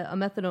work at a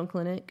methadone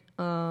clinic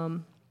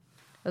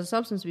as a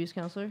substance abuse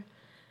counselor.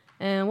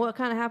 And what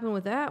kind of happened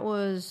with that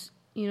was,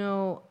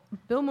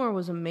 Biltmore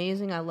was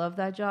amazing. I loved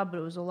that job, but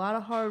it was a lot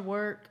of hard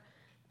work.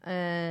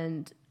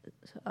 And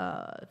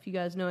if you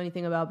guys know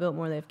anything about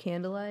Biltmore, they have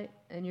candlelight,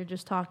 and you're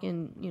just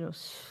talking,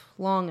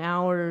 long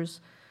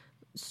hours,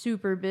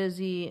 super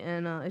busy,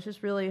 and it's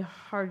just really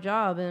hard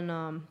job.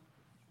 And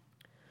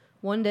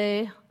one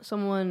day,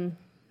 someone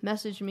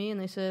messaged me, and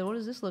they said, "What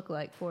does this look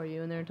like for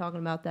you?" And they were talking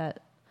about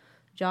that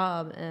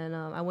job, and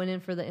I went in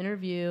for the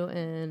interview,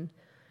 and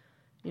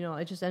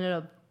it just ended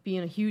up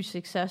being a huge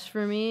success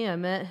for me. I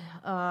met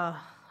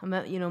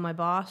my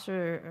boss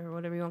or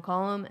whatever you want to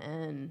call him,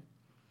 and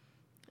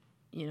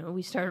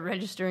we started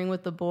registering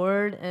with the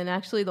board. And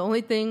actually, the only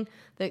thing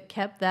that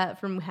kept that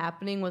from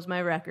happening was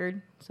my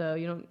record. So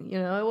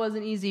it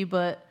wasn't easy,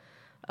 but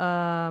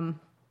all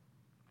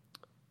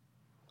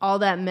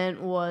that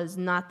meant was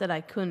not that I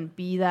couldn't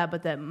be that,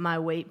 but that my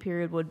wait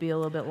period would be a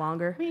little bit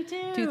longer. Me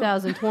too.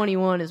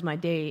 2021 is my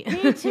date.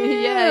 Me too.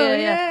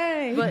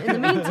 yeah. Yay. But in the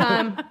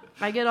meantime,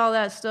 I get all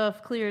that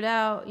stuff cleared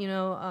out.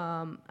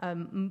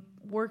 I'm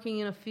working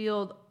in a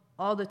field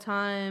all the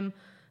time,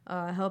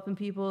 helping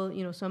people,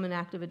 some in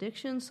active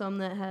addiction, some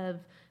that have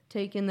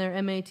taken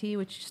their MAT,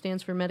 which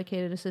stands for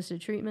medicated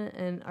assisted treatment,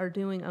 and are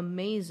doing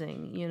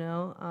amazing.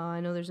 I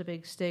know there's a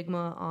big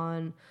stigma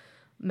on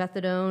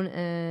methadone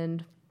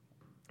and,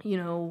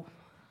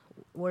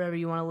 whatever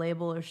you want to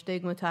label or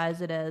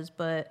stigmatize it as,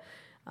 but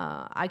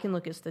I can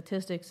look at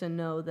statistics and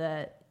know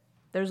that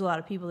there's a lot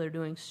of people that are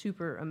doing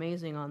super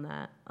amazing on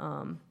that.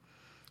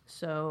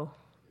 So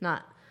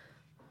not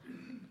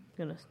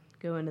gonna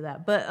go into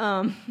that, but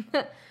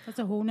That's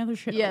a whole nother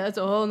show. yeah, that's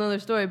a whole nother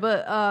story.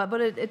 But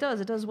it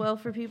does well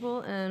for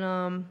people, and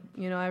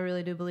I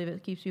really do believe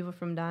it keeps people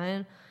from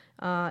dying.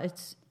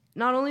 It's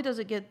not only does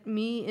it get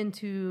me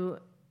into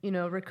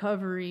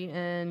recovery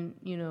and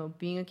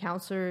being a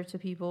counselor to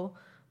people,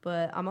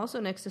 but I'm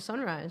also next to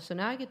Sunrise, so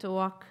now I get to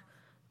walk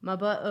my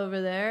butt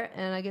over there,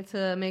 and I get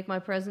to make my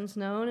presence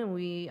known,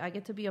 and I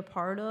get to be a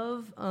part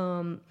of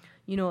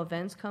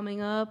events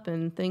coming up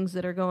and things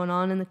that are going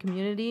on in the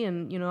community,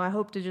 and I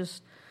hope to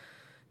just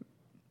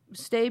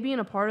stay being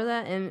a part of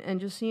that and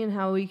just seeing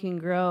how we can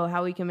grow,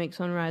 how we can make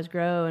Sunrise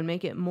grow and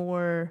make it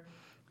more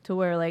to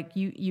where like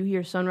you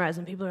hear Sunrise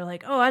and people are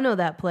like, oh, I know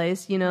that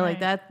place, like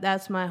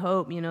that's my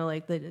hope,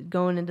 like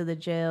going into the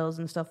jails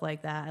and stuff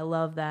like that. I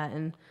love that,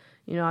 and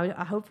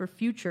I hope for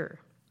future.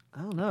 I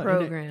don't know.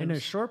 Programs. In a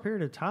short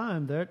period of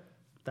time,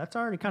 that's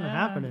already kind of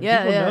happening.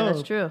 Yeah, People know,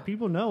 that's true.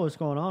 People know what's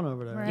going on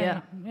over there.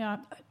 Right. Yeah.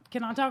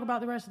 Can I talk about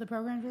the rest of the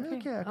programs? Okay.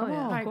 Heck yeah, Oh, come yeah.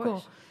 on. All right, course.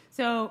 cool.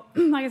 So,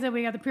 like I said,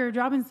 we got the Peer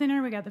Drop-In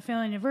Center, we got the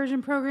Felon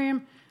Diversion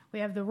Program, we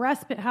have the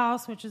Respite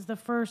House, which is the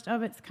first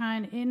of its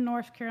kind in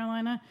North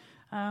Carolina.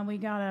 We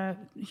got a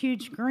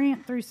huge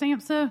grant through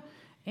SAMHSA,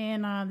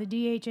 and the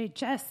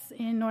DHHS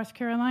in North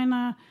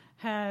Carolina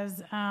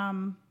has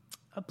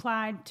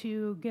applied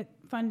to get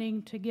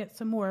funding to get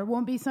some more. It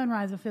won't be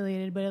Sunrise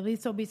affiliated, but at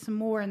least there'll be some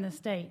more in the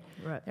state.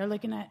 Right. They're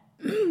looking at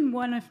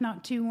one, if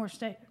not two more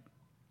state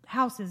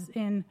houses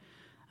in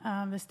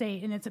the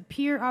state, and it's a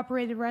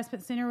peer-operated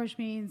respite center, which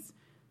means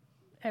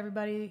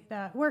everybody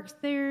that works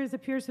there is a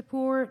peer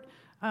support,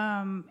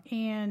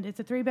 and it's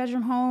a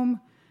 3-bedroom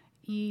home.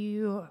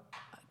 You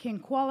can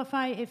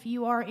qualify if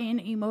you are in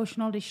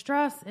emotional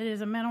distress. It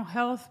is a mental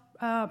health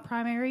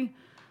primary.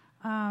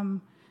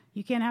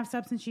 You can have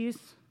substance use,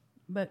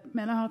 but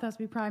mental health has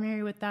to be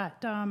primary with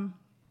that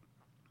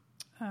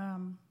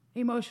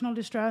emotional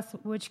distress,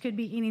 which could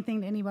be anything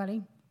to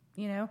anybody.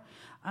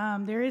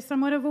 There is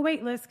somewhat of a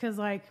wait list because,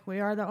 we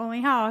are the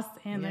only house,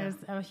 and there's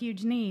a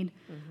huge need.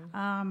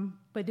 Mm-hmm.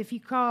 But if you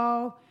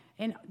call,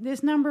 and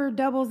this number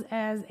doubles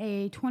as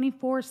a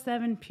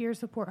 24/7 peer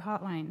support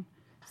hotline.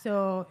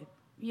 So if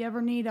you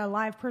ever need a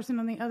live person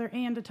on the other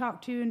end to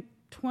talk to,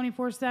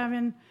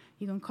 24/7.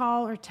 You can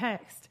call or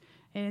text,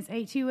 and it's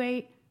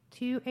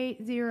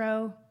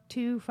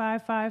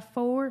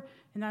 828-280-2554,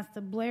 and that's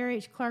the Blair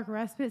H. Clark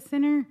Respite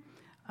Center.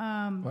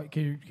 What,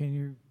 can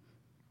you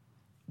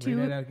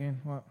read that out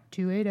again? What?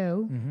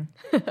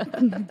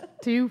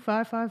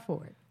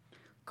 280-2554.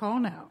 Call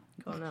now.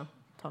 Go now.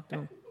 Talk to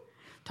him.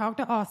 Talk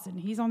to Austin.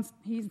 He's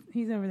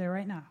over there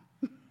right now.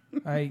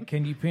 Hey,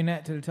 can you pin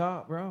that to the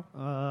top, bro?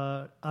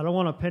 I don't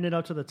want to pin it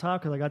up to the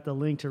top because I got the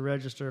link to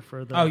register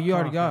for the. Oh, you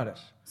already got it.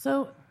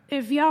 So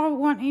if y'all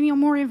want any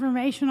more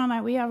information on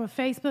that, we have a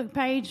Facebook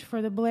page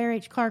for the Blair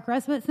H. Clark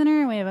Respite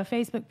Center, and we have a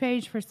Facebook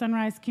page for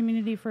Sunrise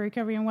Community for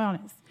Recovery and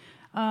Wellness.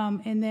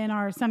 And then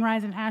our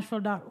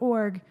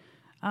sunriseinasheville.org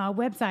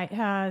website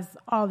has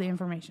all the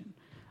information.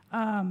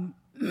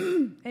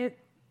 It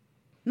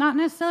not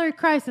necessarily a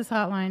crisis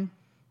hotline,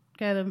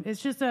 Caleb.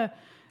 It's just a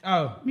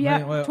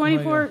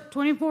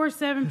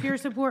 24/7 peer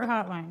support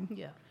hotline.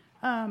 Yeah.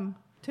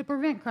 To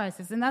prevent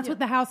crisis, and that's what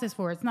the house is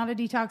for. It's not a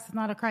detox. It's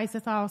not a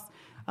crisis house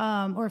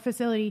or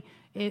facility.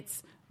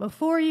 It's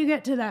before you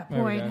get to that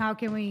point. How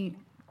can we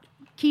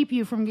keep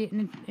you from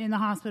getting in the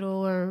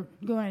hospital or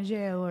going to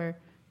jail? Or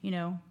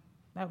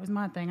that was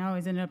my thing. I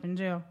always ended up in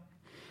jail.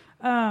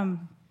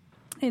 And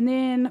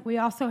then we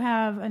also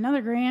have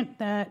another grant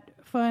that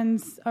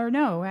funds,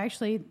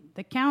 actually,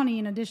 the county,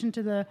 in addition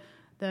to the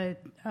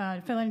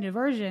felony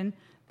diversion,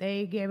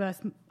 they gave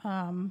us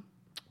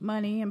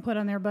money and put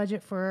on their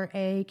budget for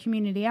a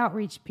community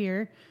outreach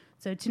peer.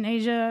 So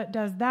Tanasia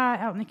does that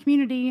out in the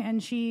community,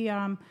 and she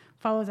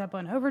follows up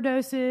on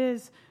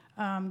overdoses,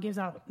 gives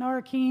out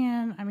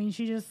Narcan. I mean,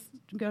 she just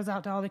goes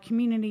out to all the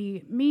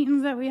community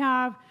meetings that we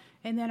have.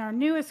 And then our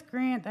newest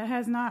grant that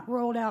has not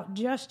rolled out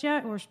just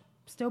yet, we're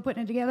still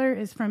putting it together,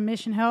 is from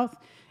Mission Health,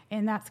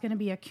 and that's going to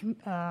be a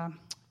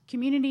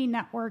community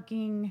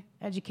networking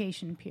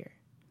education peer.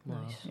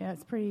 Nice. Yeah,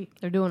 it's pretty.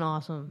 They're doing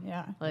awesome.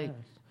 Yeah, Like,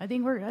 I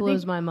think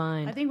blows my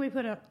mind. I think we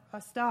put a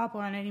stop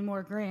on any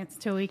more grants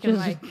till we can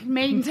Just like get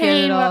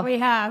maintain it what all. we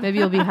have. Maybe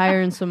you'll be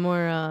hiring some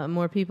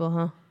more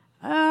people,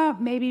 huh?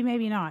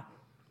 Maybe not.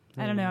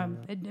 I don't know.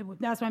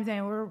 That's what I'm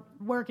saying. We're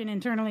working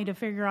internally to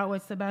figure out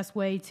what's the best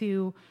way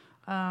to.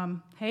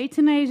 Hey,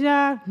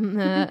 Tanasia.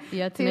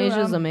 Yeah,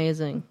 Tanasia's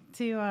amazing.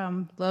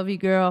 To Love you,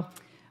 girl.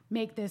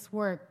 make this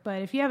work.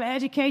 But if you have an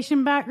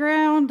education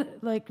background,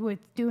 like with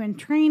doing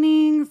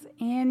trainings,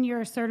 and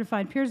you're a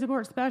certified peer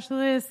support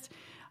specialist,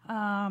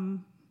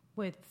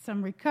 with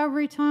some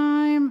recovery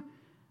time,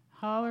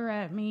 holler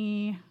at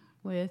me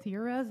with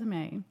your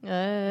resume.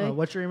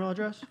 What's your email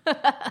address?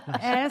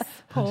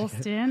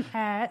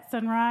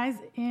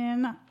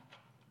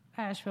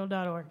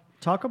 spolston@sunriseinasheville.org.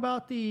 Talk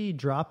about the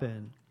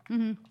drop-in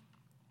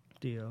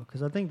deal,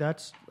 because I think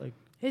that's like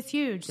It's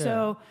huge. Yeah.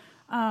 So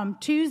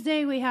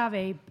Tuesday we have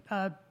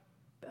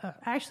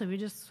actually we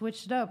just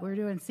switched it up. We're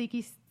doing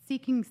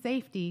seeking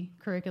safety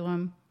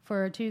curriculum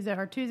for our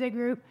Tuesday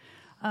group.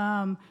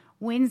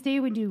 Wednesday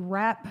we do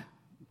RAP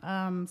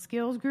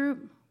skills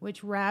group,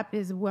 which RAP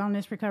is a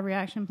wellness recovery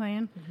action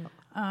plan.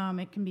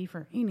 It can be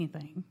for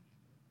anything.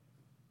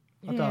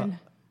 I thought And-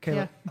 Kayla,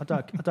 yeah. I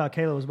thought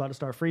Kayla was about to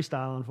start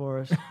freestyling for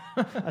us.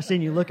 I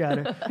seen you look at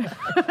her.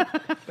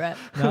 Brett.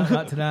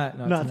 Not tonight.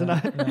 Not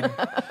tonight. No.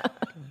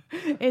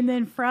 And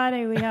then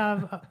Friday we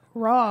have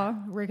Raw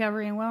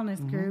Recovery and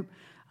Wellness group.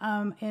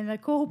 And the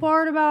cool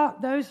part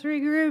about those three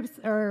groups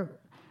are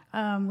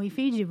we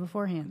feed you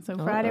beforehand. So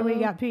Friday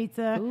we got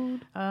pizza. We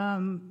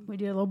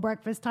do a little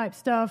breakfast type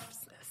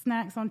stuff,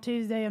 snacks on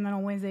Tuesday, and then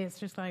on Wednesday it's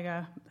just like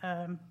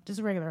just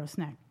a regular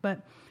snack.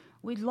 But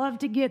we'd love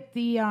to get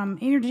the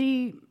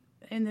energy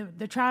and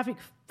the traffic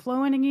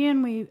flowing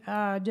again. We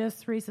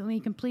just recently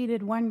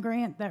completed one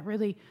grant that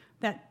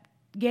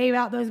gave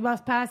out those bus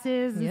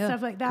passes and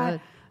stuff like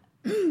that.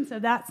 Good. So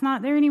that's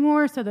not there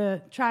anymore. So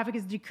the traffic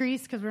is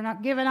decreased because we're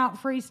not giving out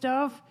free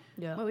stuff.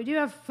 Yeah. But we do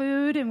have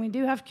food, and we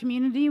do have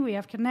community. We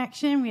have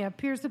connection. We have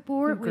peer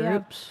support. We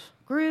have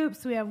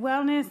groups. We have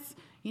wellness.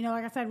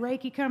 Like I said,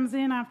 Reiki comes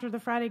in after the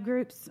Friday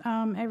groups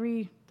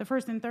the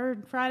first and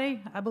third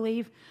Friday, I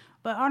believe.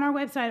 But on our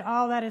website,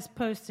 all that is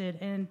posted.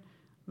 And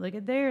look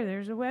at there.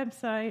 There's a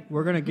website.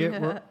 We're gonna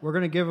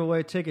give away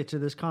a ticket to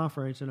this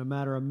conference in a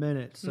matter of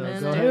minutes. So go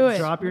Do ahead, it.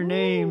 drop your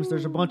names.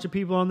 There's a bunch of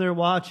people on there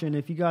watching.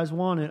 If you guys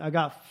want it,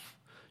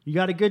 you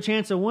got a good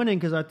chance of winning,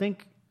 because I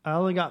think I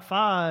only got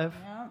 5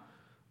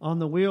 on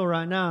the wheel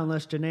right now,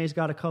 unless Janae's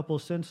got a couple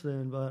since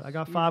then. But I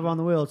got 5 on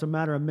the wheel. It's a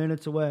matter of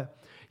minutes away.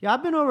 Yeah,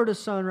 I've been over to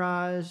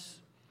Sunrise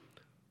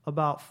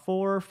about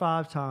 4 or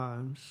 5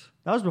 times.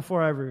 That was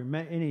before I ever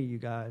met any of you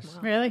guys.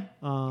 Really?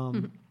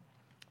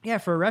 Yeah,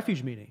 for a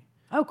refuge meeting.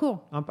 Oh,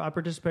 cool. I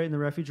participate in the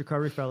Refuge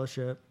Recovery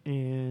Fellowship,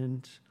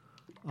 and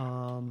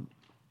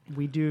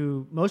we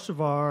do most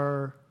of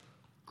our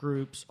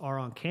groups are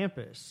on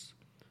campus.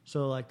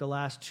 So, like the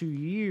last 2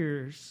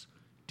 years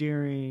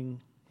during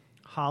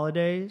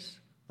holidays,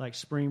 like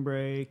spring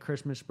break,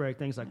 Christmas break,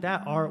 things like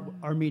that,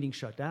 our meetings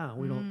shut down.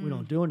 We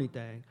don't do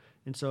anything.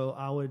 And so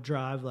I would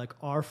drive like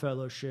our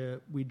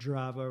fellowship. We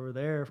drive over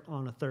there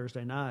on a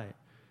Thursday night,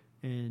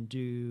 and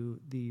do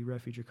the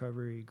refuge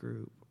recovery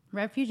group.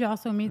 Refuge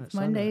also meets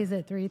Sunrise. Mondays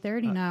at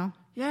 3:30 now.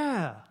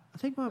 Yeah, I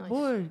think my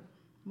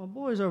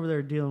boy's over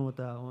there dealing with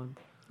that one.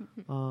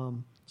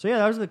 So yeah,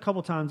 that was the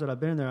couple times that I've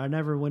been there. I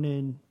never went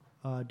in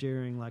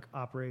during like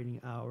operating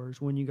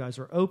hours when you guys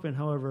were open.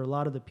 However, a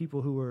lot of the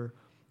people who were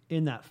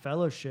in that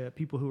fellowship,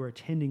 people who were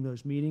attending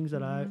those meetings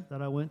that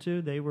I went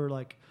to, they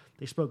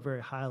spoke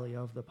very highly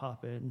of the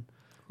pop-in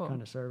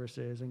kind of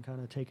services and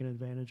kind of taking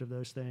advantage of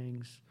those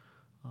things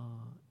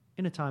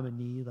in a time of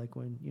need, like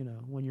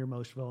when you're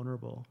most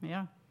vulnerable.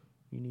 Yeah.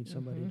 You need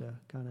somebody to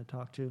kind of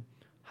talk to.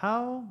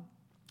 How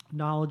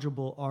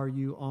knowledgeable are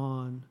you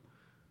on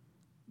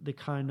the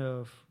kind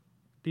of,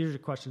 these are the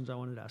questions I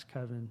wanted to ask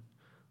Kevin,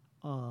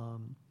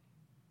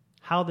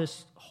 how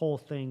this whole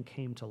thing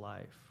came to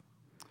life?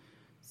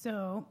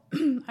 So,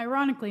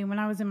 ironically, when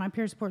I was in my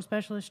peer support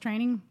specialist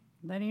training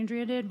that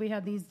Andrea did, we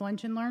had these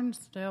lunch and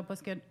learns to help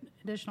us get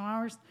additional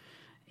hours.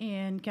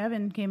 And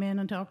Kevin came in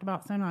and talked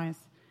about Sunrise.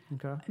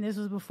 Okay. And this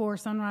was before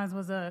Sunrise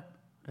was a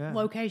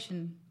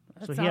location.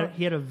 So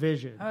he had a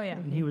vision. Oh, yeah.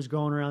 And he was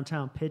going around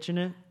town pitching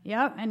it.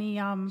 Yep. And he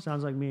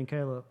Sounds like me and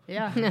Caleb.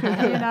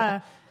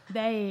 yeah.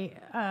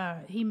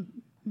 And he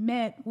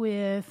met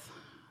with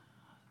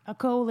a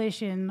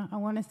coalition. I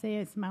want to say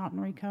it's Mountain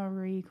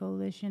Recovery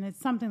Coalition. It's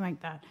something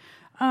like that.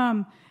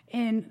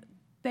 And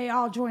they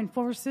all joined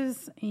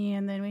forces.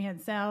 And then we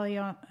had Sally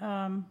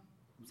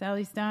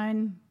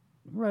Stein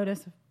wrote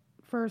us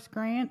first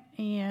grant,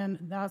 and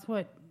that's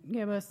what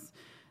gave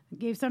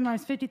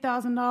Sunrise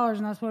 $50,000,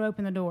 and that's what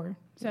opened the door.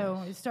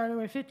 So It started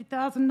with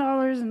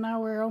 $50,000, and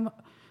now we're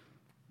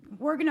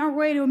working our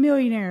way to a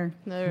millionaire.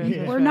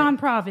 We're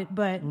nonprofit,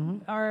 but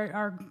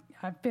our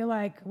I feel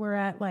like we're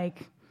at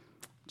like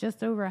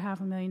just over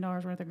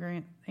 $500,000 worth of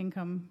grant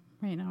income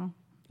right now.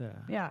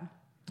 Yeah.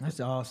 That's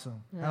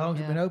awesome. How long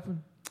has it been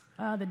open?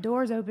 The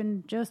doors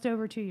opened just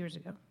over 2 years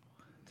ago.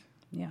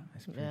 Yeah.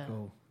 That's pretty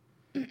cool.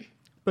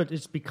 But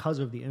it's because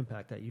of the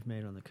impact that you've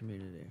made on the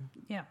community.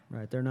 Yeah.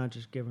 Right? They're not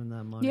just giving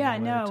that money Yeah,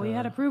 away no, we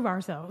had to prove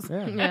ourselves.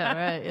 Yeah. Yeah,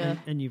 right, yeah.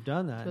 And you've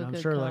done that. To a And I'm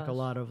good sure like a cause.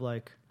 lot of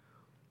like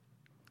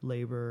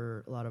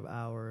labor, a lot of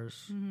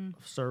hours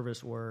of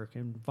service work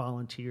and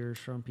volunteers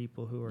from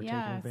people who are taking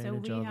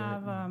advantage so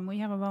of it. we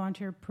have a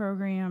volunteer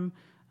program,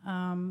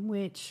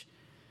 which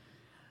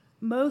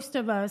most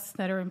of us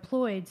that are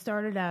employed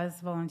started as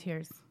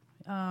volunteers.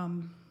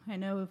 I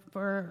know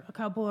for a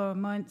couple of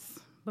months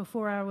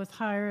before I was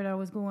hired, I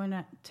was going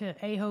to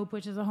A-Hope,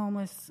 which is a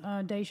homeless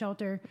day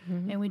shelter,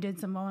 and we did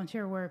some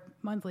volunteer work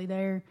monthly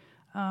there.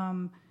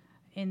 And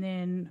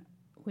then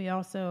we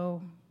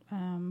also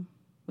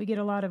we get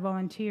a lot of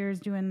volunteers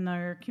doing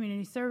their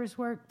community service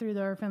work through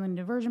their Finland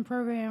Diversion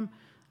Program.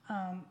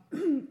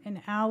 And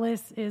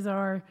Alice is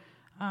our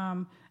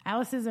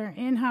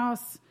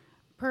in-house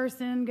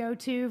person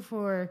go-to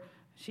for.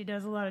 She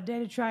does a lot of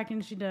data tracking.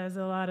 She does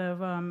a lot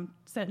of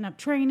setting up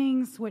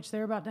trainings, which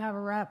they're about to have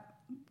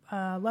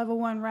a level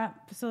 1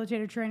 RAP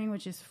facilitator training,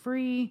 which is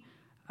free.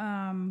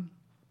 And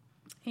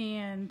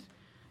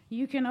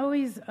you can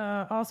always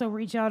also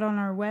reach out on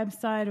our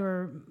website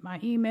or my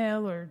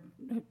email or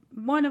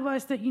one of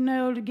us that you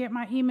know to get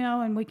my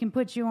email, and we can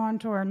put you on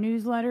to our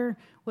newsletter,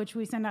 which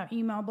we send out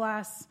email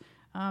blasts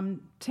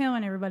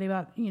telling everybody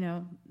about,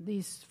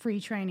 these free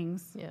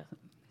trainings. Yeah.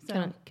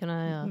 So, Can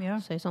I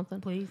say something?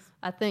 please.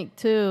 I think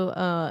too,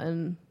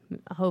 and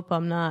I hope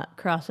I'm not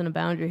crossing a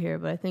boundary here,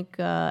 but I think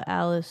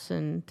Alice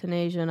and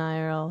Tanasia and I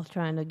are all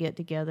trying to get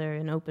together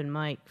an open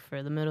mic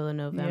for the middle of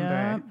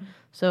November. Yep.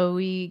 So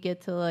we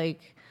get to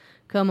like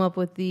come up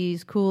with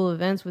these cool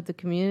events with the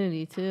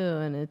community too,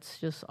 and it's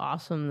just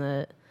awesome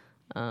that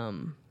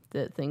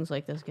that things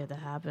like this get to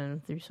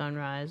happen through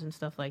Sunrise and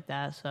stuff like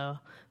that. So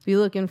be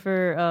looking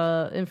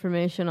for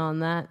information on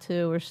that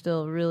too. We're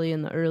still really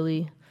in the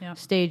early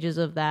stages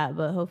of that,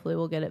 but hopefully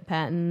we'll get it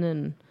patented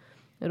and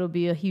it'll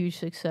be a huge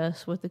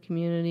success with the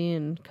community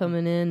and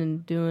coming in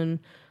and doing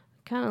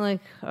kind of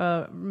like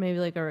maybe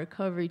like a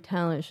recovery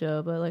talent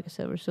show. But like I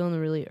said, we're still in the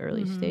really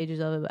early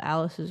stages of it. But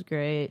Alice is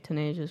great.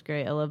 Tanasia is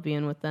great. I love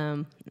being with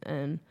them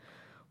and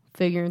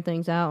figuring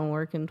things out and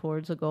working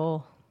towards a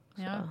goal.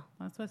 Yeah, So.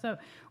 that's what's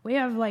up. We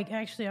have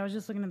actually, I was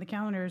just looking at the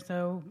calendar.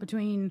 So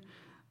between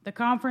the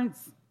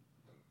conference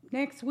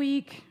next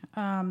week,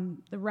 the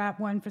RAP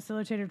 1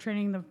 facilitator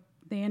training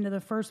the end of the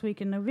first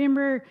week in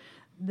November,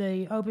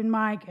 the open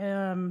mic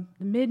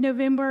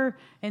mid-November,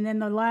 and then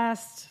the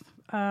last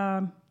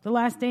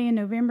day in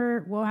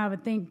November, we'll have a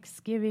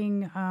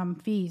Thanksgiving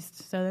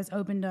feast. So that's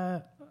open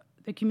to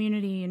the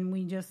community, and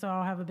we just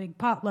all have a big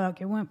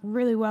potluck. It went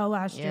really well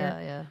last year.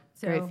 Yeah.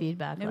 So Great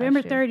feedback. November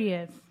last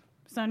year. 30th,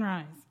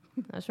 Sunrise.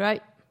 That's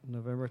right.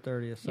 November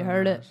 30th. You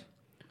heard it.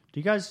 Do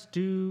you guys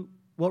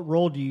what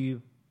role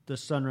do the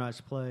Sunrise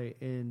play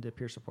in the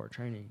peer support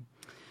training?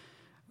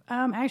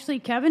 Actually,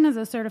 Kevin is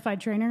a certified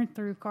trainer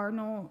through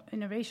Cardinal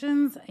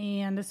Innovations,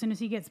 and as soon as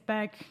he gets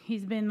back,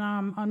 he's been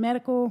on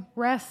medical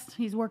rest.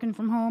 He's working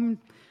from home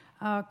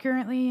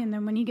currently, and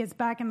then when he gets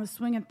back in the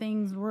swing of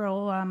things,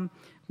 we'll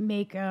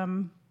make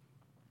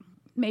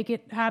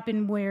it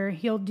happen where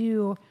he'll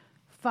do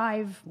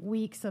 5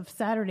 weeks of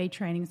Saturday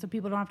training, so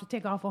people don't have to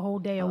take off a whole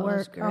day of Oh,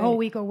 that's work or a whole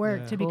great. week of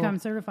work to become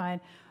certified.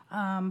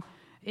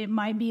 It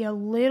might be a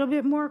little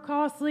bit more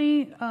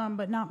costly,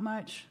 but not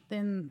much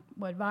than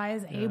what VIA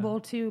is able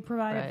to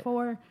provide it Right.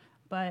 for.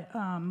 But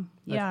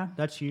yeah,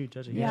 That's huge.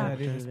 That's a huge Yeah.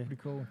 That is opportunity.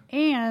 pretty cool.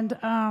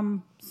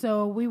 and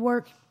so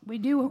we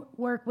do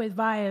work with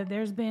VIA.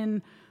 There's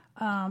been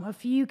a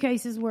few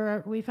cases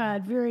where we've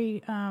had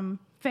very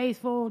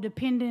faithful,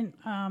 dependent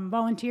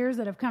volunteers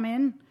that have come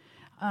in,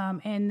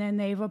 and then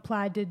they've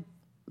applied to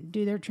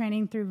do their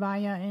training through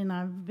VIA, and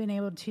I've been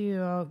able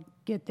to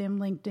get them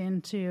linked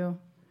into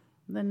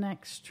the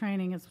next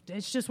training.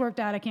 It's just worked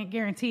out. I can't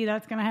guarantee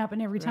that's going to happen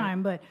every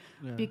time, but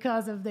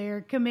because of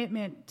their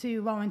commitment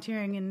to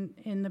volunteering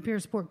in the peer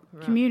support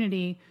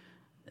community,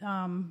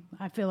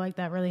 I feel like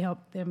that really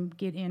helped them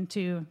get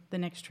into the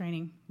next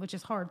training, which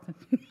is hard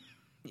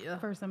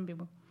for some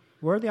people.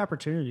 Where are the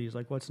opportunities?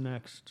 Like, what's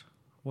next?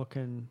 What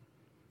can?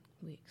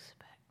 We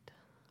expect.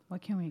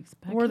 What can we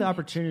expect? Where are the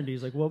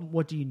opportunities? Like,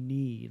 what do you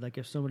need? Like,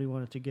 if somebody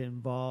wanted to get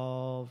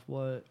involved,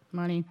 what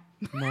Money.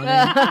 money?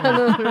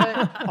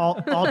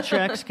 all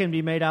checks can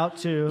be made out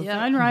to.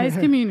 Yeah. Sunrise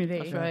Community.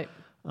 That's right.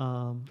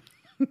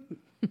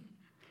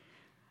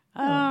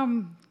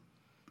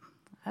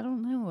 I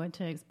don't know what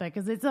to expect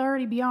because it's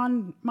already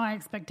beyond my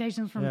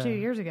expectations from 2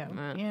 years ago.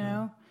 Right. You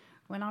know,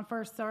 when I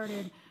first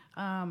started,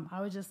 I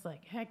was just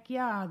like, heck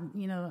yeah,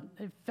 you know,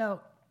 it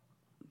felt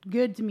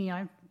good to me.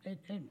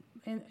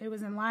 It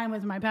was in line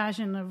with my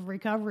passion of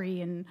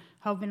recovery and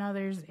helping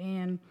others,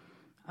 and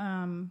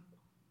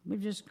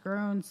we've just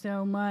grown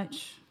so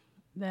much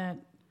that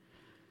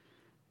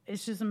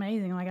it's just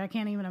amazing. Like, I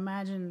can't even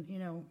imagine, you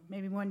know,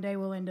 maybe one day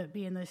we'll end up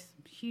being this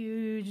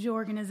huge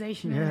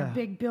organization in a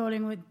big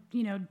building with,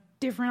 you know,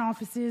 different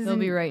offices. They'll and,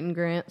 be writing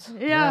grants.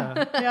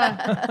 Yeah.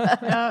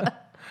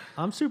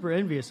 I'm super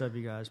envious of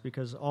you guys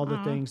because all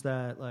the things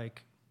that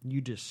like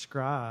you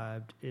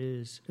described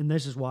is, and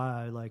this is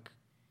why I like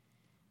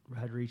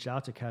had reached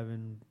out to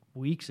Kevin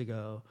weeks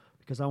ago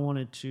because I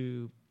wanted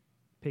to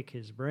pick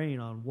his brain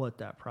on what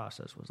that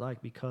process was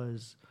like,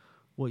 because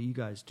what you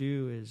guys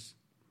do is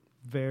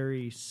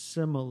very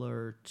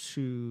similar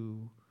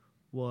to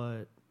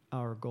what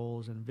our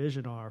goals and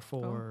vision are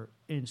for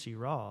NC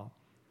Raw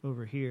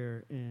over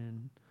here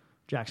in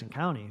Jackson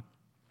County,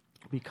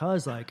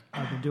 because like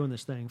I've been doing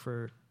this thing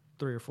for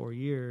 3 or 4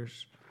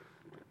 years,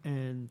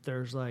 and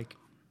there's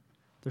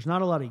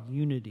not a lot of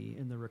unity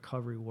in the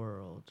recovery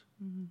world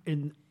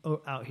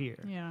out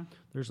here. Yeah.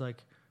 There's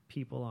like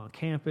people on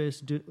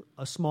campus,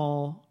 a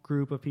small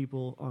group of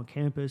people on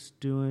campus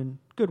doing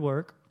good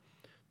work.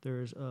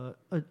 There's a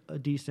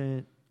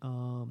decent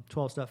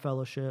 12-step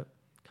fellowship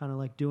kind of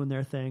like doing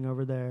their thing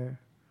over there.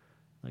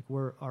 Like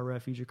our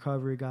refuge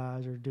recovery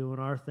guys are doing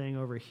our thing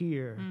over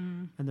here,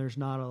 and there's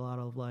not a lot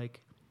of like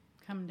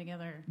Come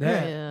together.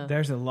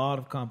 There's a lot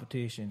of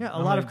competition. a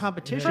lot of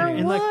competition, For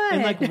and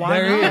like what? why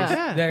There not? is.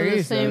 Yeah. There for the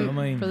is, though. same, I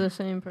mean- for the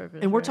same purpose.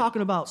 And we're right?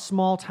 talking about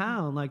small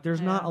town. Like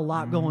there's not a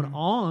lot Mm-hmm. going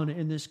on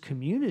in this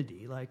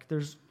community. Like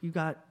we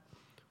got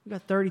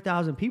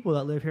 30,000 people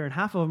that live here, and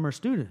half of them are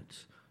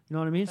students. You know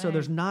what I mean? So Right.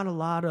 there's not a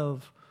lot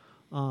of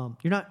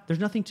there's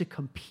nothing to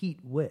compete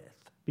with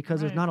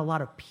because there's Right. not a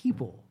lot of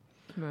people.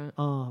 Right.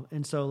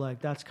 And so like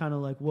that's kind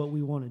of like what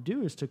we want to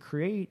do is to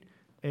create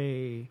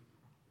a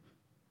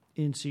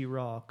NC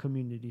Raw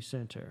Community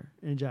Center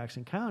in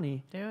Jackson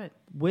County Do it.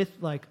 with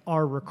like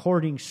our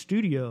recording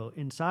studio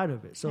inside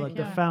of it. So like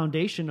the Yeah.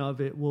 foundation of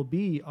it will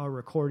be our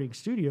recording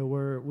studio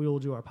where we will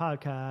do our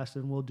podcast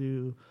and we'll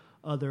do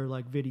other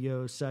like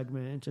video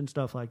segments and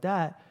stuff like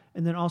that.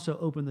 And then also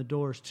open the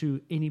doors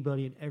to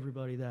anybody and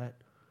everybody that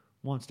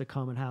wants to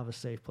come and have a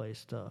safe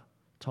place to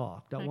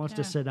talk, that Heck wants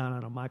to yeah. sit down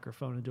on a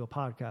microphone and do a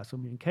podcast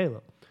with me and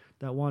Caleb,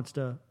 that wants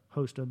to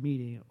host a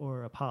meeting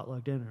or a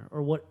potluck dinner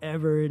or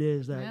whatever it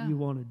is that Yeah. you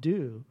want to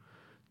do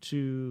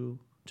to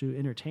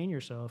entertain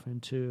yourself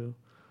and to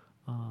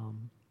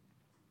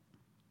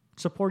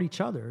support each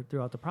other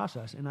throughout the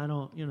process. And I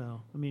don't,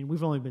 I mean,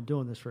 we've only been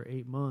doing this for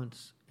 8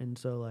 months. And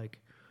so like,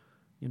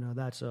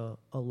 that's a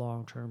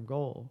long-term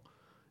goal.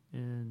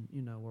 And,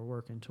 we're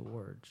working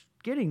towards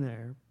getting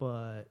there,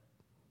 but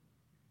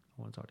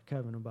I want to talk to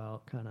Kevin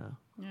about kind of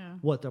Yeah.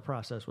 what the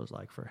process was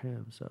like for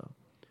him. So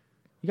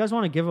you guys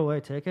want to give away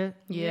a ticket?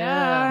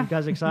 Yeah. You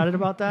guys excited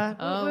about that?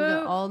 Oh, we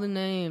got all the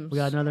names. We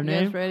got another You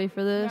name? guys ready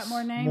for this? Got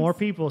more names? More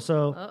people.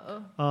 So,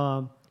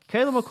 Kayla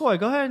McCoy,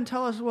 go ahead and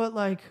tell us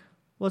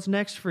what's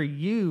next for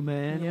you,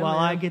 man. Yeah, while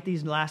man. I get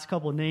these last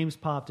couple names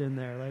popped in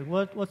there, like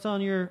what's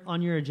on your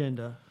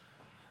agenda?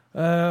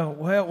 Well,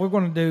 we're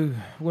going to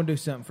do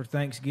something for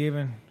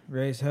Thanksgiving.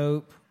 Raise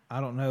hope. I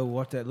don't know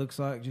what that looks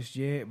like just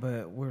yet,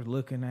 but we're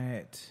looking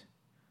at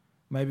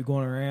maybe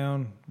going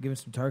around giving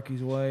some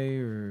turkeys away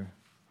or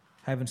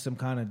having some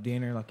kind of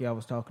dinner like y'all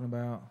was talking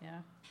about. Yeah.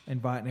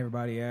 Inviting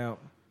everybody out.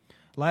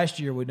 Last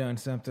year we done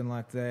something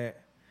like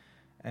that,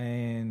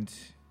 and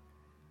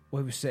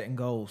we were setting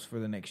goals for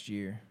the next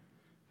year.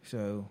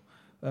 So,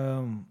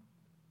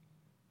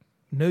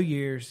 New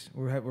Year's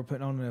we're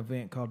putting on an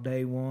event called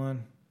Day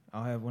One.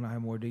 When I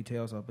have more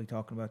details, I'll be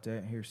talking about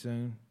that here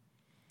soon.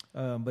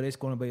 but it's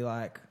going to be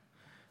like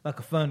a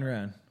fun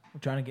run. We're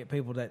trying to get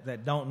people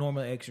that don't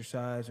normally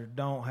exercise or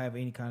don't have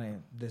any kind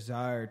of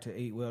desire to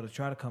eat well to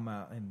try to come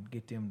out and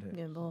get them to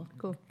Get involved.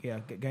 Cool.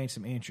 gain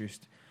some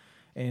interest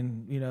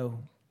and,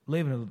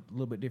 living a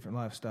little bit different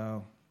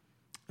lifestyle.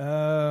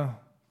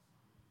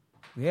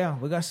 Yeah,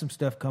 we got some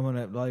stuff coming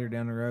up later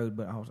down the road,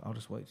 but I'll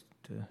just wait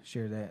to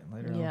share that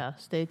later on. Yeah,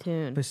 stay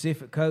tuned.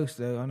 Pacific Coast,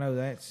 though, I know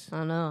that's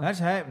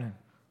happening.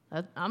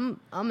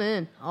 I'm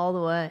in all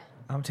the way.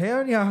 I'm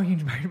telling y'all, you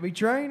better be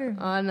training.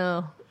 I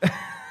know.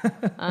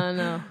 I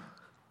know.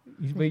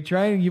 You be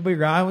training. You be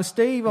riding with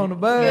Steve on the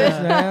bus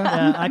now.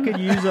 Yeah, I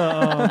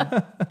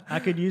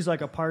could use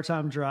like a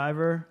part-time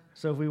driver.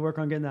 So if we work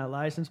on getting that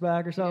license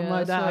back or something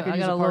like that, I could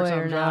use a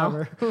part-time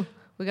driver.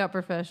 We got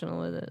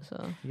professional with it,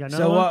 so. You got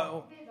So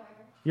what?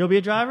 You'll be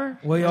a driver?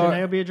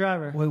 Janae will be a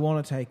driver. We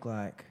want to take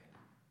Caitlin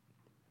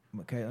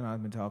and I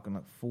have been talking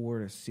 4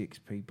 to 6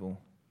 people.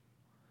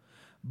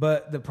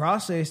 But the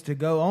process to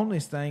go on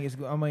this thing is,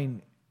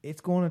 it's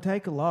going to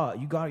take a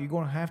lot. You're going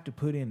to have to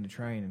put in the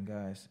training,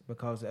 guys,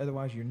 because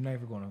otherwise you're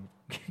never going to.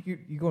 You're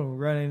going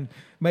to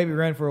maybe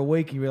run for a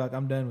week and you're like,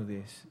 I'm done with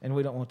this, and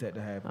we don't want that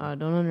to happen.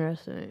 Don't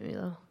underestimate me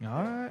though.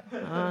 All right.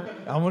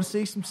 I want to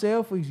see some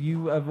selfies.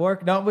 You at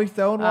work. Don't be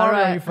throwing water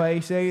on your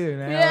face either.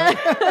 Now.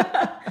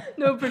 Yeah.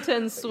 No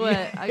pretend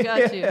sweat. I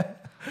got you.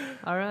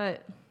 All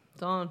right.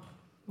 It's on.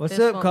 What's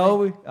Fist up, bump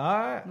Colby? me. All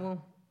right.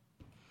 Well,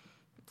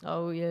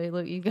 oh yeah.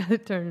 Look, you got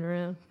it turned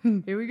around.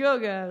 Here we go,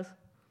 guys.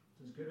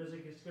 As good as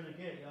it's going to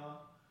get,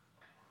 y'all.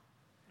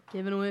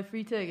 Giving away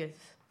free tickets.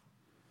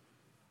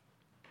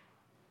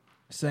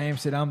 Sam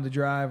said I'm the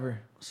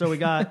driver. So we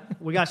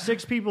got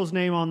 6 people's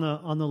name on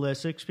the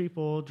list. 6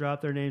 people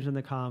dropped their names in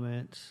the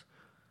comments.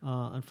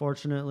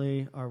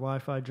 Unfortunately, our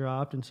Wi-Fi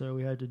dropped, and so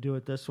we had to do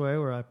it this way,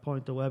 where I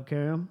point the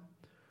webcam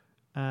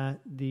at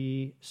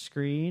the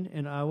screen,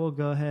 and I will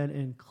go ahead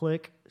and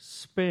click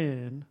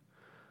spin.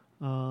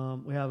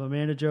 We have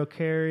Amanda Jo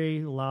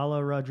Carey,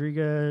 Lala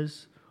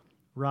Rodriguez,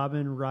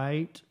 Robin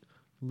Wright,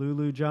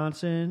 Lulu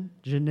Johnson,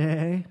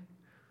 Janae,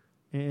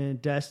 and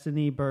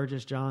Destiny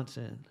Burgess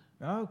Johnson.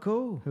 Oh,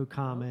 cool. Who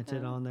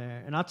commented on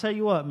there. And I'll tell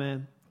you what,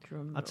 man.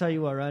 I'll tell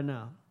you what right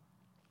now.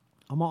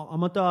 I'm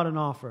going to throw out an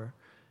offer.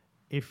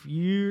 If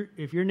your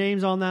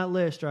name's on that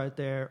list right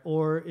there,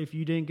 or if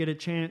you didn't get a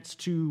chance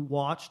to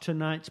watch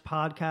tonight's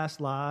podcast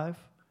live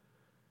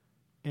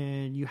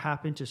and you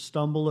happen to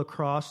stumble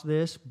across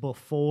this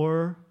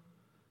before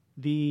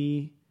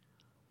the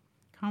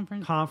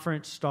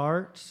conference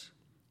starts,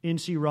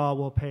 NC Raw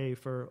will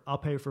I'll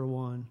pay for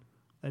one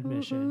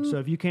admission. So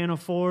if you can't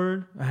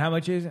afford, How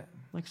much is it?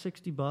 like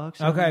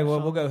 $60. Okay,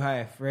 well, we'll go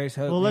half. Raise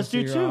hope. Well, let's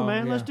do 2, Raw.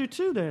 man. Yeah. Let's do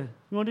 2 then.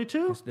 You want to do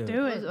 2? Let's do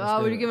Do it. it.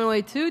 Oh, we're do it. giving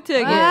away 2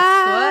 tickets.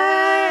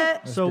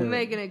 What? So We're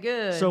making it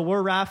good. So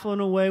we're raffling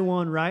away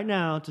one right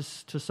now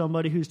to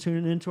somebody who's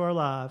tuning into our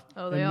live.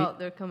 Oh, And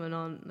they're coming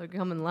on. They're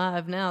coming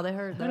live now. They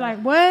heard that. They're like,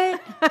 what?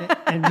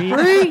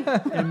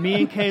 me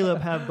and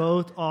Caleb have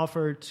both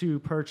offered to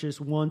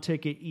purchase 1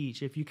 ticket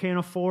each. If you can't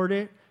afford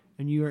it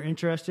and you are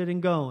interested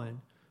in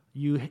going,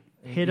 you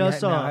hit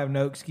us up. I have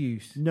no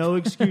excuse. No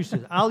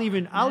excuses. I'll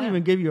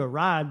even give you a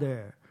ride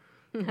there.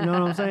 You know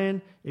what I'm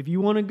saying? If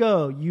you want to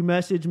go, you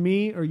message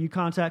me or you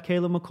contact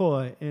Caleb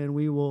McCoy, and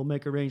we will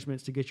make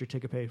arrangements to get your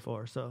ticket paid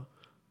for. So,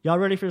 y'all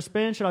ready for the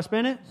spin? Should I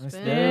spin it? Let's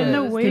do Spin it.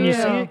 the Let's wheel. Can you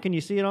see it? Can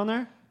you see it on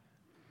there?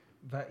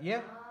 But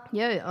yeah.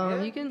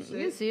 Yeah, you can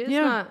see it.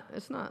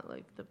 It's not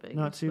like the biggest.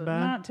 Not too but- bad.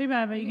 Not too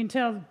bad, but you can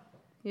tell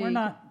Yeah, we're you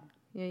not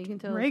Yeah, you can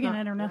tell. rigging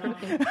it's it or not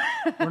nothing. working.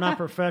 We're not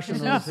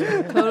professionals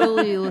here.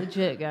 Totally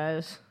legit,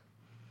 guys.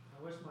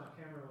 I wish my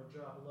camera would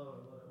drop lower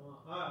than what it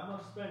wants. All right, I'm going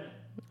to spin it.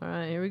 All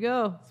right, here we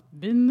go.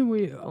 spin the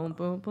wheel. Boom,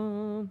 boom,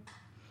 boom.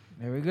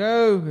 Here we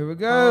go. Here we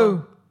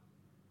go.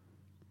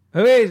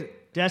 Who is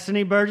it?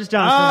 Destiny Burgess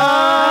Johnson.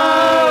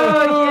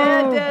 Oh,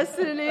 yeah,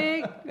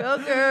 Destiny. Go,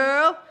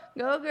 girl.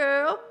 Go,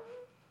 girl.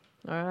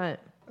 All right.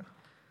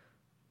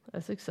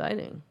 That's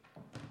exciting.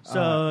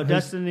 So,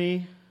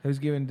 Destiny, Who's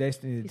giving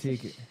Destiny the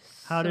ticket?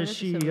 how does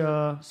she,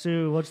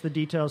 Sue, what's the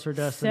details for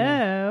Destiny?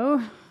 So,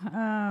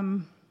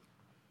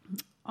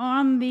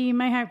 on the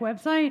Mayhack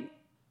website,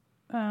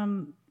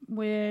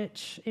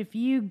 which if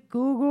you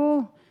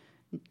Google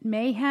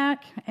Mayhack,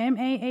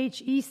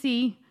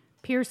 MAHEC,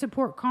 Peer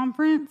Support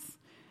Conference,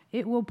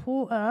 it will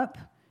pull up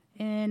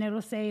and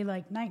it'll say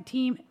like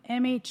 19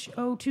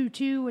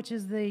 MH022, which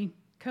is the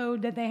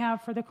code that they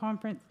have for the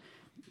conference.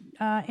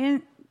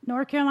 In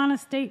North Carolina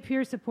State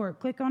Peer Support.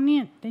 Click on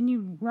it, then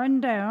you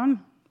run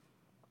down.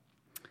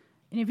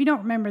 And if you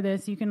don't remember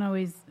this, you can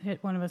always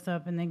hit one of us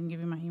up and they can give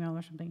you my email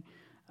or something.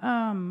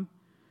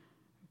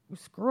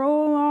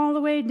 Scroll all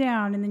the way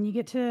down, and then you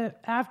get to,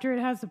 after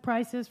it has the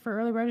prices for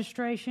early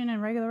registration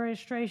and regular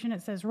registration,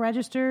 it says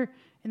register,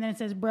 and then it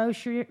says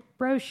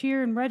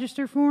brochure and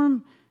register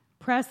form.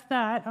 Press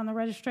that on the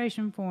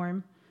registration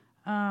form.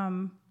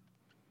 And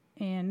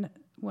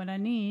what I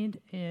need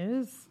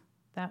is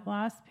that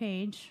last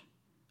page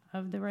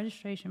of the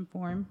registration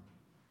form,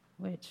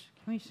 which,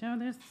 can we show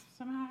this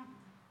somehow?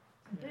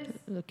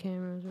 The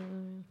cameras are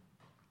there.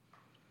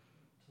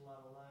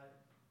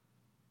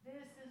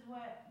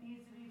 what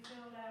needs to be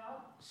filled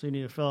out. So you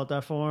need to fill out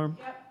that form.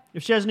 Yep.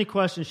 If she has any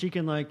questions, she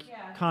can Yeah.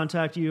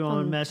 contact you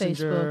on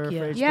Messenger, Facebook,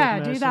 yeah. Facebook Yeah,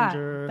 do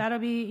Messenger. that. That'll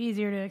be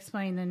easier to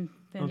explain than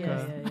Okay.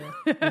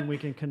 this. And we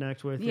can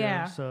connect with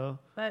Yeah. you. So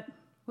But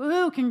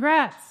woohoo!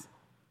 Congrats.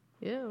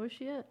 Yeah, where's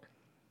she at?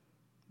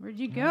 Where'd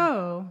you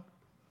go?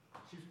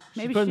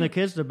 she's putting the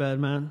kids to bed,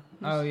 man.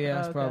 Oh yeah,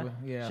 that's Okay. probably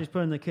yeah. She's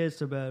putting the kids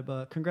to bed.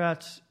 But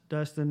congrats,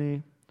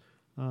 Destiny.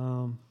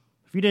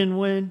 If you didn't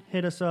win,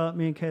 hit us up.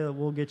 Me and Caleb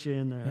will get you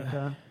in there.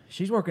 Okay?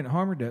 She's working at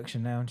harm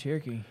reduction now in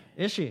Cherokee.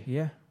 Is she?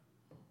 Yeah.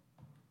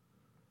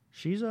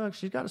 She's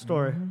got a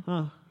story,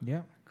 huh?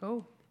 Yeah.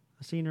 Cool.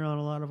 I've seen her on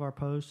a lot of our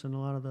posts and a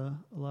lot of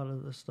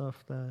the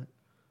stuff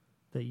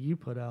that you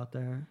put out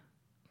there.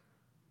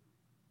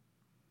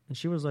 And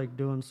she was like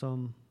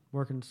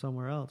working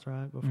somewhere else,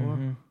 right? Before.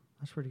 Mhm.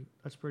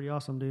 That's pretty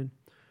awesome, dude.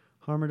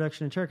 Harm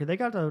reduction in Cherokee. They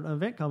got an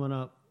event coming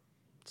up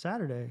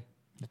Saturday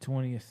The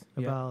 20th.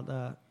 Yeah. about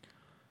that.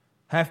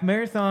 Half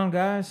marathon,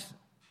 guys.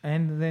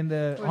 And then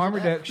the Where's harm it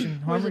at?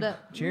 reduction. Where's it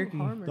at? Cherokee.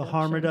 Ooh, The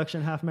harm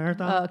reduction half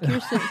marathon.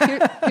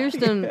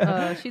 Kirsten,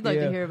 she'd like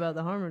Yeah. to hear about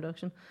the harm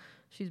reduction.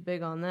 She's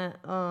big on that.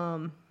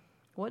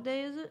 What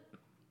day is it?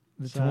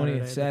 The Saturday,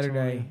 20th, the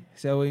Saturday. 20th.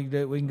 So we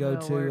can go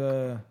That'll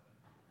to.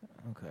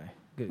 Okay.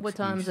 Good What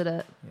time is it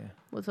at? Yeah.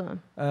 What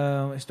time?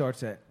 It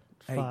starts at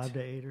 8. 5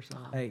 to 8 or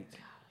something. 8.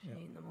 8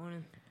 in the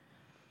morning.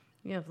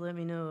 You have to let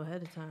me know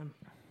ahead of time.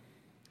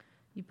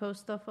 You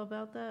post stuff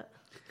about that?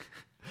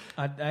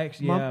 I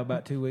actually, My-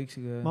 about 2 weeks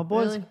ago. My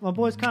boy's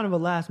Really? kind of a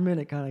last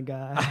minute kind of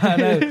guy. I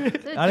know.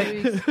 Said I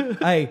 2 didn't, weeks.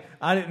 hey,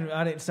 I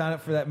didn't sign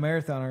up for that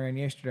marathon I ran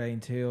yesterday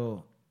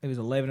until it was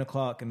 11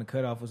 o'clock and the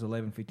cutoff was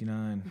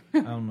 11:59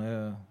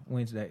 on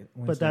Wednesday.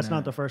 But that's night.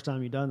 not the first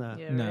time you've done that.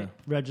 Yeah, No. right.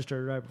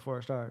 Registered right before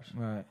it starts.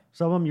 Right.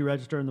 Some of them you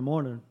register in the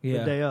morning, Yeah.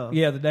 the day of.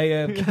 Yeah, the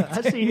day of.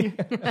 I seen you.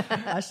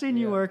 I seen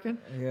you working.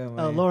 Yeah,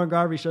 man. Lauren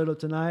Garvey showed up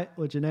tonight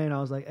with Janae, and I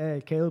was like,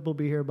 "Hey, Caleb will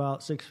be here about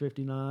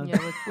 6:59."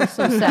 Yeah, with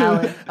some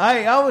salad.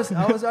 Hey, I was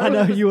I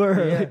know you were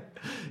early. Yeah.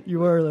 You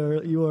were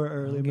early. You were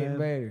early, I'm getting man.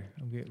 better.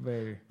 I'm getting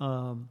better.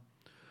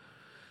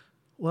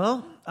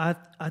 Well,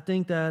 I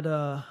think that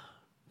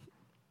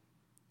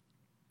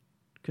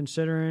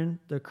considering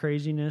the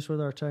craziness with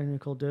our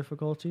technical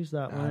difficulties,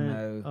 that I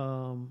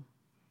went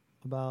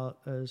about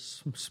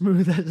as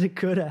smooth as it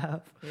could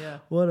have. Yeah.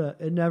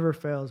 It never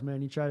fails,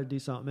 man. You try to do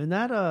something, and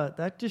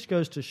that just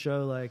goes to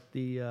show like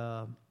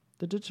the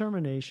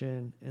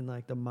determination and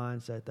like the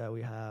mindset that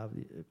we have,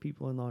 the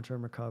people in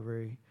long-term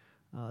recovery,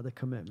 the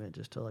commitment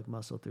just to like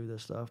muscle through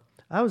this stuff.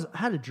 I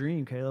had a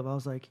dream, Caleb. I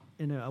was like,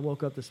 I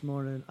woke up this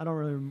morning. I don't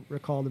really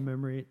recall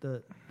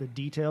the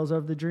details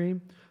of the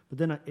dream, but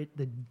then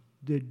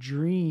the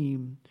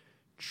dream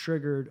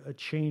triggered a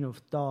chain of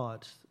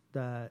thoughts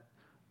that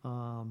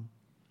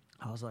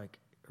I was like,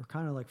 are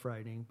kind of like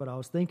frightening. But I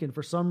was thinking,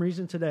 for some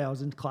reason today, I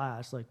was in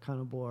class, like kind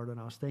of bored, and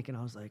I was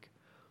like,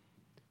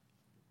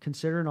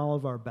 considering all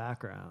of our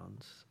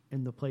backgrounds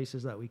and the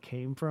places that we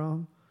came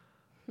from,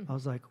 I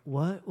was like,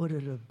 what would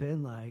it have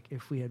been like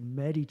if we had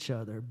met each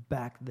other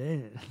back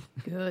then?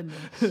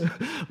 Goodness.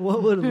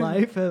 What would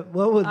life I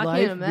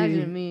life can't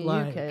imagine be me and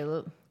like you,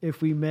 Caleb.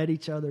 if we met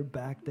each other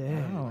back I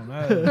then? don't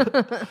know.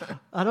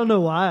 I don't know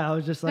why. I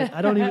was just like,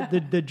 I don't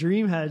even. The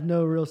dream had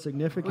no real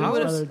significance. We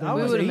would other than have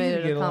was like- easy made to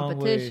it get a along with.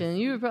 competition.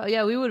 You would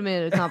probably, we would have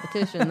made it a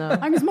competition though.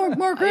 I can smoke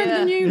more crack yeah,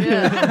 than you.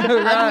 yeah.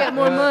 I can get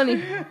more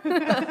money.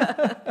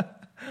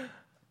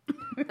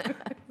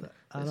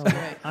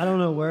 I don't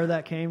know where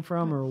that came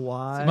from or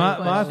why. My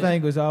question.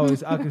 thing was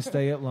always I could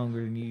stay up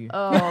longer than you.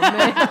 Oh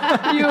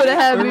man, you would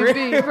have had me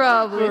beat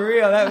probably. For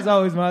real, that was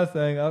always my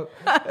thing.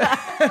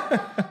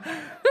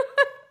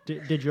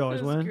 Did you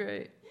always That's win?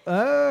 great.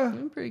 Uh,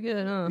 I'm pretty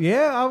good, huh?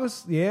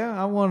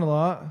 I won a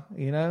lot.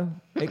 You know,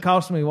 it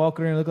cost me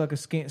walking around and look like a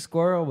skint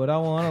squirrel, but I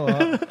won a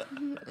lot.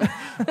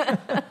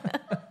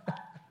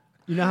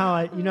 You know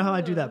how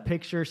I do that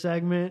picture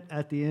segment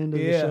at the end of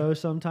the Yeah. show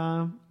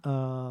sometime.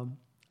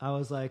 I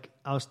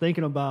was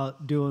thinking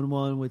about doing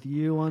one with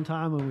you one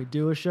time when we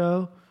do a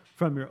show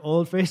from your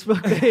old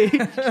Facebook page.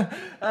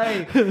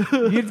 Hey,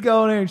 you just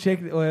go in there and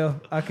check it.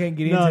 Well, I can't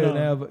get into it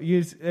now, but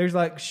there's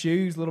like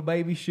shoes, little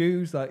baby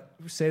shoes, like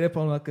set up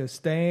on like a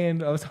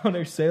stand. I was on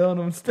there selling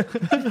them and stuff.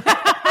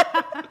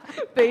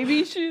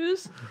 Baby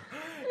shoes,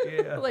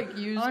 Yeah, like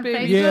used On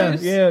baby Facebook?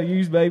 shoes. yeah,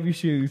 use baby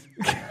shoes.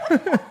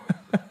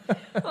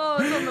 Oh,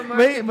 it's on the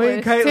Me and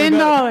marketplace. Caitlin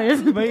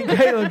 $10. Me and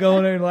Caitlin go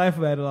in there and laugh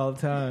about it all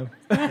the time.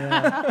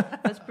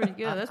 That's pretty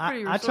good. That's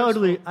pretty. I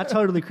resourceful.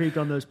 totally creeped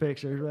on those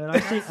pictures, man.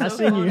 I so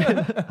seen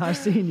you. I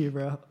seen you,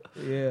 bro.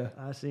 Yeah,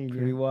 I seen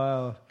pretty you.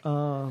 wild.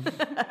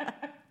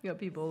 You got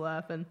people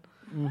laughing.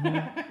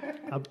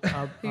 I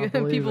You got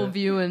believe people it.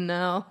 viewing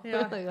now.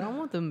 Yeah. Like, I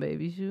want them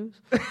baby shoes.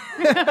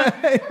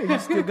 You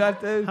still got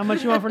those? How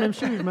much you want for them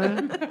shoes,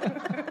 man?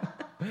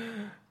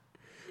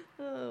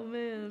 Oh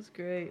man, that's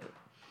great.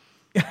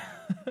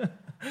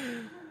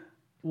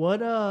 What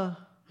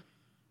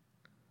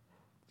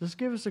just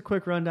give us a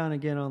quick rundown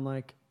again on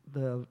like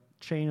the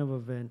chain of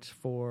events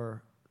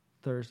for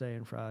Thursday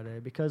and Friday,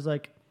 because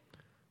like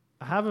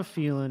I have a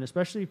feeling,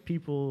 especially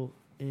people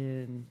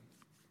in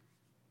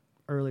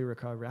early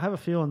recovery. I have a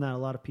feeling that a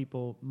lot of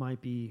people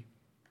might be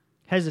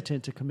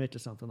hesitant to commit to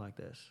something like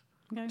this,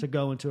 Okay. to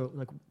go into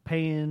like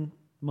paying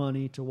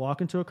money to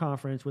walk into a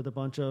conference with a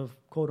bunch of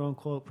quote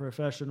unquote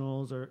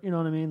professionals, or you know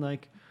what I mean?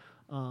 Like,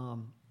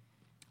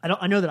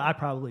 I know that I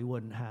probably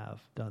wouldn't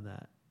have done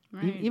that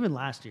Right. even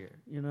last year,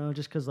 you know,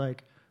 just because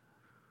like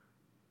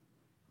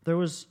it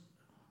was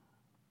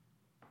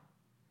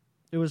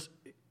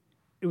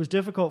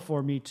difficult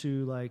for me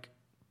to like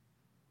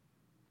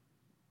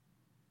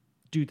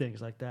do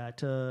things like that.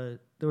 There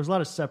was a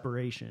lot of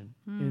separation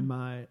in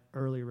my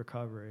early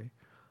recovery.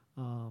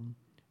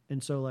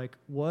 And so like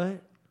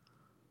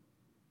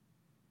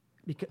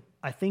because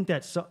I think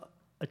that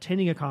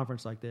attending a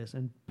conference like this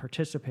and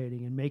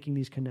participating and making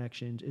these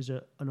connections is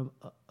a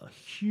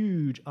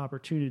huge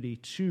opportunity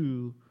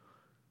to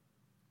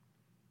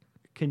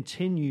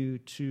continue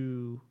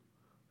to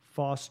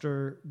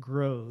foster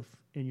growth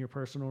in your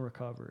personal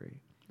recovery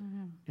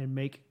and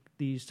make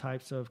these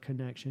types of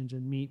connections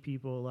and meet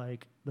people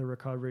like the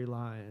Recovery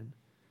Lion,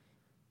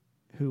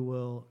 who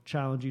will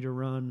challenge you to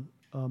run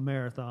a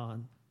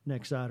marathon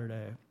next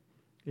Saturday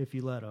if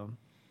you let them.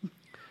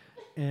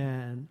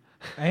 And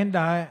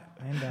diet.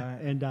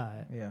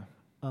 Yeah. Yeah.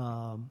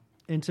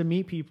 And to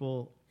meet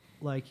people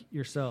like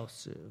yourself,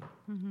 Sue,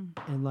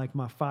 and like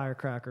my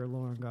firecracker,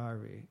 Lauren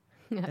Garvey,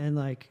 and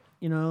like,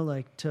 you know,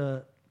 like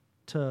to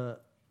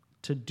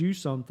do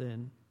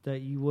something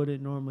that you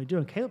wouldn't normally do.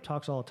 And Caleb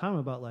talks all the time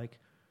about like,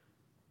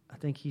 I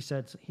think he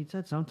said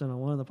something on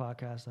one of the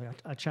podcasts, like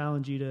I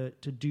challenge you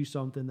to do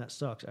something that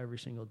sucks every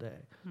single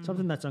day,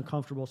 something that's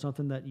uncomfortable,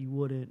 something that you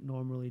wouldn't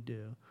normally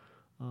do.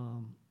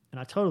 And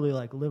I totally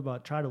like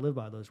try to live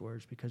by those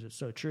words because it's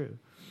so true.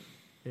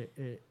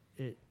 It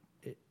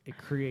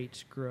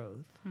creates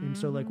growth. And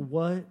so like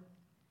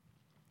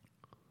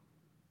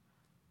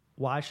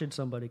why should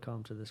somebody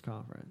come to this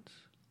conference?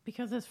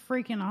 Because it's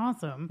freaking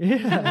awesome.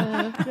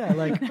 Yeah,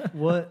 like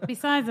what?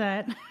 Besides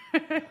that,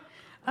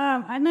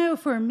 I know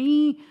for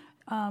me,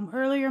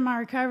 earlier in my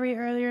recovery,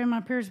 earlier in my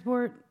peer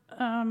support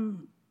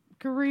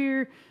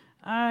career,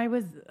 I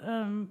was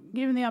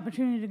given the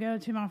opportunity to go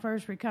to my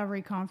first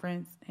recovery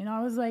conference. And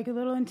I was like a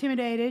little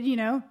intimidated, you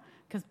know,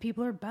 because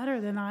people are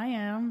better than I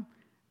am.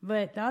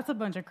 But that's a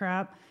bunch of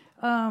crap.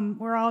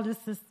 We're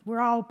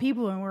all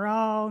people and we're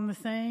all on the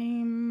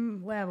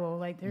same level.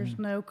 Like there's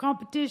no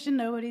competition.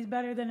 Nobody's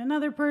better than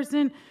another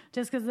person.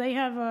 Just because they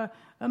have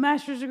a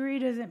master's degree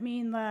doesn't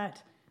mean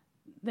that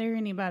they're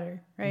any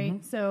better,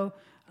 right? So,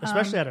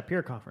 Especially at a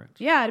peer conference.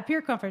 yeah, at a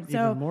peer conference.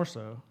 Even more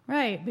so.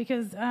 Right,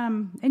 because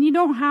and you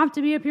don't have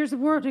to be a peer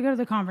support to go to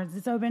the conference.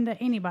 It's open to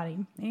anybody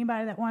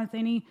that wants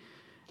any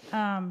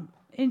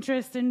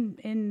interest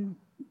in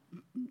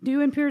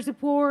doing peer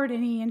support,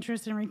 any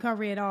interest in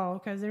recovery at all.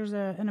 Because there's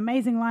an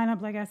amazing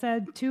lineup, like I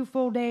said, 2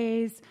 full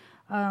days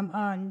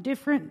on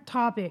different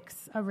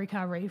topics of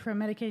recovery, from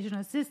medication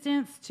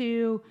assistance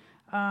to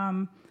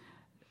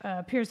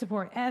peer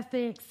support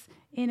ethics,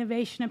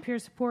 innovation of peer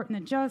support in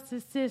the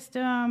justice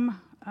system,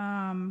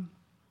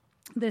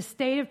 the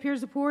state of peer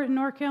support in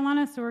North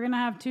Carolina. So we're going to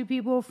have 2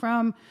 people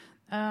from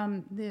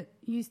the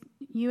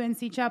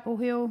UNC Chapel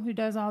Hill who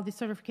does all the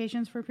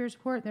certifications for peer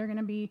support. They're going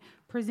to be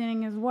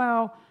presenting as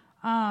well.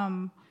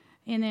 And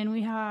then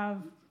we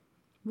have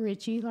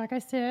Richie, like I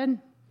said.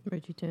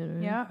 Richie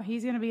Tanner. Yeah,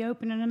 he's going to be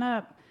opening it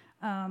up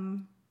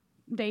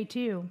day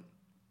 2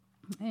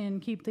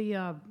 and keep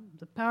the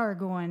power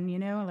going, you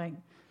know, like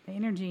the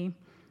energy.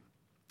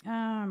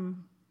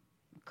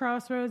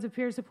 Crossroads of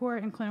peer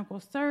support and clinical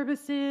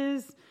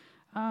services,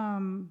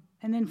 and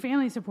then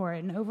family support,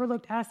 an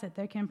overlooked asset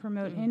that can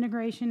promote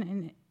integration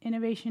and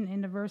innovation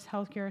in diverse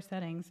healthcare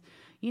settings.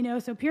 You know,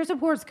 so peer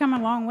support's come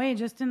a long way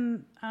just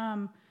in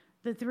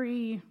the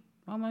 3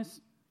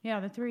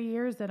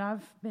 years that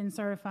I've been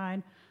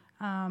certified.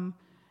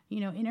 You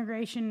know,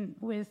 integration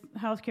with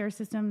healthcare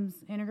systems,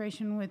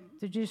 integration with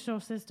the judicial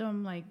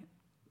system, like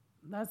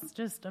that's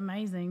just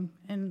amazing,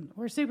 and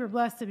we're super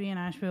blessed to be in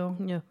Asheville.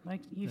 Yeah,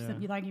 like you've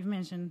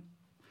mentioned.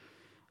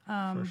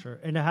 For sure,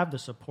 and to have the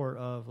support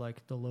of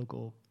like the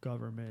local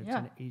governments Yeah.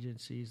 and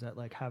agencies that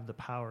like have the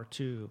power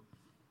to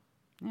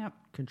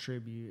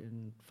contribute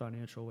in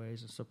financial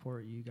ways and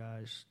support you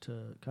guys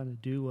to kind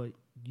of do what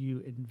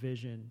you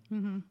envision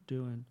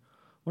doing.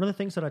 One of the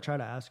things that I try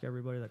to ask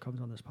everybody that comes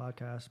on this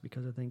podcast,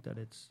 because I think that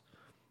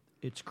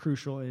it's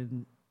crucial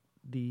in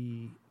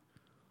the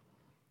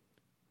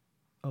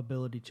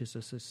ability to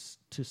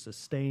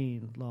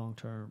sustain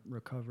long-term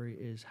recovery,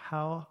 is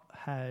how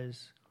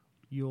has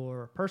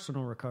your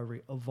personal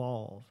recovery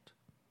evolved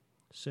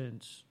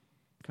since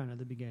kind of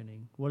the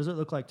beginning? What does it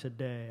look like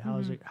today?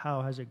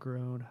 How has it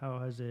grown? How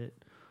has it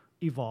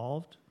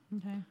evolved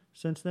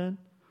since then?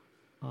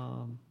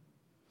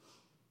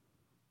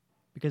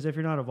 Because if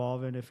you're not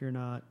evolving, if you're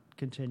not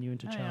continuing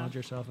to challenge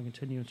yourself and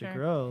continuing to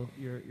grow,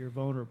 you're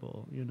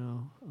vulnerable, you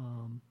know.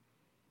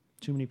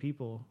 Too many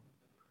people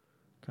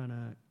kind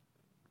of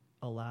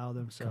allow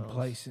themselves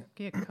Complacent.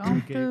 Get to get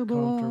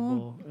comfortable.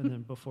 comfortable, and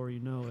then before you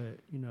know it,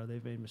 you know,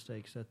 they've made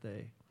mistakes that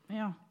they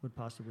would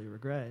possibly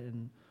regret.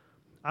 And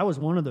I was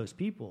one of those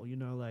people,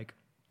 like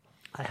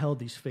I held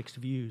these fixed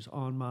views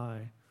on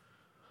my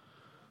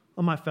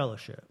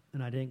fellowship,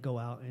 and I didn't go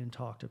out and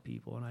talk to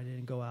people, and I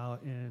didn't go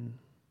out and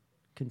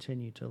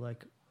continue to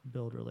like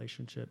build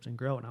relationships and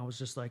grow. And I was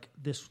just like,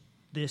 this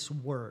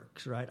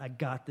works, right? I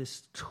got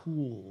this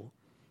tool,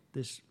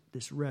 this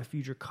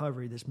refuge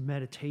recovery, this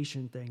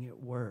meditation thing.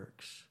 It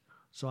works.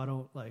 So I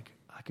don't like,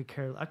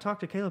 I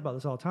talk to Caleb about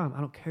this all the time. I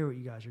don't care what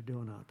you guys are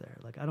doing out there.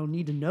 Like, I don't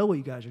need to know what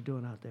you guys are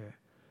doing out there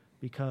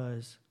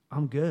because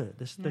I'm good.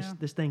 This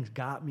thing's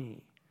got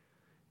me.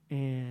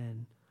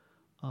 And,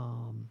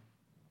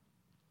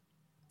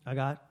 I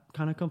got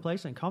kind of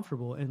complacent,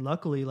 comfortable, and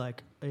luckily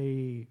like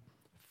a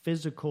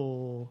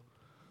physical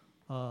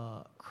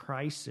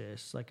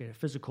crisis, like a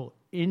physical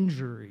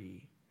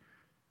injury,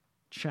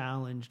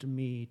 challenged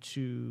me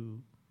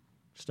to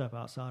step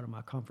outside of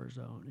my comfort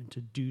zone and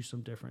to do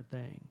some different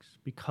things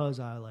because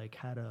I like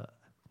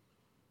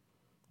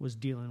was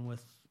dealing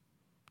with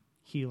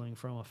healing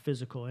from a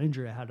physical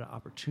injury. I had an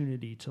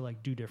opportunity to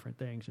like do different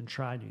things and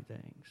try new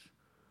things.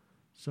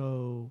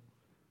 So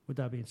with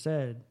that being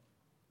said,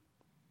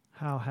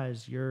 how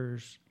has your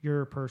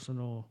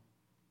personal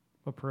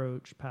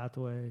approach,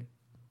 pathway,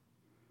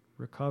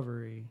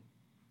 recovery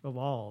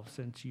evolved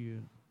since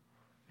you?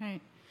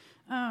 Right.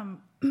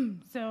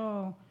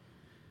 So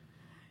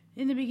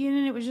in the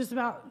beginning, it was just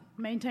about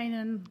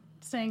maintaining,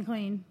 staying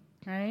clean,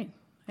 right?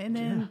 And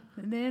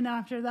then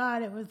after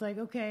that, it was like,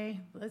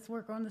 okay, let's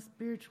work on the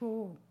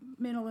spiritual,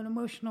 mental, and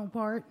emotional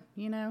part,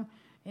 And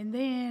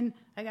then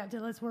I got to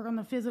let's work on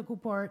the physical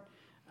part,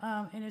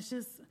 and it's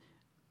just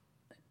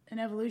an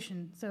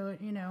evolution. So,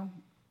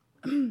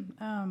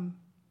 and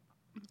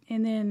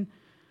then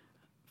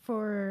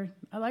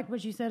I like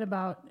what you said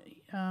about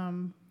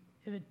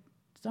if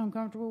it's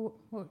uncomfortable,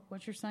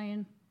 what you're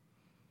saying,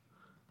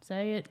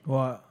 say it.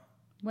 What?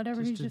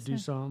 Whatever you to just do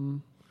said.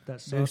 something that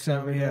Do sucks.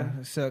 something,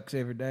 it sucks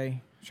every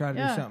day. Try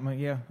to do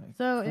something,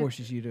 So it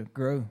forces you to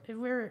grow. If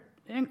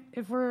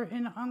we're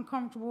in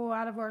uncomfortable,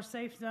 out of our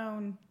safe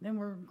zone, then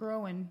we're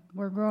growing.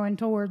 We're growing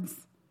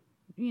towards,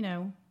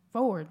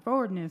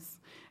 forwardness.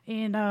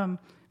 And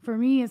for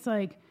me, it's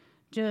like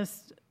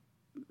just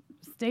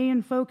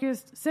staying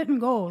focused, setting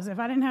goals. If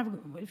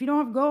you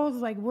don't have goals,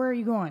 like where are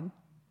you going,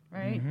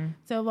 right? Mm-hmm.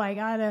 So like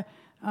I had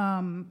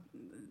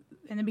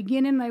in the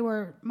beginning they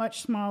were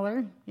much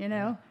smaller,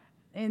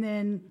 and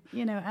then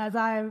as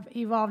I've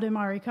evolved in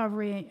my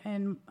recovery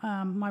and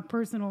my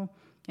personal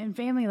and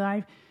family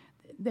life,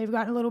 they've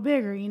gotten a little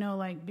bigger,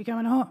 like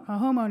becoming a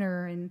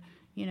homeowner and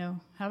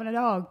having a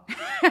dog,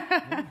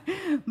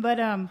 but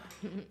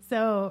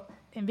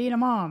and being a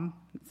mom.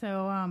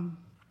 So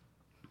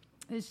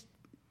it's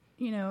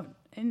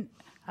and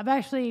I've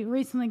actually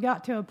recently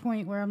got to a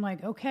point where I'm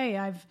like, okay,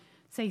 I've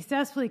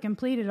successfully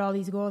completed all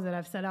these goals that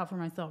I've set out for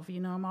myself.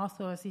 I'm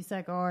also a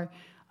CSEC-R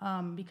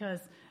because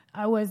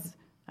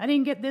I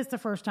didn't get this the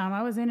first time.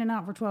 I was in and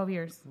out for 12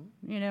 years,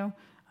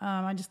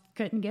 I just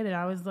couldn't get it.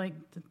 I was like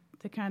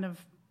the kind of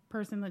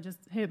person that just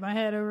hit my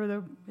head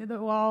over the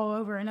wall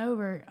over and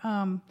over.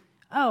 And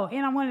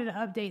I wanted to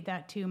update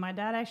that too. My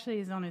dad actually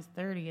is on his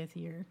 30th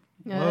year.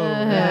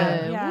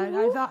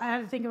 I thought I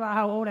had to think about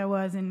how old I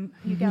was, and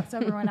he got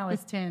sober when I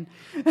was 10.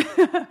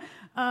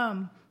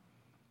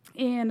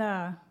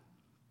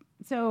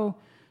 So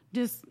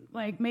just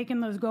like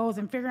making those goals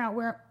and figuring out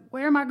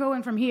where am I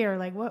going from here?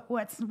 Like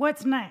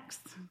what's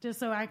next? Just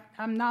so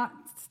I'm not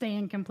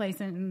staying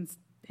complacent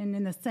and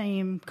in the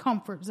same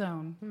comfort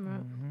zone.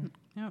 Mm-hmm.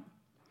 Yep.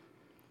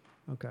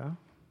 Okay.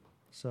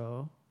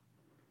 So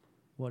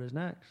what is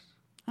next?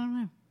 I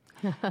don't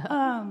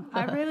know.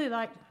 I really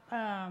liked,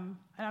 and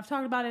I've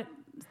talked about it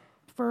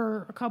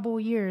for a couple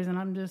of years, and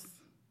I'm just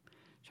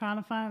trying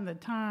to find the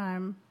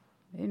time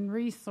and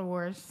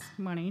resource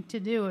money to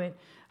do it.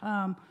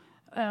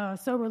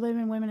 Sober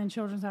Living Women and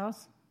Children's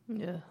House.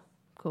 Yeah,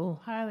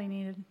 cool. Highly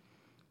needed.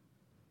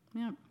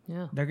 Yep.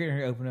 Yeah. They're getting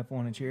ready to open up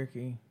one in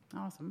Cherokee.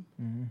 Awesome.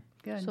 Mm-hmm.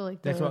 Good. So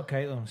like that's what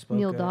Caitlin spoke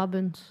Neil of.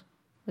 Dobbins,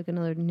 like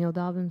another Neil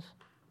Dobbins.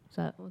 Is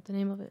that what the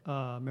name of it?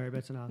 Mary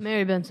Benson House.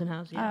 Mary Benson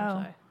House. Yeah,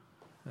 I'm sorry.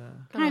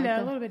 Kind of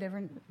like a little bit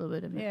different. A little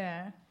bit different.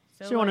 Yeah.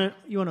 So you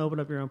want to open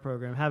up your own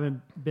program,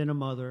 having been a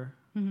mother,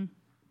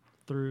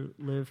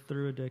 lived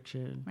through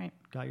addiction, right?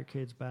 Got your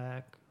kids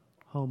back,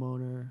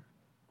 homeowner,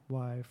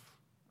 wife,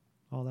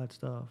 all that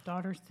stuff.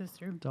 Daughter,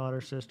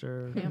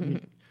 sister.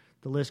 Yep.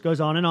 The list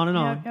goes on and on and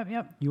on.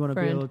 Yep. You want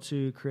to be able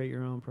to create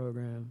your own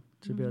program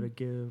to be able to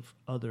give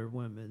other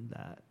women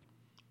that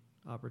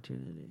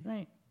opportunity.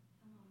 Right.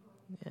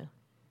 Yeah.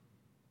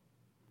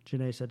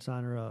 Janae said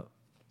sign her up.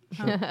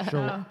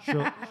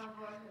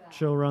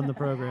 She'll run the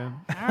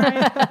program. All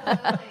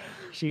right.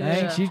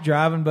 She's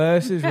driving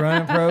buses,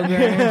 running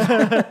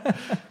programs.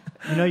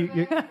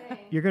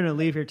 You're going to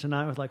leave here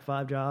tonight with like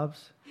 5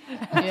 jobs.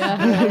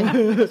 Yeah,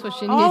 that's what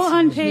she needs. All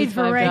unpaid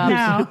for right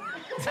now.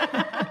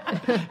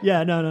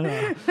 Yeah,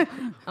 no.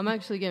 I'm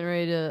actually getting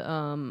ready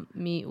to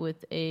meet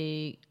with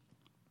I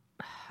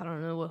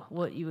don't know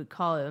what you would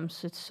call it.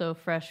 It's so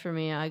fresh for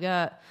me.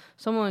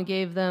 Someone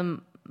gave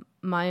them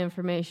my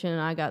information,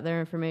 I got their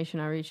information.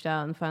 I reached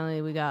out, and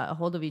finally we got a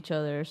hold of each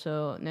other.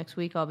 So next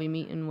week I'll be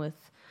meeting with,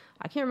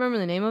 I can't remember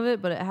the name of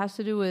it, but it has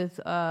to do with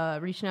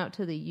reaching out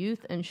to the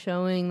youth and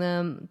showing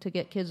them, to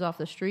get kids off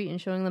the street and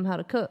showing them how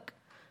to cook.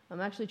 I'm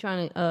actually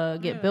trying to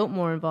get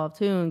Biltmore involved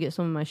too, and get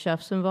some of my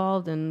chefs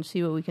involved and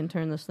see what we can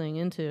turn this thing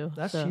into.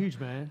 That's huge,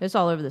 man. It's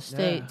all over the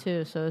state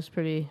too, so it's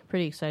pretty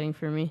exciting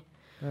for me.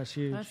 That's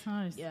huge. That's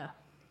nice. Yeah.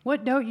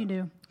 What don't you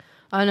do?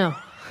 I know.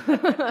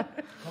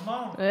 Come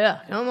on. Yeah,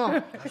 come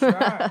on. That's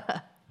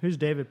right. Who's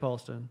David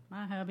Paulston?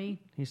 My hubby.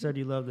 He said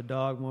you love the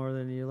dog more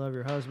than you love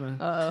your husband.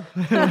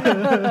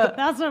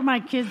 That's what my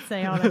kids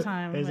say all the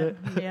time. Is but, it?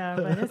 Yeah,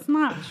 but it's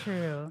not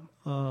true.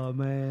 Oh,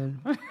 man.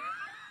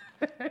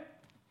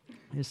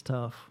 It's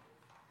tough.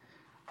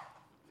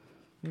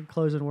 Any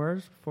closing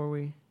words before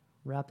we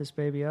wrap this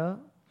baby up?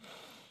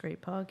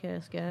 Great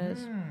podcast,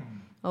 guys.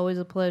 Always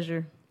a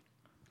pleasure.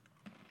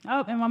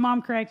 Oh, and my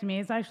mom corrected me.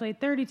 It's actually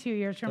 32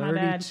 years for my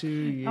dad 32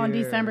 years. on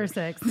December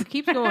 6th. It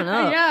keeps going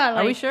up. Yeah,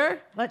 Are we like- sure?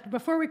 But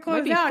before we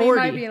close be out,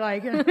 40. he might be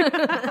like...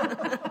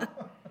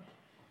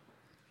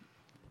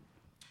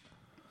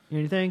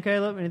 Anything,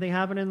 Caleb? Anything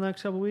happen in the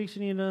next couple of weeks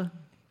you need to...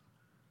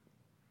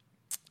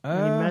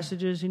 Any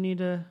messages you need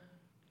to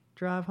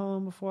drive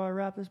home before I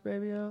wrap this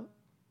baby up?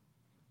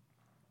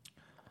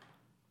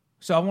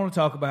 So I want to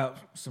talk about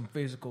some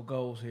physical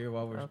goals here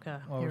while we're Okay,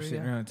 while here we're we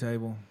sitting go. around the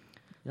table.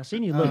 I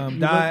seen you look.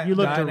 Diet- you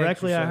look diet and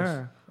directly at exercise.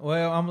 her.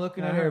 Well, I'm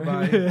looking at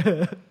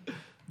everybody.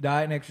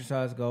 Diet and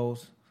exercise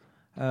goals.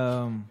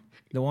 The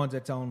ones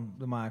that's on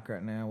the mic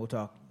right now. We'll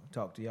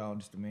talk to y'all in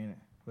just a minute.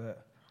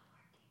 But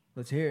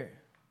let's hear it.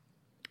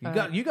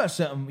 You got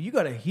something. You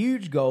got a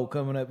huge goal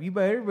coming up. You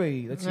better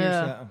be. Let's hear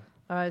something.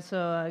 All right, so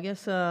I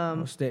guess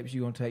What steps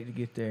you gonna take to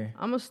get there?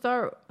 I'm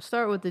gonna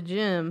start with the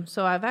gym.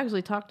 So I've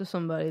actually talked to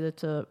somebody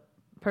that's a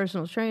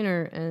personal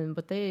trainer,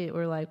 but they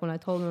were like, when I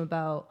told them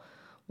about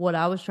what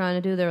I was trying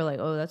to do, they were like,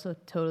 "Oh, that's a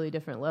totally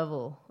different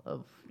level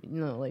of,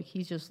 like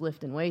he's just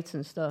lifting weights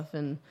and stuff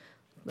and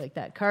like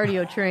that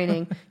cardio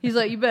training." He's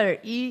like, "You better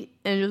eat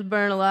and just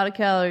burn a lot of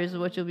calories is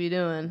what you'll be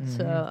doing." Mm-hmm.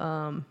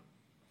 So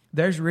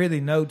There's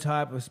really no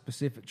type of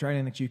specific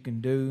training that you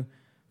can do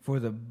for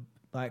the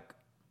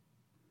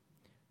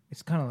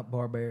It's kind of like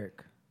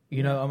barbaric.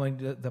 You know, I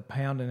mean, the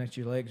pounding that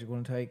your legs are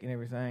going to take and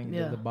everything.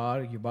 Yeah. Your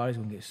body's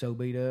going to get so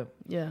beat up.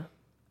 yeah,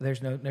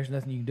 There's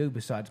nothing you can do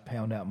besides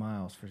pound out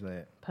miles for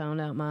that. pound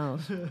out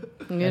miles. I'm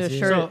gonna get That's a it.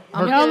 shirt. So,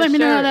 I'm gonna y'all get let a me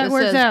know how shirt that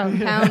works says out.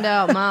 Pound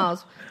out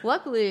miles.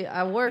 Luckily,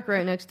 I work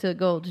right next to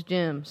Gold's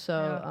Gym,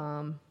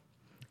 so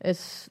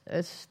it's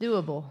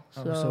doable.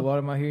 So what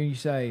am I hearing you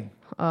say?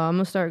 I'm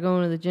gonna start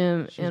going to the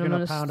gym, She's and I'm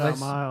gonna gonna pound out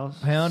miles.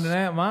 Pounding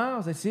out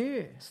miles. That's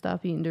it.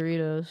 stop eating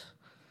Doritos.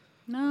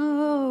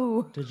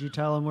 No. Did you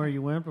tell him where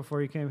you went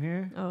before you came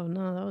here? Oh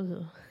no, that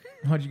was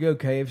Why'd you go,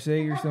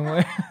 KFC or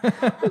somewhere?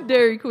 a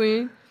Dairy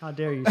Queen. How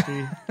dare you,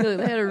 Steve? Look,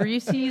 they had a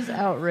Reese's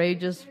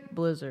outrageous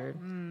blizzard.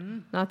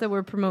 Not that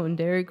we're promoting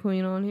Dairy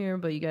Queen on here,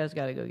 but you guys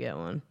got to go get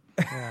one.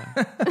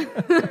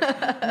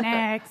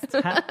 Next.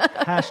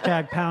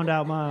 Hashtag pound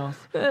out miles.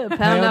 Pound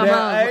out out.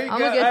 miles. There you I'm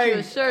go. gonna get you a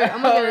Hey. shirt.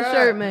 I'm gonna get a All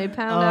shirt right. made.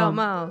 Pound out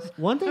miles.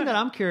 One thing that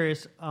I'm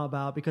curious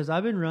about, because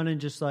I've been running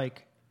just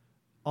like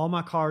all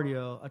my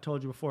cardio, I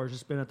told you before, has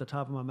just been at the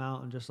top of my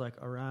mountain, just like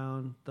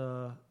around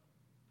the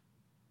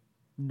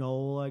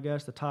knoll, I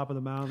guess, the top of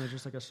the mountain. There's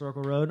just like a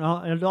circle road.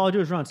 And all I do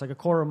is run. It's like a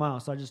quarter mile.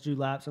 So I just do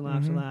laps and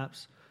laps and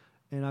laps.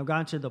 And I've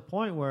gotten to the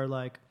point where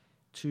like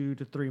 2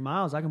 to 3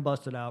 miles, I can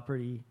bust it out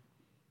pretty,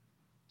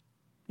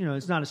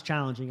 it's not as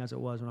challenging as it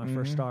was when I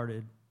first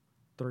started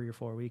 3 or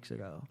 4 weeks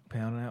ago.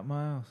 Pounding out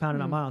miles.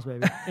 Pounding out miles,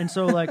 baby. And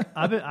so like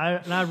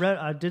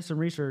I did some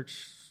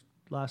research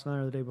last night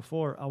or the day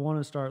before. I want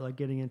to start like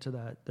getting into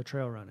the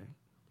trail running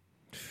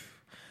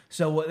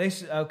So what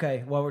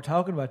while we're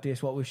talking about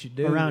this, what we should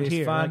do around is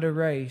here. find like, a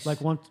race.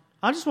 Like one.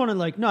 I just want to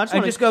like no. I just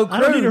And want just go I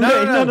don't crew. need a No,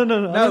 race. no,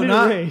 No. I don't need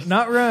a race.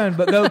 not run,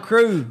 but go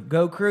crew.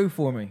 Go crew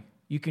for me.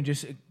 You can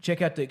just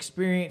check out the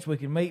experience. We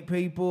can meet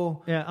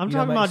people. Yeah, I'm you know,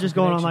 talking make about some just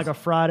going on like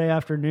connections. a Friday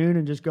afternoon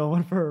and just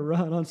going for a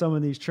run on some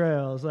of these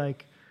trails,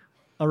 like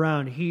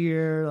around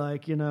here,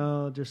 like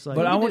just like.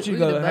 But I want you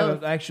to we go do have both.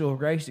 an actual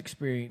race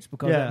experience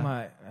because Yeah. that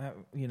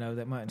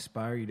might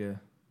inspire you to.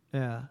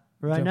 Yeah.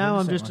 Right Jump now,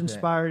 I'm into just something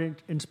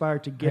like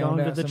inspired to get Pound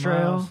onto out the some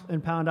trail miles.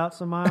 and pound out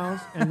some miles,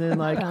 and then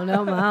like Pound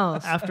out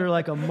miles. after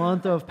like a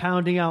month of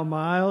pounding out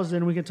miles,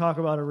 then we can talk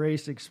about a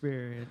race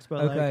experience.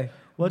 But like, Okay.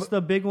 what's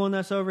the big one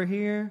that's over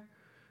here,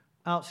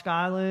 out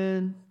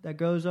Skyland that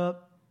goes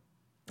up?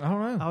 I don't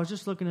know. I was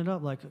just looking it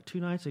up like 2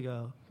 nights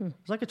ago.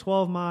 It's like a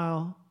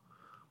 12-mile.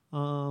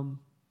 That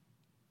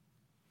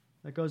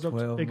goes up.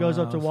 12 It goes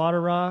up to miles. Water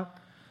Rock.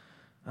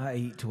 I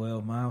eat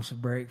 12 miles for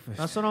breakfast.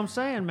 That's what I'm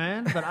saying,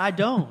 man. But I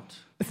don't.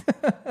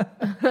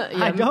 Yeah,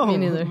 I don't. Me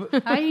neither.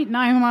 I eat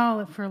 9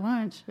 mile for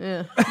lunch.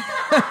 Yeah.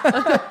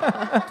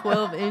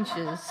 12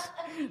 inches.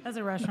 That's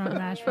a restaurant in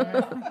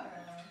Nashville.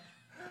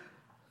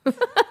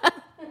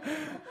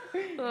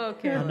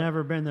 Okay. I've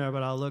never been there,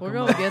 but I'll look. We're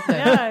them gonna up. get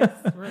there. Yeah,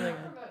 it's really good.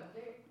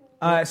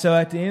 All right, so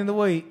at the end of the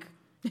week,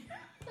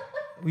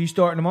 will you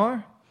starting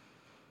tomorrow?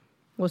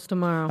 What's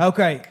tomorrow?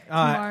 Okay,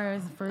 all right. Tomorrow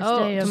is the first Oh,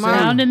 day of tomorrow.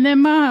 pounding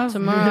them miles.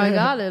 Tomorrow I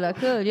got it. I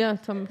could. Yeah.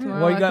 Tomorrow.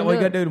 What you I got? can What you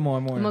do got it. to do tomorrow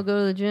I'm morning? gonna go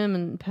to the gym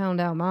and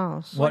pound out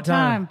miles. What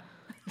time?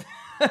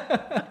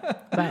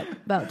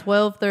 About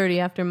 12:30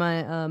 after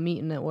my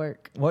meeting at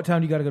work. What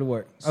time do you got to go to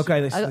work?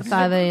 Okay, I got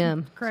 5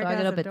 a.m. So Craig I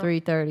get has up a at door.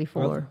 3:30,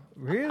 4.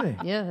 Really?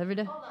 Yeah, every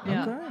day.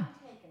 Yeah. Okay.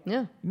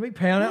 Yeah. You may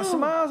pound out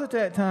some miles at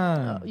that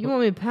time. You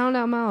want me to pound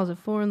out miles at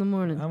 4 in the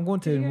morning? I'm going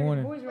to in the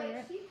morning.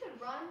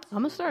 I'm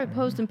gonna start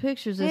posting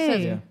pictures that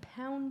Hey. says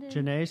pounding.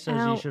 Janae says you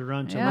out should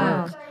run to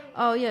Yeah. work.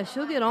 Oh yeah,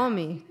 she'll get on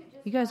me.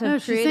 You guys have No,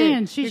 she's created.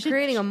 saying she you're should-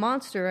 creating a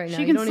monster right now.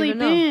 She You can don't sleep even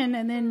know. in,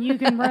 and then you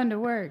can run to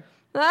work.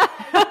 That's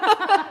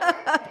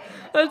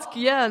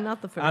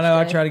not the first. I know.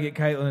 I day. try to get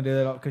Caitlin to do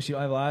that because she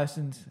don't have a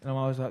license, and I'm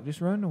always like,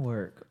 just run to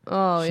work.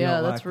 Oh She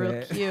yeah, don't that's like real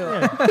that.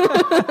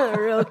 cute.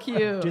 Real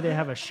cute. Do they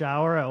have a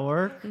shower at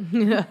work?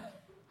 Yeah.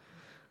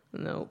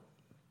 Nope.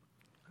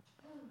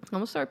 I'm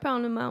gonna start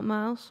pounding out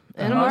miles,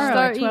 and I'm gonna Tomorrow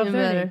start at eating 12:30.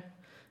 better.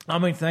 I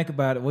mean, think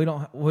about it.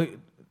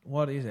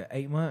 What is it?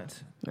 8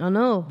 months? I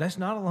know. That's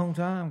not a long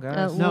time,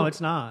 guys. No, Well,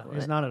 it's not.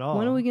 It's not at all.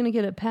 When are we gonna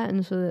get it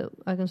patent so that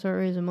I can start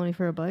raising money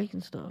for a bike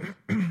and stuff?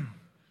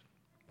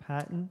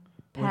 Patent?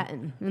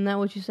 Patent. Isn't that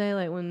what you say?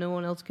 Like when no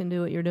one else can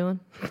do what you're doing?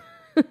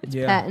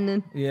 yeah.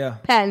 Patented. Yeah.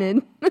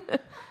 Patented.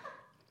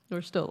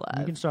 We're still You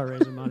alive. can start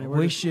raising money. We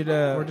We're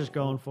just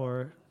going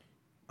for it.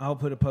 I'll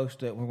put a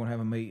post up. We're going to have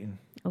a meeting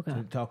Okay.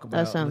 to talk That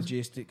about sounds-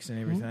 logistics and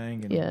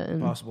everything and, Yeah,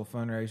 and- possible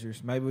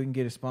fundraisers. Maybe we can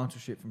get a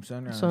sponsorship from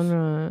Sunrise.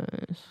 Sunrise.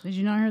 Did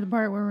you not hear the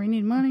part where we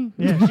need money?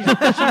 Yeah,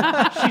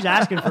 she's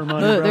asking for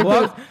money, bro. They're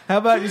What? How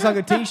about just like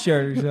a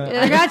T-shirt or something?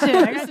 I got you.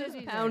 I got you.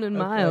 Pounding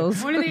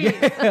miles. One of these.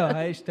 Yeah,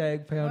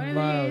 hashtag One pound of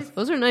miles. these.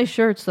 Those are nice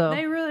shirts, though.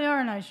 They really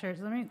are nice shirts.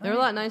 They're a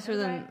lot nicer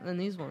than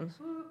these ones.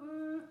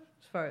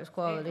 As far as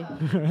quality.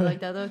 You like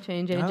that, though?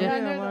 Change Oh, agent? Yeah,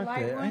 yeah, they're I the like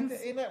light that. ones.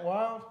 Isn't that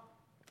wild?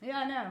 Yeah,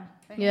 I know.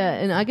 Yeah,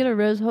 and I get a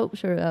Res Hope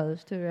shirt out of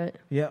this, too, right?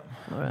 Yep.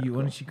 right,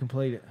 Why don't you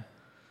complete it?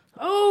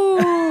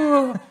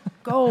 Oh,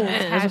 gold.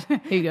 Here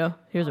you go.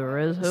 Here's a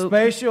Res Hope.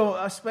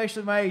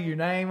 Specially made, your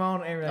name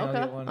on it, everything. Okay.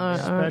 I'll get one. All right.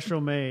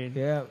 Special made.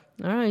 Yep.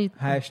 All right.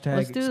 Hashtag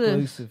Let's do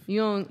exclusive. this.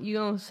 You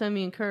gonna send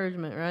me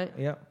encouragement, right?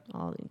 Yep.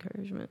 All the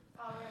encouragement.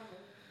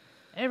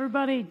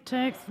 Everybody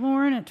text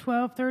Lauren at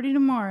 12:30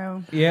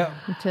 tomorrow. Yep.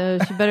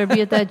 She better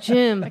be at that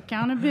gym.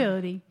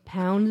 Accountability.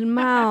 Pounding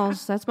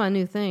miles. That's my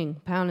new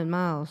thing. Pounding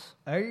miles.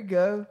 There you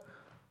go.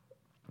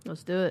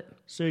 Let's do it.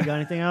 So you got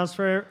anything else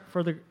for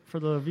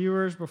the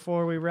viewers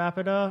before we wrap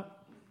it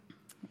up?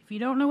 If you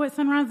don't know what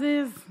Sunrise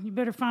is, you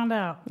better find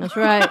out. That's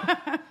right.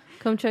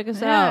 Come check us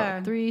Yeah.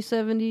 out.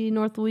 370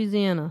 North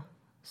Louisiana.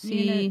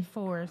 Unit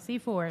 4.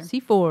 C4.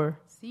 C4.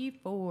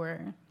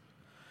 C4. What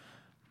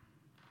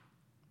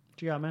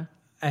you got, man?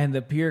 And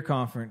the peer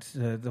conference,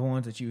 the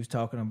ones that you was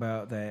talking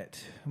about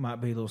that might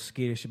be a little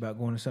skittish about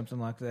going to something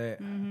like that.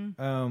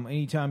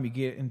 Anytime you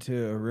get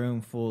into a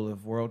room full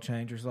of world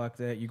changers like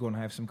that, you're going to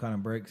have some kind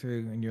of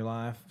breakthrough in your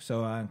life.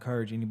 So I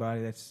encourage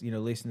anybody that's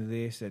listening to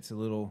this that's a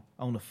little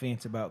on the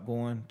fence about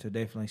going to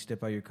definitely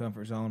step out of your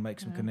comfort zone,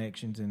 make some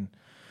connections, and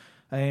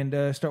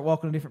start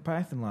walking a different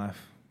path in life.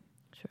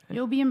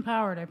 You'll be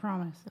empowered, I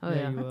promise. Oh, Yeah,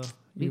 yeah. you will.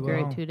 Be You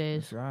great will. 2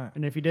 days. That's right.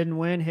 And if you didn't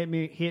win, hit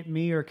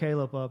me or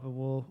Caleb up, and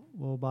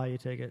we'll buy you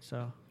tickets.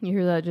 So You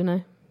hear that,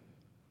 Janae?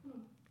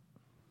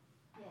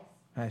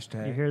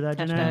 Hashtag. you hear that,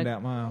 Hashtag. Janae? Pound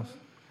out miles.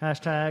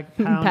 Hashtag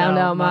Pound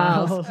out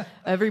miles.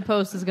 Every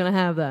post is going to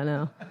have that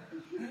now.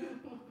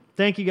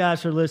 Thank you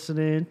guys for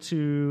listening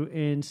to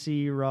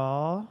NC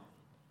Raw.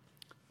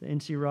 The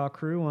NC Raw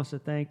crew wants to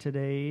thank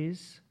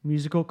today's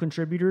musical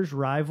contributors,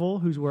 Rival,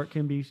 whose work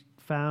can be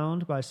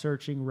found by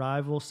searching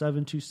Rival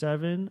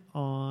 727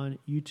 on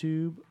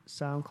YouTube,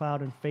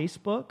 SoundCloud, and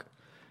Facebook.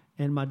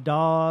 And my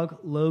dog,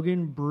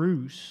 Logan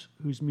Bruce,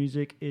 whose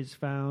music is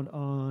found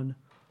on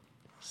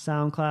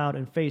SoundCloud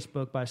and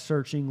Facebook by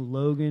searching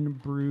Logan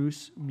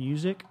Bruce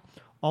Music.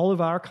 All of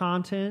our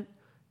content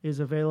is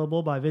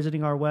available by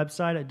visiting our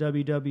website at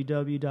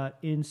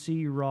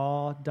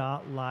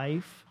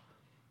www.ncraw.life.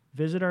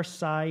 Visit our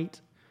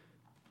site.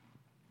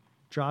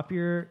 Drop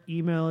your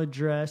email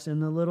address in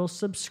the little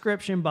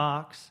subscription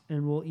box,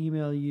 and we'll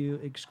email you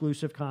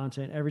exclusive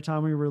content. Every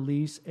time we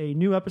release a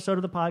new episode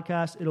of the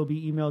podcast, it'll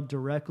be emailed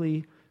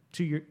directly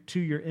to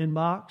your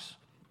inbox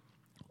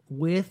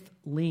with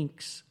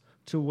links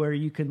to where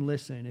you can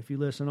listen. If you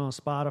listen on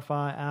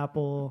Spotify,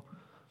 Apple,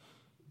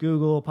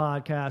 Google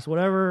Podcasts,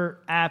 whatever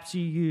apps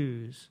you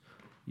use,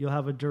 you'll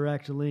have a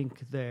direct link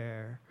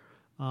there.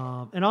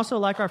 And also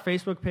like our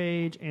Facebook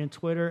page and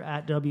Twitter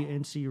at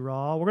WNC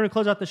Raw. We're going to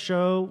close out the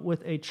show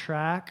with a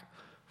track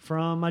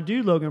from my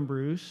dude Logan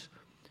Bruce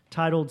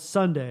titled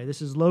Sunday. This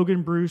is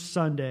Logan Bruce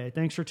Sunday.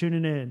 Thanks for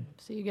tuning in.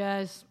 See you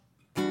guys.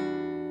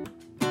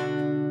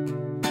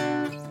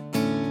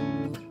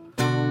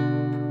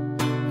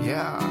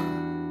 Yeah.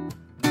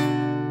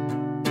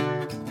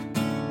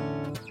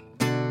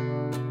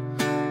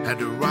 Had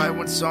to write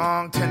one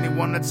song to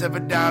anyone that's ever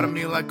doubted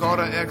me, like all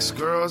the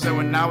ex-girls that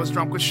when I was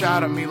drunk would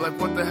shout at me, like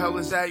what the hell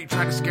is that, you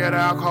trying to scare the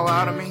alcohol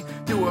out of me?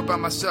 Do it by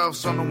myself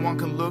so no one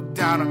can look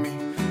down on me.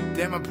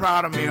 Damn, I'm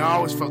proud of me, I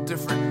always felt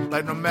different.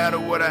 Like no matter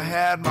what I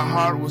had, my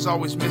heart was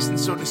always missing.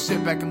 So to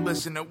sit back and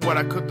listen to what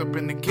I cooked up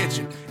in the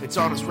kitchen, it's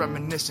all just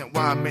reminiscent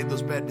why I made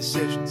those bad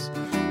decisions.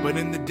 But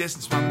in the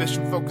distance, my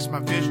mission, focus my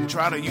vision.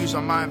 Try to use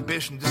all my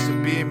ambition just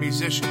to be a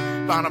musician.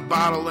 Found a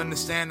bottle in the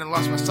stand and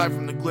lost my sight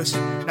from the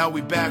glisten. Now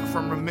we back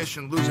from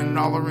remission, losing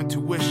all our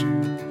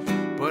intuition.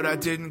 But I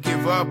didn't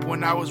give up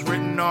when I was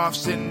written off,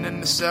 sitting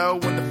in the cell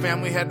when the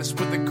family had to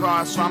split the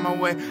cost. Found my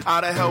way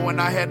out of hell when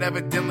I had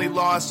evidently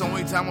lost.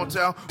 Only time will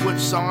tell which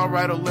song I'll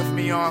write will lift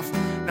me off.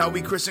 Now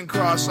we criss and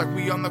cross like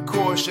we on the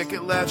course. Shake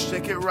it left,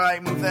 shake it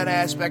right, move that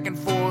ass back and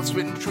forth.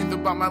 Spitting truth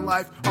about my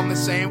life on the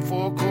same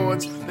four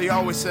chords. They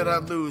always said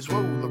I'd lose, whoa,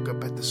 look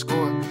up at the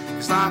score.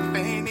 Cause life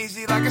ain't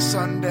easy like a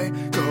Sunday.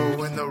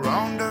 Go in the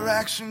wrong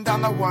direction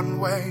down the one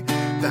way.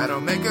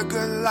 That'll make a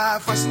good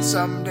life lesson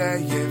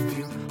someday if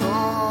you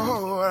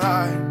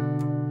right.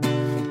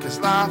 Cause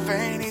life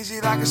ain't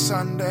easy like a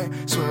Sunday.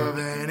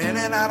 Swerving in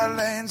and out of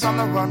lanes on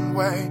the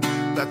runway.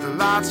 Let the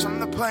lights from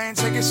the plane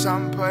take you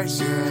someplace.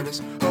 Yeah,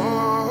 just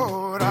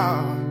hold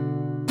on.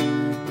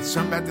 Let's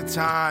turn back the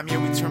time, yeah,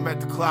 we turn back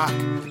the clock.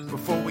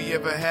 Before we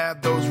ever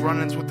had those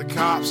run-ins with the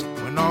cops.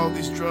 When all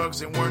these drugs,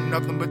 they weren't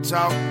nothing but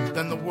talk.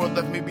 Then the world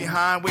left me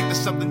behind. Wait, there's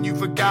something you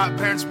forgot.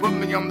 Parents put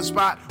me on the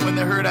spot when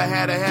they heard I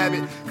had a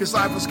habit. Cause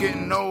life was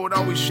getting old,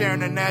 always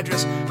sharing an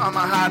address. I'm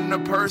hiding a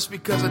purse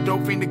because I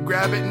don't fiend to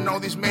grab it. And all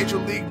these major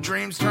league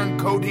dreams turned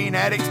codeine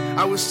addicts.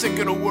 I was sick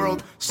of the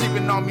world,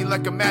 sleeping on me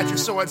like a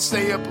mattress. So I'd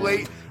stay up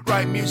late,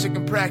 write music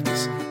and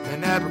practice.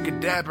 And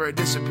abracadabra, it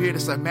disappeared,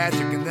 it's like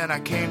magic. And then I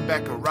came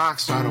back a rock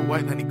star to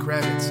White Lenny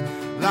Kravitz.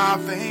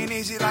 Life ain't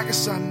easy like a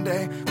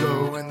Sunday.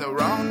 Go in the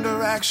wrong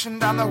direction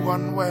down the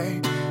one way.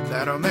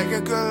 That'll make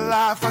a good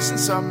life lesson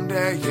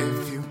someday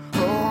if you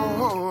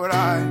hold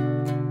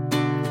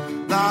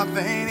on. Life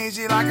ain't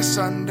easy like a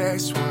Sunday.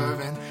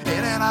 Swerving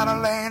in and out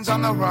of lanes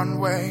on the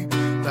runway.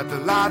 Let the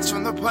lights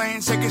from the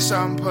planes take you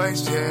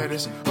someplace. Yeah,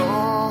 just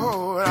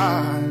hold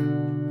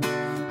on.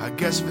 I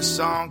guess if a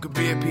song could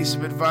be a piece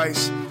of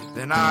advice,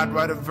 then I'd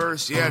write a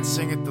verse, yeah, I'd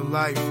sing it to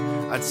life.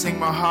 I'd sing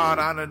my heart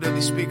out under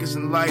these speakers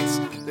and lights.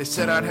 They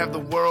said I'd have the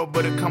world,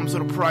 but it comes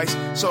with a price.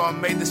 So I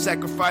made the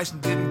sacrifice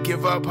and didn't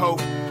give up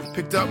hope.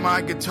 Picked up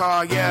my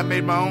guitar, yeah, I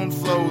made my own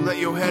flow. Let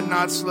your head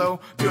nod slow,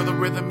 feel the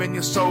rhythm in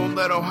your soul.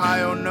 Let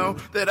Ohio know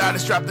that I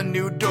just dropped a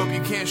new dope.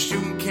 You can't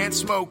shoot and can't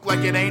smoke like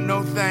it ain't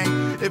no thing.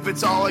 If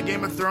it's all a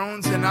Game of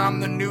Thrones, then I'm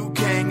the new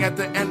king. At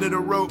the end of the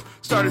rope,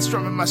 started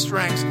strumming my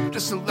strings,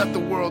 just to let the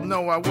world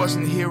know I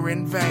wasn't here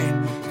in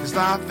vain. Cause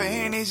life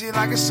ain't easy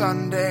like a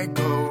Sunday.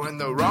 Go in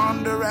the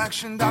wrong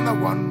direction down the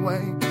one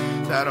way.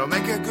 That'll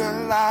make a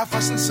good life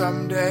lesson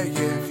someday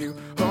if you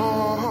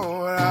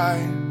hold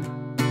right.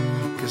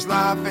 Cause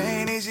life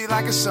ain't easy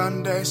like a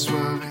Sunday.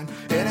 Swerving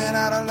in and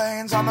out of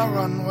lanes on the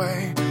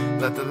runway.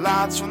 Let the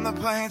lights from the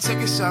plane take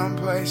you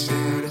someplace.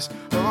 Yeah, just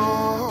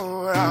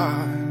hold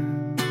on.